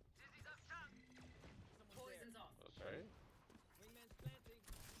 Poison's off. Oh, sorry. Wingman's planting.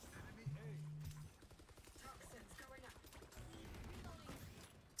 Toxins going up.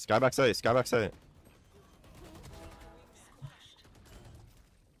 Sky backside, sky backside.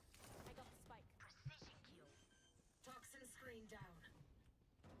 I got the spike. Toxin screen down.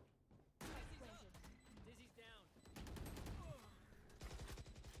 Dizzy's down.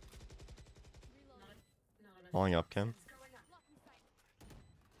 Not enough. Falling up, Kim. Going up.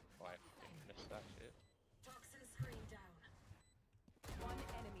 Oh, I missed that shit. Toxin screen down. One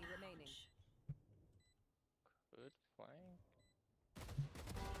enemy remaining. Good flank.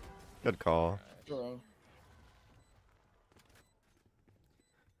 Good call. Bro.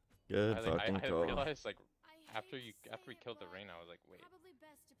 Good I fucking call. realized like after we killed the rain, I was like, wait,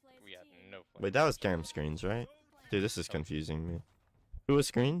 we had no. Wait, that was cam screens, right? Dude, this is confusing me. Who was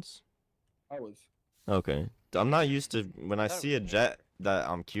screens? I was. Okay. I'm not used to when I see a jet that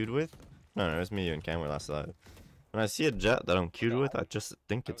I'm queued with. No, it was me and Cam were last live. When I see a jet that I'm queued with, I just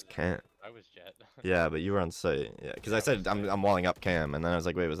think it's Cam. I was Jet. Yeah, but you were on site. Yeah, because I said I'm walling up Cam, and then I was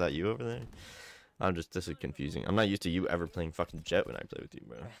like, wait, was that you over there? This is confusing. I'm not used to you ever playing fucking Jet when I play with you,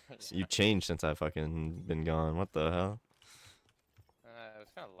 bro. So you changed since I fucking been gone. What the hell? It was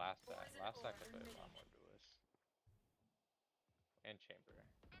kind of last act. Last act I played a lot more duelist. And chamber.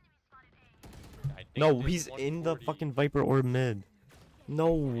 No, he's in the fucking Viper or mid.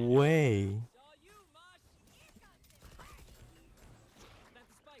 No way.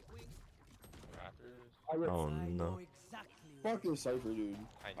 Oh no. Fuck this Cypher, dude.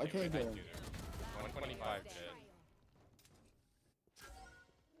 I can't get him. 125 Jet.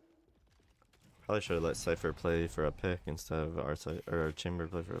 Probably should have let Cypher play for a pick instead of our chamber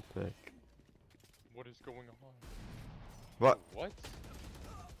play for a pick. What is going on? What? What?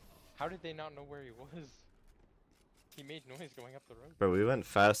 How did they not know where he was? He made noise going up the road. Bro, we went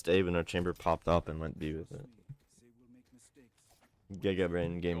fast A when our chamber popped up and went B with it. Giga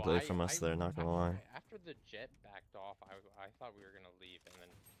brain gameplay from us there, not gonna lie. After the Jet backed off, I thought we were gonna leave, and then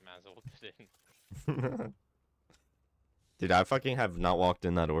Maz ulted in. Dude, I fucking have not walked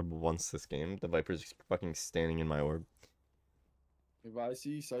in that orb once this game. The Viper's fucking standing in my orb. If I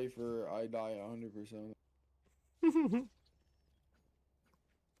see Cypher, I die 100%.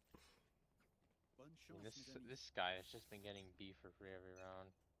 This guy has just been getting B for free every round.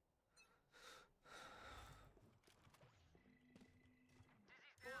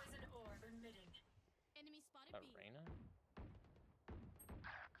 Arena?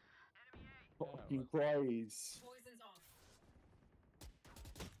 Fucking Christ.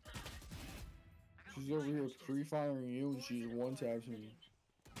 She's over here pre-firing you and she's one-taps me.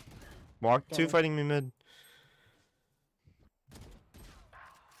 Walk two fighting me mid.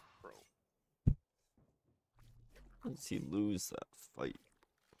 How does he lose that fight?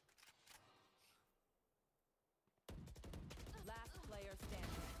 Last player standing.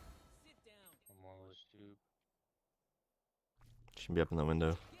 Sit down. I'm almost tube. Should be up in the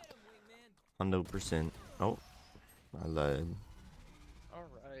window. 100%. Oh, I lied.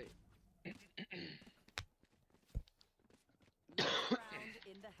 Alright. Round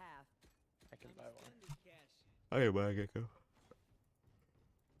in the half. I can buy one. Okay, buy a gecko.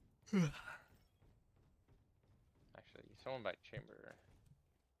 Actually, someone buy chamber.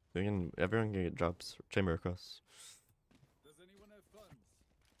 Everyone can get drops. Chamber across. Does anyone have funds?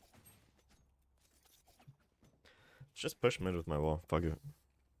 Just push mid with my wall. Fuck it.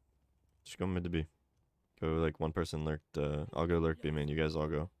 Just go mid to B. Go like one person lurked. I'll go lurk B main. You guys all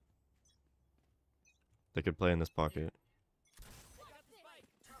go. They could play in this pocket.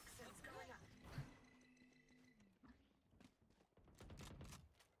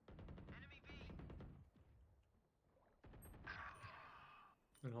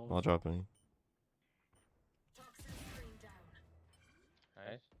 I'll drop any.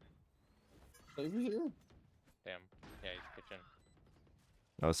 Nice. Cypher's here? Damn. Yeah, he's kitchen.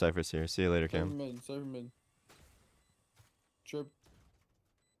 Oh, Cypher's here. See you later, Cypher Cam. mid, Cypher mid. Trip.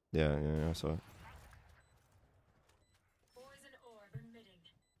 Yeah, I saw it.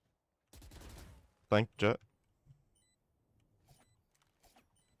 Flank, Jet.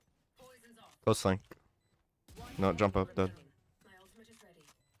 Close flank. No, jump up, dead. My ultimate is ready,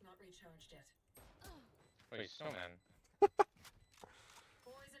 not recharged yet. Wait, snowman.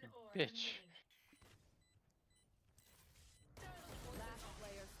 Bitch. Last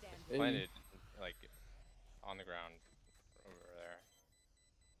player standing. Planted, like, on the ground over there.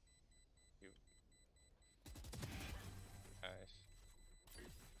 Nice.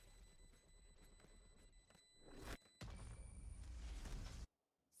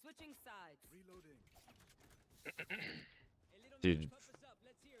 Switching sides. Reloading. Dude.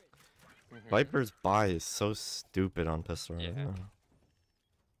 Viper's buy is so stupid on pistol right Yeah. now.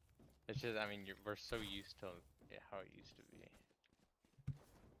 It's just, I mean, we're so used to how it used to be.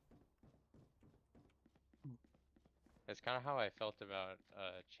 It's kind of how I felt about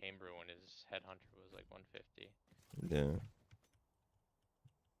Chamber when his headhunter was like 150. Yeah.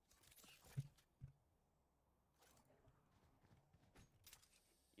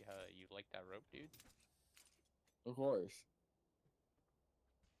 You like that rope, dude? Of course.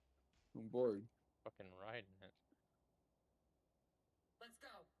 I'm bored. Fucking riding it. Let's go.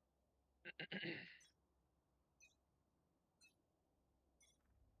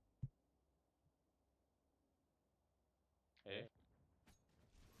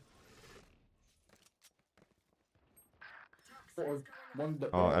 Or one.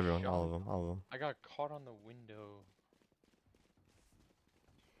 Oh, everyone, all of them, all of them. I got caught on the window.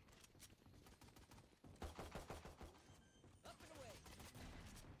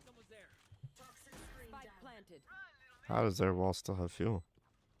 Spike planted. How does their wall still have fuel?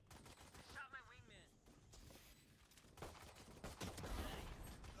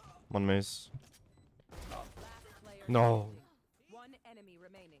 One maze. Player No. standing. One enemy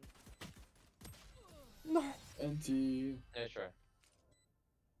remaining. No. NT. Yeah, sure.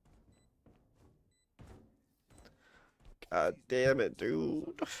 God damn it, dude.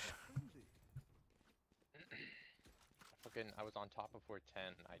 Fucking, I was on top of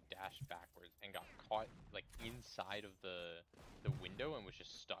 410. I dashed backwards and got caught like inside of the window and was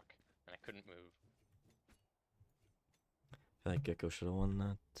just stuck, and I couldn't move. I feel like Gecko should have won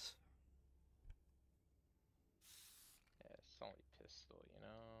that. Yeah, it's only pistol, you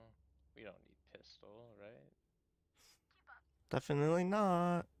know. We don't need pistol, right? Definitely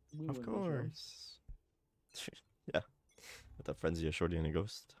not. We Of win this round. course. Yeah. With that frenzy, a shorty and a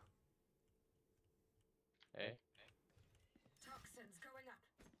ghost. Hey. Toxins going up.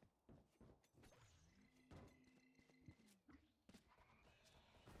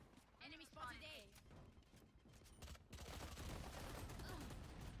 Enemy spotted A.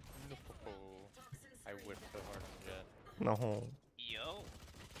 I whipped so hard on Jet. No. Yo.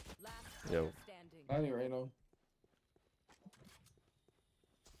 Last Yo. player standing. I need Reno.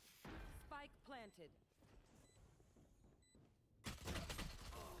 Spike planted.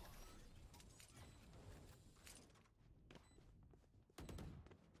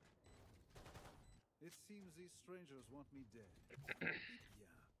 It seems these strangers want me dead. Yeah.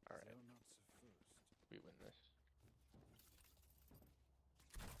 Alright. They're not so first. We win this.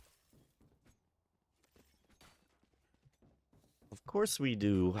 Of course we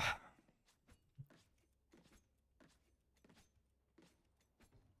do.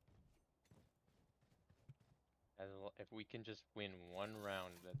 If we can just win one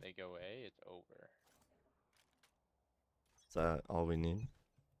round that they go A, it's over. Is that all we need?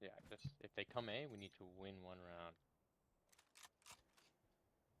 Yeah, just if they come A, we need to win one round.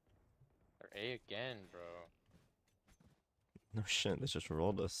 They're A again, bro. No shit, they just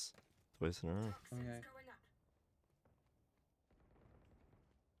rolled us twice in a row. Toxins going up.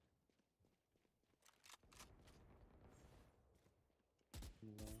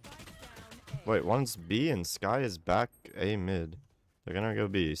 Wait, one's B and Sky is back A mid. They're gonna go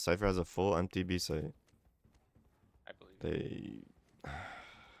B. Cypher has a full empty B site. I believe They.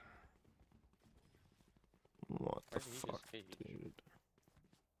 What the Where did he just fuck, cage? dude?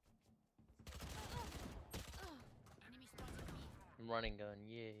 Running gun,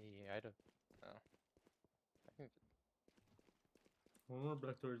 yay! I'd have. No. I think. One more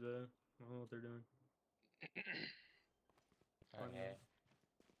back towards there. I don't know what they're doing. Okay.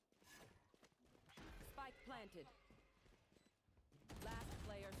 Spike planted. Last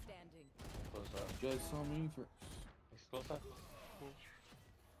player standing. Close up. Just saw me first. Close up. Cool.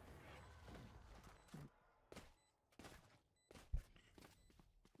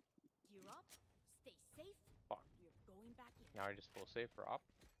 Gear up. Stay safe. Fuck. We're going back in. Now I just full save for op.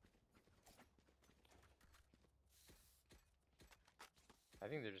 I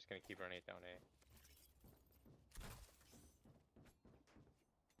think they're just gonna keep running it down A.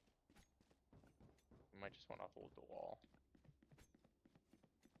 We might just want to hold the wall.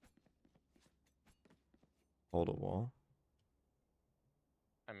 Hold a wall.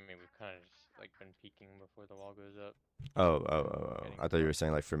 I mean, we've kind of just like been peeking before the wall goes up. Oh. I thought you were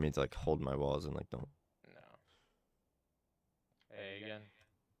saying like for me to like hold my walls and like don't. No. A again.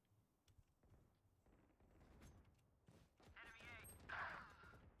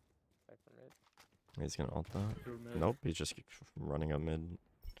 Cypher mid. He's gonna ult that. Through mid. Nope, he's just running up mid.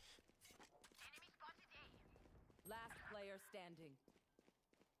 Last player standing.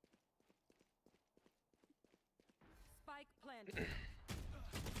 Spike planted.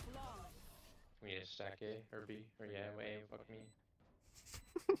 Flawless. We need to stack A or B or yeah, A. Fuck me.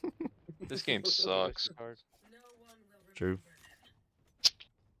 This game sucks. Card. No one will True.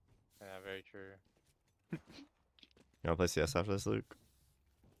 Yeah, very true. You wanna play CS after this, Luke?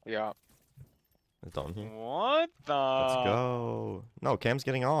 Yeah. It's on here. What the? Let's go. No, Cam's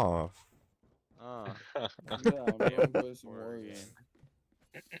getting off. Oh. Yeah, I'm gonna play some more game.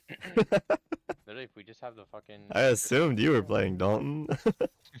 Literally, if we just have the fucking. I assumed you were playing Dalton.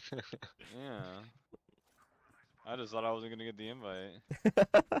 Yeah. I just thought I wasn't gonna get the invite.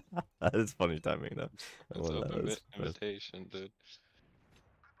 That is funny timing though. That's Well, that open was- invitation, dude.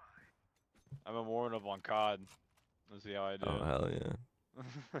 I've been warming up on COD. Let's see how I do. Oh hell yeah.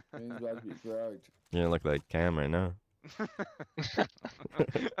 He's about to be cracked. You don't look like Cam right now.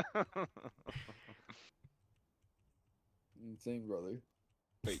 Insane, brother.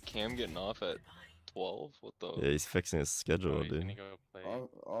 Wait, Cam getting off at 12? What the? Yeah, he's fixing his schedule, Oh, he's dude. gonna go play.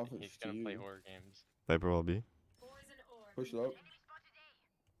 Off He's it's gonna to play you. horror games. Viper will be. Push it up.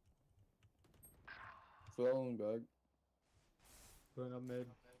 Falling back. Going up mid.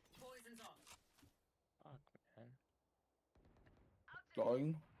 Fuck, man.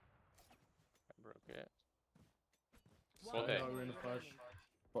 Dying. I broke it. Oh, Okay. we're in a flash.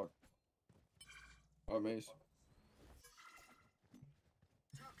 Fuck. Oh, mace.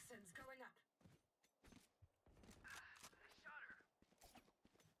 Toxins going up.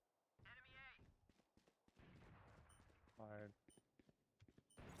 Hard.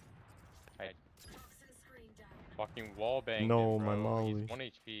 I fucking wall banged No, him, my bro. molly. He's 1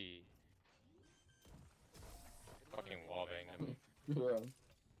 HP. Fucking wall banged him. Yeah.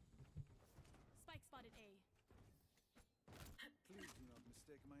 Spike spotted A. Please do not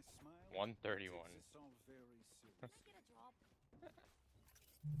mistake my smile. 131. This is all very serious. Can I get a drop?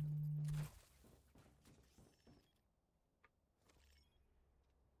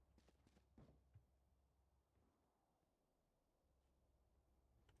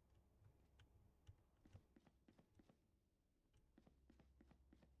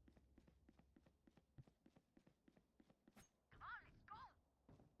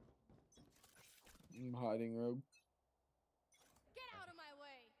 I'm hiding, Robe. Get out of my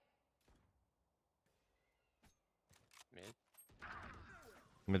way. Mid.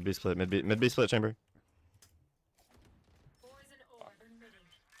 Mid B split. Mid B split chamber.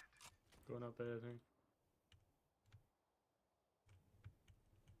 Going up A, I think.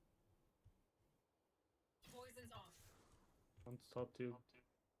 Poison's off. On top tube.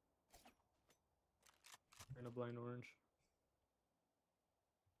 In a blind orange.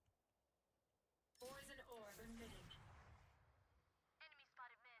 Poison orb emitting.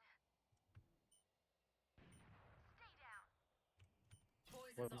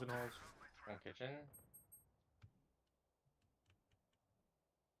 Weapons and halls. One kitchen.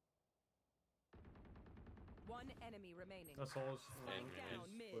 One enemy remaining. That's halls. Spike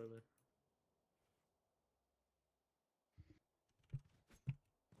down mid. Spoiler.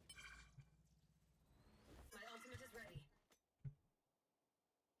 My ultimate is ready.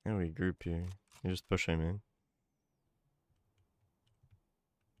 And we group here. You just push him in.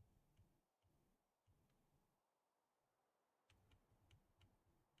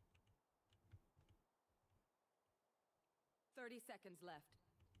 Seconds left.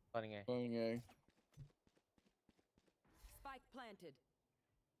 Planning A. Playing A. Spike planted.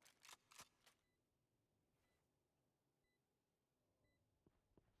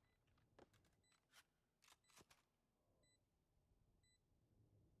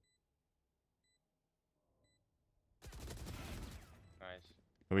 Nice.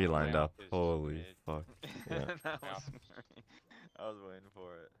 We lined My up. op is Holy mid. fuck. Yeah. that was Yeah. I was waiting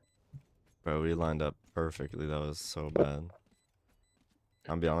for it. Bro, we lined up perfectly. That was so bad.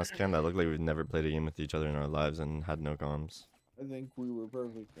 I'll be honest, Cam, that looked like we've never played a game with each other in our lives and had no comms. I think we were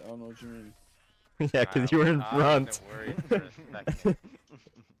perfect. I don't know what you mean. Yeah, because you were in I front. wasn't worried for a second.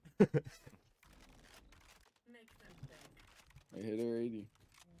 I hit her 80.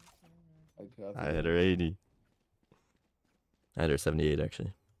 I hit her 80. I hit her 78,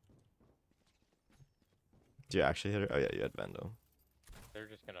 actually. Did you actually hit her? Oh, yeah, you had Vando. They're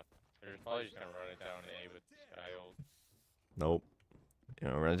probably just gonna run it down A with Sky ult. Nope. You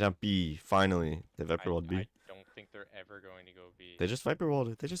know, run it down B. Finally. They Viper walled B. I don't think they're ever going to go B. They just Viper walled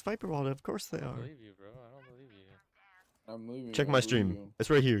it. They just Viper walled it. Of course they I don't are. believe you, bro. I don't believe you. I'm leaving. Check I my believe stream. you. It's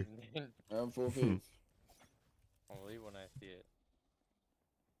right here. I have full faith. I'll believe when I see it.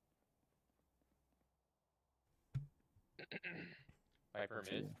 Viper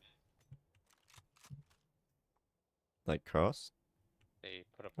mid. Like cross? They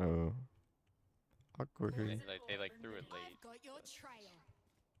put up. Oh. Awkward. They like threw it late. I've got your trail.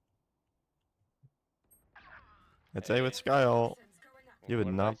 I'd say with Sky ult. You would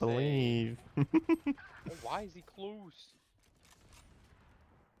What did not I say? believe. Oh, why is he close?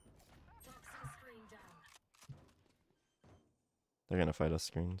 They're gonna fight us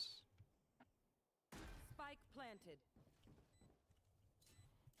screens. Spike planted.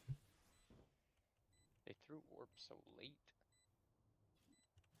 They threw orb so late.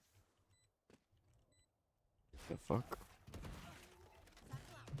 The fuck?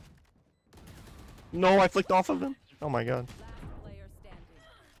 No, I flicked off of him. Oh my god. Last player standing.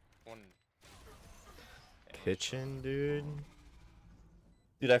 One. Kitchen, dude.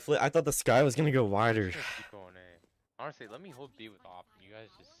 Dude, I thought the Sky was gonna go wider. Keep going A. Honestly, let me hold B with op. You guys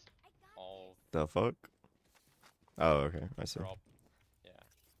just all. The fuck? Oh, okay. I see. They're all, yeah.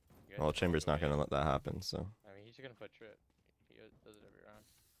 You guys Well, just Chamber's go not gonna A. let that happen, so. I mean, he's gonna put trip. He does it every round.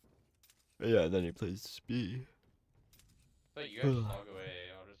 Yeah, then he plays B. But you guys just all go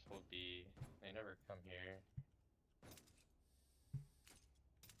A. I'll just hold B. They never come here.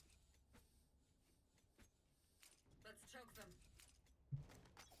 Let's choke them.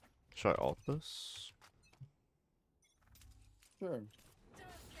 Should I alt this? Sure.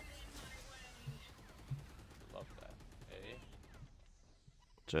 Love that. A.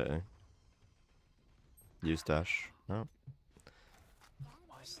 J. Use dash. No.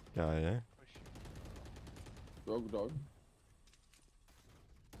 Guy, eh? Rogue dog.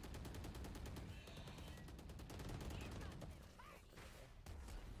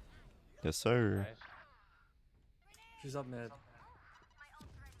 Yes, sir. Nice. She's up mid. Oh,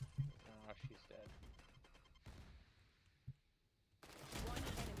 she's dead. One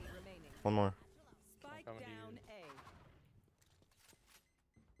enemy remaining. One more. Spike coming to down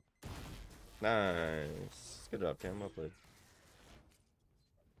A. Nice. Good job, Cam. Well played.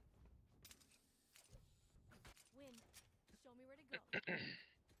 Win. Show me where to go.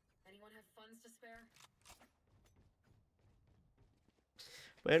 Anyone have funds to spare?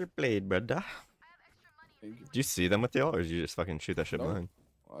 Well played, brother. Thank you. Did you see them with y'all, or did you just fucking shoot that shit Nope. behind?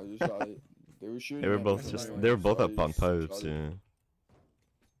 I just shot it. They were shooting. They were at me both from just. anywhere, They were both so I up on just pipes. shot it. Yeah.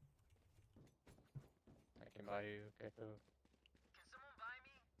 I can buy you, Gecko.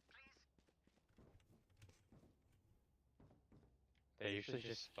 They usually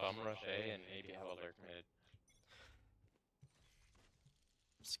just bum rush A and maybe have a lurk mid.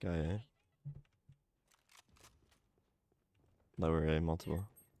 Sky A. Lower A, multiple.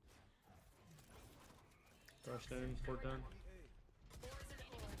 Rush in, port down.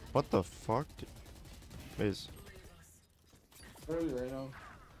 What the fuck? Is 40 right now.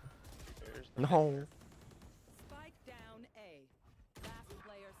 There's the no. Spike down A. Last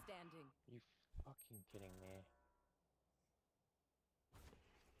player standing. You fucking kidding me?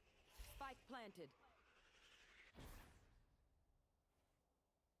 Spike planted.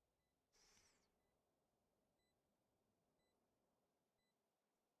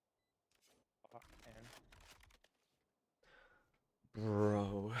 Fuck, man.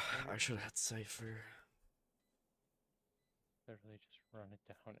 Bro, I should have had Cypher. Literally just run it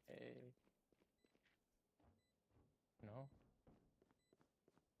down A. No?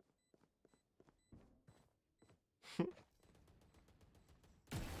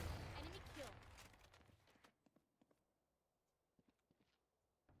 Enemy kill.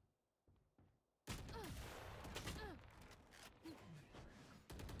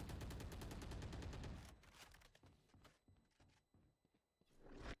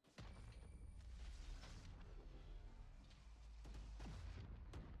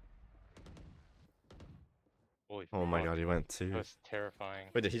 Holy Oh my fuck. god, he went That too. was terrifying.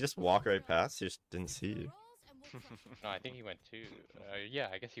 Wait, did he just walk right past? He just didn't see you. No, I think he went too. Yeah,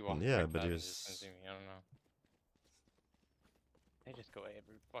 I guess he walked. Yeah, right but past he and just didn't was- see me. I don't know. They just go A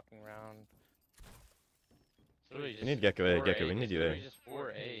every fucking round. It's literally We need just Gecko A, 4A, Gecko, we need it's you literally A. just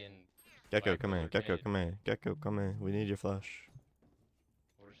 4A and Gecko, like come here. lurk Gecko, mid. come here. Gecko, come here. We need your flash.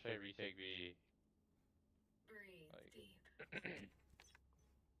 We'll just say retake B. Breathe Like, deep.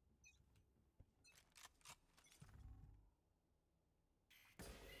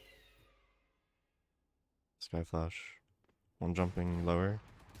 Sky flash. One jumping lower.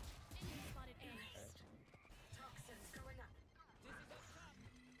 Enemy spotted A. Toxins going up.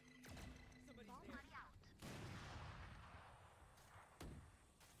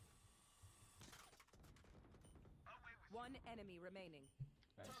 One enemy remaining.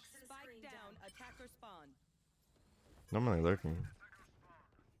 nice. Toxin Spike screen down. Attacker spawn. Normally lurking.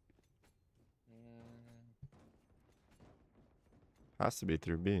 Has to be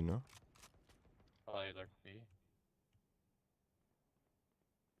through B, no? Probably lurk B.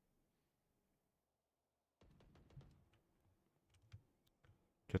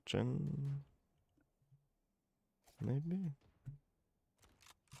 Kitchen. Maybe.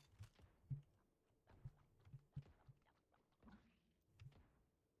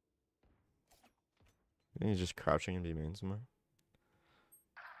 I think he's just crouching in B main somewhere.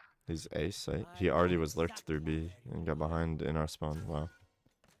 He's A site. He already was lurked through B and got behind in our spawn. Wow.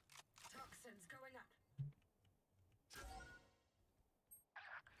 Toxins going up.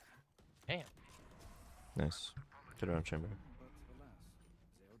 Damn. Nice. Get around chamber. But alas,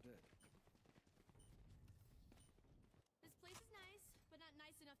 they are dead. This place is nice, but not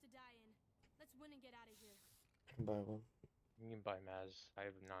nice enough to die in. Let's win and get out of here. Buy one. You can buy Maz. I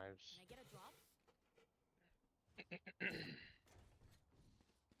have knives. Can I get a drop?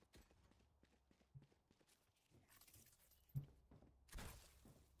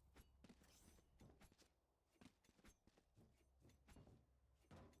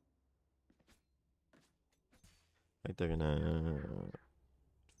 they're gonna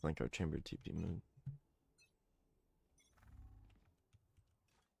flank our chamber TP mid.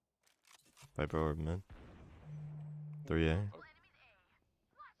 Viper orb mid. 3A.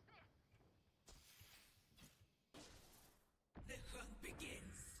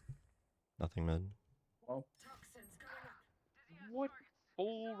 Nothing mid. Oh. What?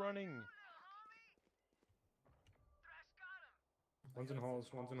 Full running. One's in halls,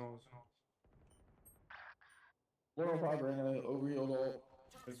 one's in halls. 105 ran out, overhealed ult.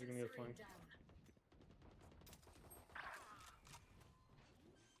 Guys are gonna get flanked.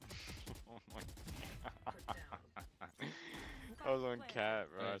 Oh my god. I was on cat,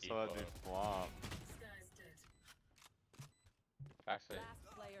 bro. I saw that dude flop. Backside. Last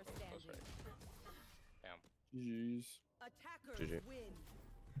player standing. Damn. GG's. Attackers GG. win.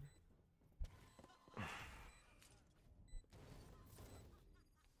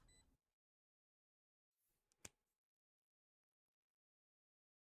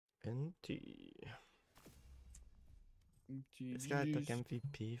 NT. This guy took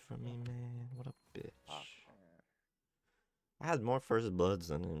MVP from me, man. What a bitch. I had more first bloods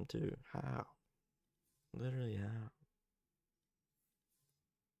than him too. How? Literally how?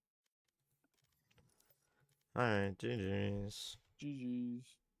 Alright, GG's. GG's.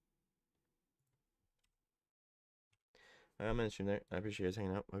 I'm gonna stream there. I appreciate you guys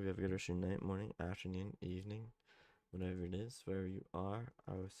hanging out. Hope you have a good rest of your night, morning, afternoon, evening, whatever it is, wherever you are.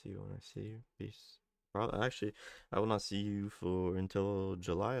 I will see you when I see you. Peace. Probably, actually, I will not see you until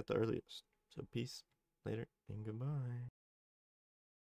July at the earliest. So peace, later, and goodbye.